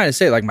 that's what I'm trying to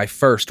say. Like my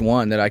first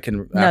one that I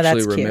can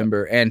actually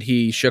remember. Cute. And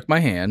he shook my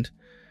hand,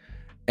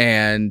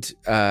 and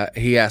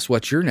he asked,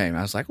 "What's your name?"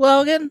 I was like,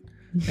 "Logan."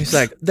 He's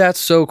like, "That's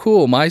so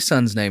cool. My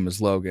son's name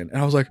is Logan."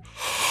 And I was like,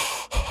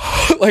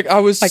 like I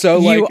was like, so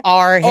like, you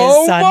are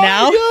his son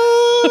now.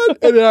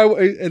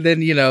 and then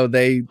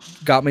they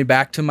got me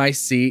back to my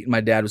seat. And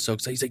my dad was so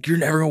excited. He's like, "You're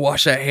never gonna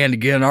wash that hand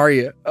again, are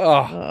you?"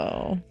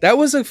 Oh. That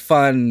was a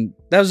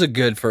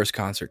good first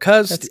concert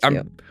because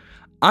I'm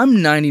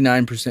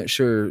 99%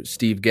 sure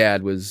Steve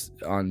Gadd was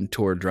on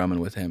tour drumming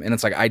with him, and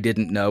it's like I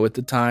didn't know at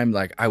the time.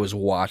 Like I was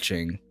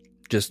watching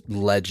just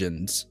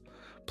legends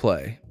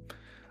play.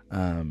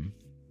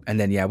 And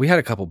then, we had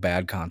a couple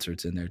bad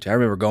concerts in there too. I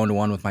remember going to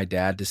one with my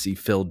dad to see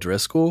Phil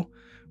Driscoll,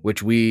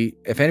 which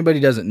if anybody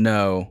doesn't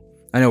know,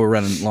 I know we're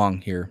running long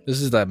here.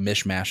 This is the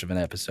mishmash of an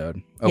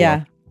episode. Oh,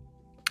 yeah.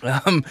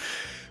 Well.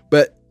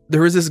 But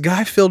there was this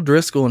guy, Phil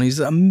Driscoll, and he's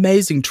an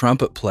amazing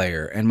trumpet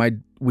player.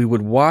 And we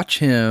would watch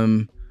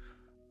him,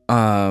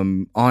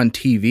 on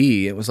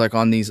TV. It was like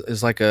on these,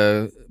 it's like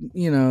a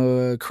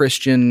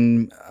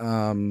Christian,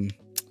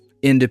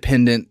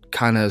 independent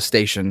kind of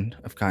station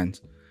of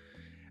kinds.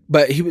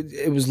 But he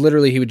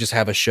would just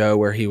have a show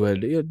where he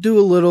would do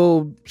a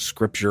little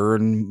scripture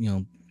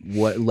and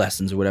what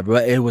lessons or whatever.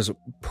 But it was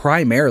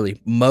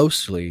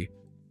mostly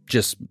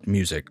just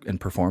music and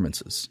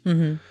performances.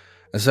 Mm-hmm.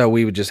 And so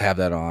we would just have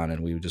that on,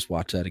 and we would just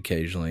watch that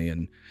occasionally.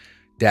 And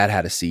Dad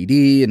had a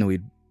CD,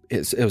 and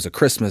it was a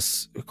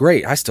Christmas.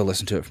 Great, I still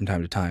listen to it from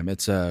time to time.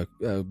 It's a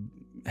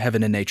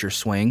Heaven and Nature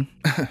Swing.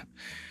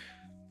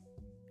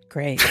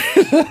 Great.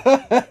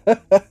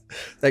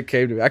 That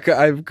came to me. I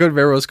couldn't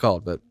remember what it's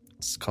called, but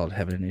it's called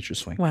Heaven and Nature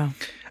Swing. Wow.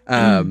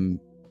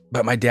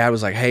 But my dad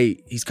was like,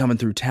 "Hey, he's coming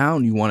through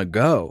town. You want to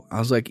go?" I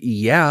was like,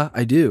 "Yeah,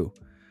 I do."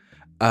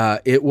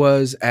 It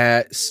was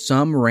at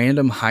some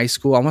random high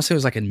school. I want to say it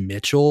was like in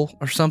Mitchell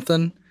or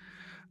something.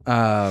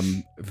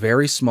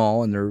 Very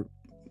small in their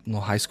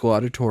little high school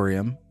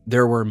auditorium.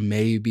 There were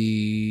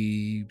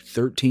maybe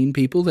 13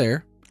 people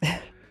there,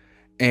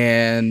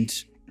 and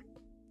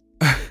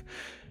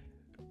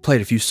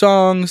played a few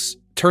songs.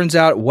 Turns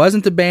out it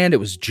wasn't the band. It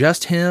was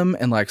just him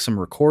and like some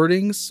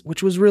recordings,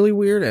 which was really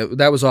weird.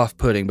 That was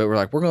off-putting, but we're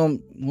like,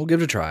 we'll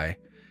give it a try.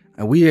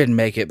 And we didn't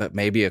make it, but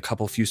maybe a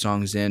few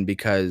songs in,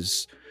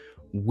 because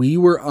we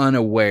were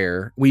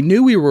unaware. We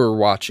knew we were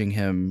watching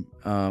him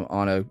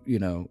on a,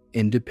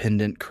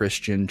 independent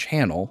Christian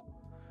channel.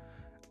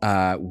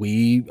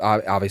 We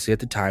obviously at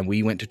the time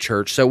we went to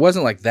church, so it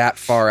wasn't like that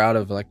far out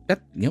of like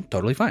that,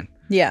 totally fine.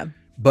 Yeah.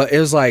 But it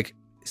was like,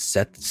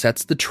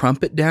 sets the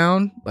trumpet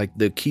down, like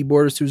the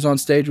keyboardist who's on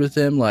stage with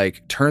him,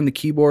 like turn the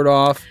keyboard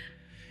off,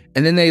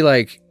 and then they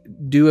like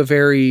do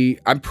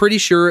I'm pretty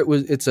sure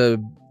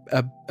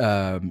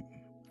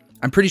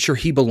I'm pretty sure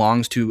he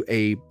belongs to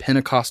a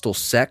Pentecostal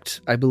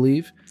sect, I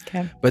believe.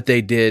 Okay. But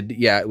they did,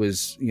 it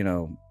was,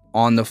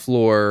 on the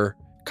floor,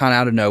 kind of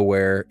out of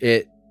nowhere.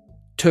 It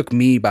took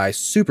me by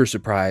super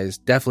surprise,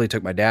 definitely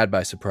took my dad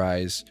by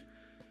surprise.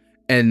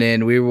 And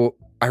then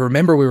I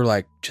remember we were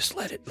like, just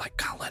let it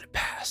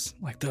pass.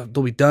 Like they'll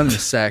be done in a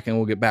sec and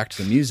we'll get back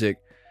to the music.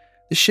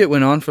 This shit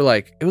went on for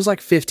it was like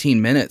 15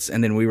 minutes.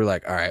 And then we were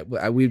like, all right,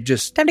 we've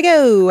just time to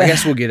go. I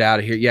guess we'll get out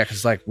of here. Yeah.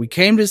 Cause we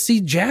came to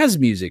see jazz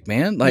music,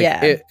 man.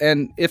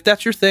 And if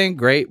that's your thing,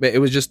 great. But it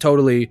was just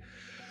totally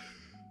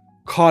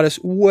caught us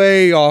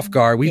way off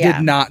guard. We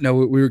did not know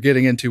what we were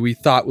getting into. We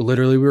thought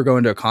literally we were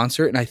going to a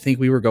concert, and I think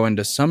we were going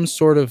to some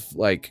sort of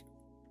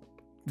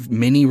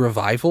mini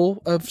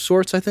revival of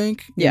sorts, I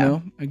think.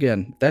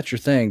 Again, that's your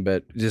thing,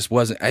 but it just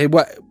wasn't.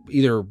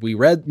 Either we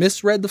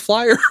misread the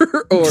flyer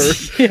or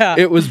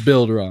it was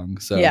billed wrong.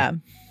 So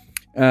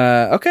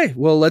okay,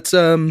 well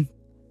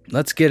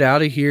let's get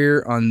out of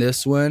here on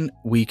this one.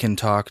 We can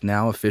talk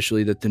now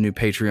officially that the new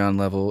Patreon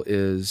level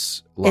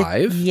is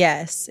live.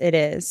 Yes, it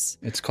is.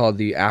 It's called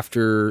the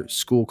After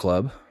School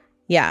Club.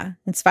 Yeah,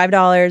 it's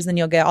 $5, and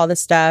you'll get all the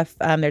stuff.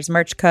 There's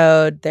merch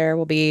code. There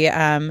will be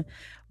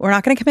we're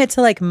not going to commit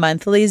to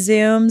monthly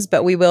Zooms,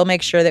 but we will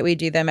make sure that we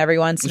do them every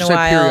once in a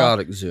while.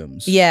 Periodic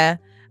Zooms. Yeah.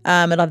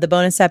 It'll have the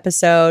bonus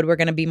episode. We're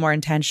going to be more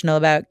intentional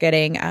about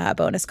getting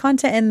bonus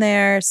content in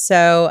there.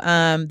 So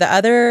the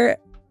other,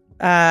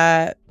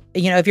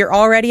 if you're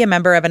already a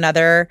member of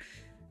another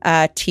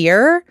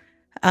tier,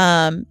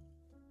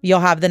 you'll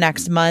have the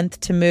next month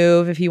to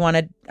move if you want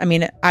to. I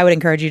mean, I would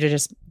encourage you to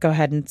just go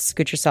ahead and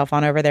scoot yourself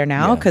on over there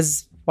now,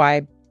 because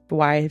why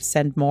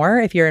send more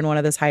if you're in one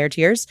of those higher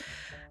tiers?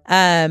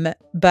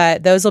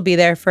 But those will be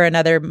there for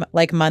another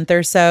month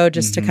or so,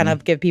 just to kind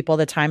of give people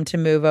the time to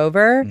move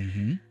over.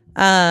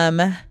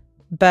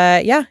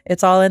 But yeah,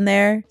 it's all in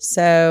there.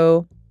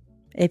 So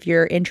if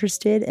you're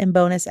interested in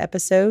bonus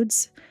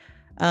episodes,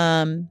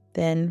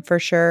 then for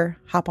sure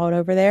hop on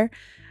over there.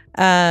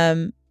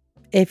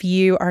 If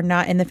you are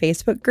not in the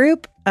Facebook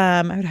group,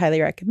 I would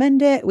highly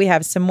recommend it. We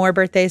have some more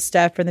birthday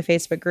stuff from the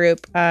Facebook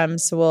group.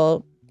 So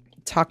we'll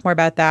talk more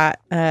about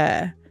that,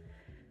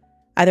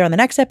 either on the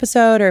next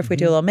episode or if we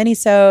do a little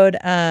mini-sode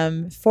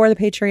for the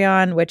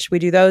Patreon, which we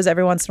do those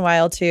every once in a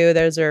while too.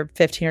 Those are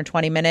 15 or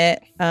 20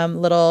 minute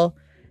little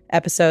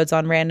episodes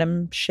on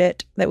random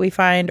shit that we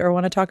find or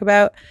want to talk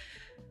about.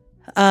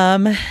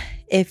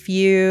 If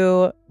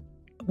you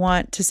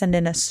want to send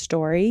in a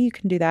story, you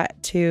can do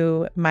that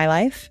to my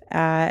life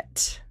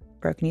at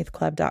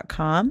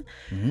brokennouthclub.com.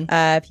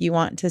 If you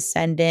want to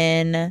send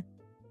in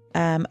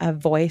a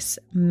voice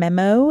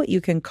memo, you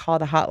can call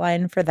the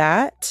hotline for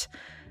that.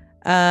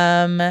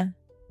 And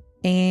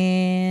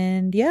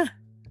yeah,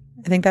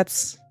 I think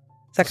that's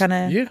kind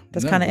of it.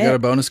 We got a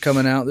bonus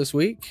coming out this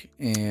week,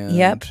 and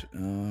just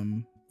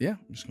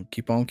gonna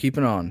keep on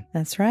keeping on.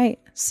 That's right.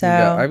 So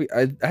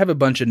I have a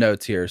bunch of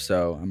notes here,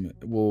 so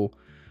we're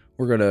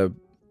gonna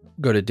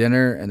go to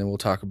dinner, and then we'll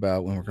talk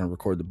about when we're gonna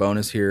record the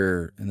bonus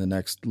here in the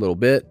next little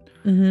bit.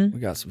 We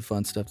got some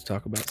fun stuff to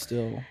talk about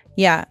still.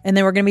 Yeah, and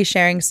then we're gonna be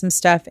sharing some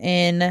stuff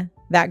in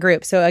that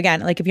group. So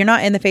again, if you're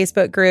not in the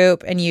Facebook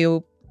group and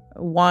you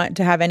want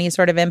to have any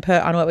sort of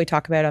input on what we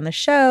talk about on the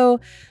show,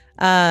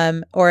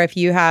 or if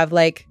you have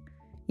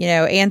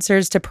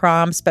answers to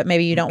prompts, but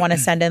maybe you don't want to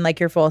send in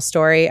your full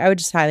story, I would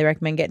just highly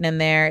recommend getting in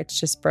there. It's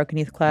just Broken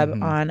Youth Club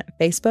on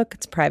Facebook.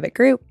 It's a private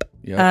group.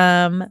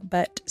 Yeah.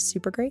 But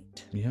super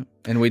great. Yeah.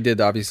 And we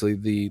did obviously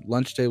the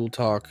lunch table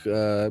talk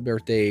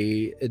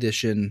birthday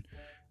edition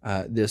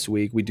this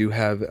week. We do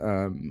have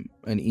an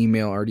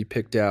email already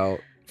picked out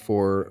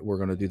for we're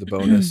going to do the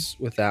bonus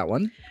with that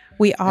one.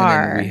 We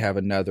are. And then we have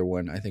another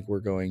one I think we're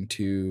going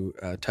to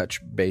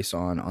touch base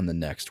on the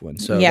next one.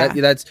 So Yeah.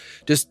 that's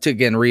just to,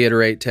 again,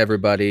 reiterate to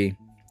everybody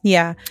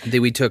Yeah. that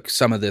we took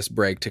some of this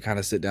break to kind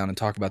of sit down and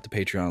talk about the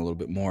Patreon a little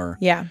bit more.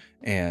 Yeah.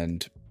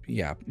 And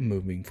yeah,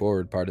 moving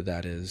forward, part of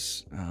that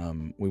is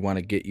we want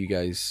to get you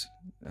guys,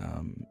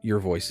 your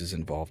voices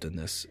involved in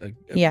this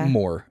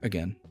more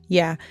again.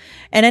 Yeah.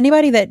 And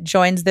anybody that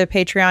joins the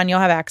Patreon, you'll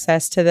have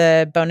access to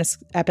the bonus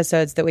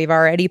episodes that we've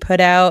already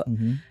put out.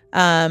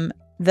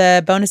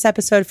 The bonus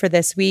episode for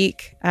this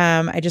week,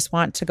 I just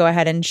want to go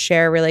ahead and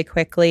share really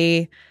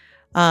quickly.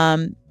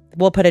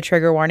 We'll put a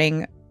trigger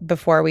warning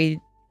before we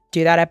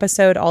do that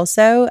episode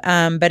also.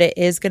 But it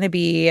is going to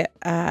be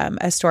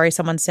a story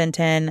someone sent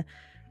in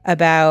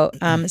about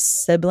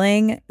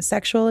sibling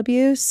sexual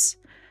abuse.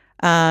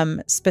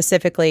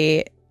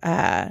 Specifically,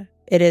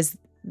 it is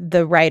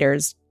the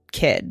writer's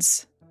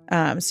kids.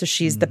 So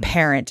she's the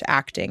parent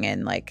acting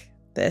in like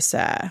this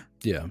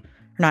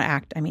not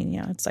act. I mean,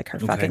 it's like her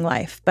fucking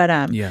life. But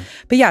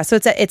yeah, so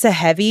it's a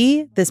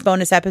heavy, this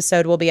bonus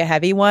episode will be a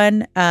heavy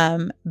one.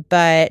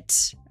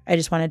 But I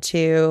just wanted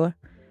to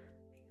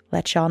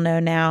let y'all know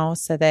now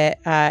so that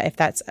if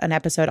that's an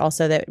episode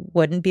also that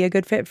wouldn't be a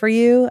good fit for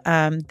you,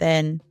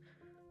 then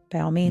by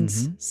all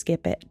means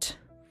skip it.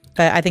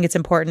 But I think it's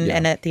important.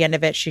 And at the end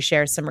of it, she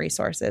shares some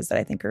resources that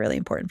I think are really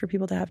important for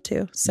people to have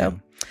too. So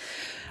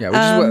which is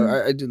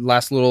what I did.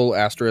 Last little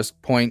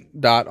asterisk point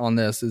dot on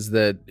this is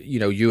that,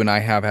 you and I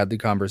have had the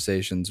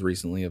conversations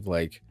recently of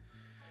like,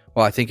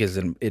 well, I think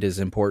it is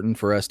important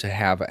for us to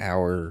have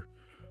our,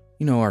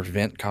 our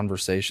vent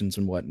conversations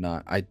and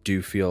whatnot. I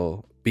do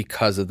feel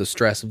because of the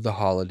stress of the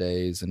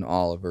holidays and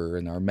Oliver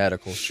and our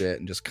medical shit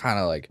and just kind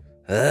of like,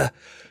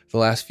 the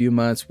last few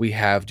months we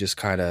have just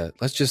kind of,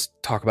 let's just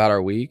talk about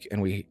our week.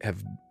 And we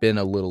have been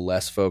a little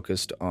less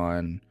focused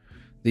on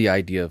the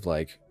idea of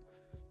like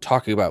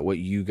talking about what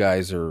you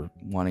guys are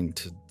wanting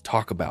to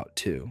talk about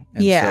too.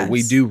 And so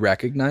we do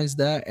recognize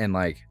that. And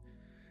like,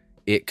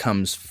 it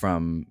comes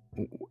from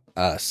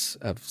us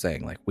of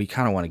saying like, we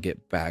kind of want to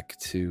get back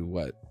to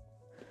what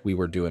we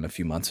were doing a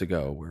few months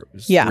ago where it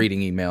was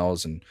reading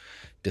emails and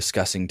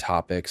discussing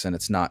topics. And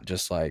it's not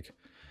just like,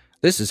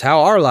 this is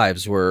how our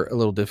lives were a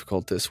little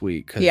difficult this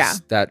week.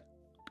 Because that,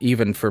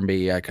 even for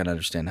me, I can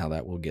understand how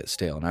that will get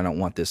stale. And I don't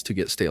want this to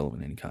get stale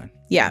of any kind.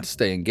 Yeah.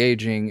 Stay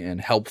engaging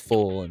and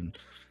helpful and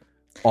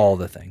all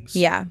the things.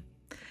 Yeah.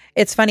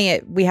 It's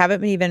funny. We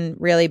haven't even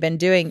really been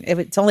doing,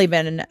 it's only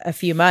been a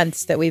few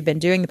months that we've been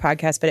doing the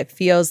podcast, but it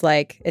feels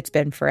like it's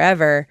been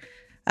forever.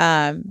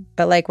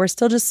 But like, we're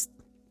still just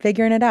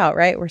figuring it out,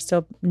 right? We're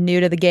still new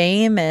to the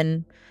game.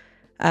 And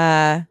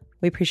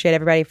we appreciate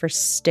everybody for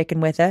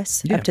sticking with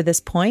us up to this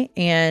point.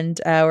 And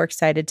we're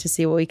excited to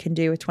see what we can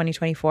do with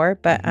 2024.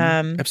 But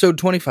episode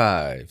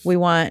 25. We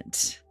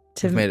want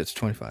to We've made it to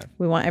 25.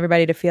 We want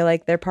everybody to feel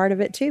like they're part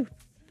of it too,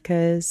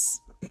 because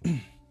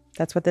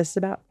that's what this is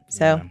about.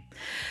 So,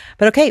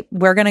 but okay,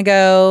 we're going to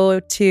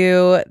go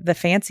to the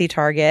fancy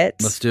Target.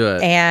 Let's do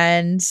it.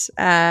 And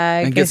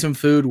get some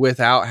food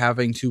without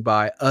having to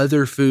buy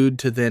other food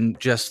to then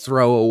just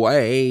throw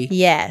away.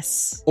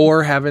 Yes.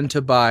 Or having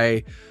to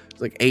buy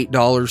like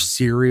 $8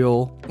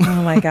 cereal.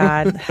 Oh my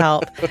God,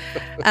 help.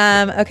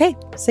 Okay,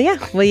 so yeah,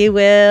 we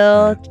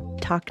will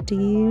talk to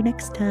you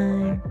next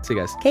time. See you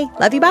guys. Okay,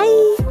 love you,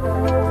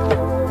 bye.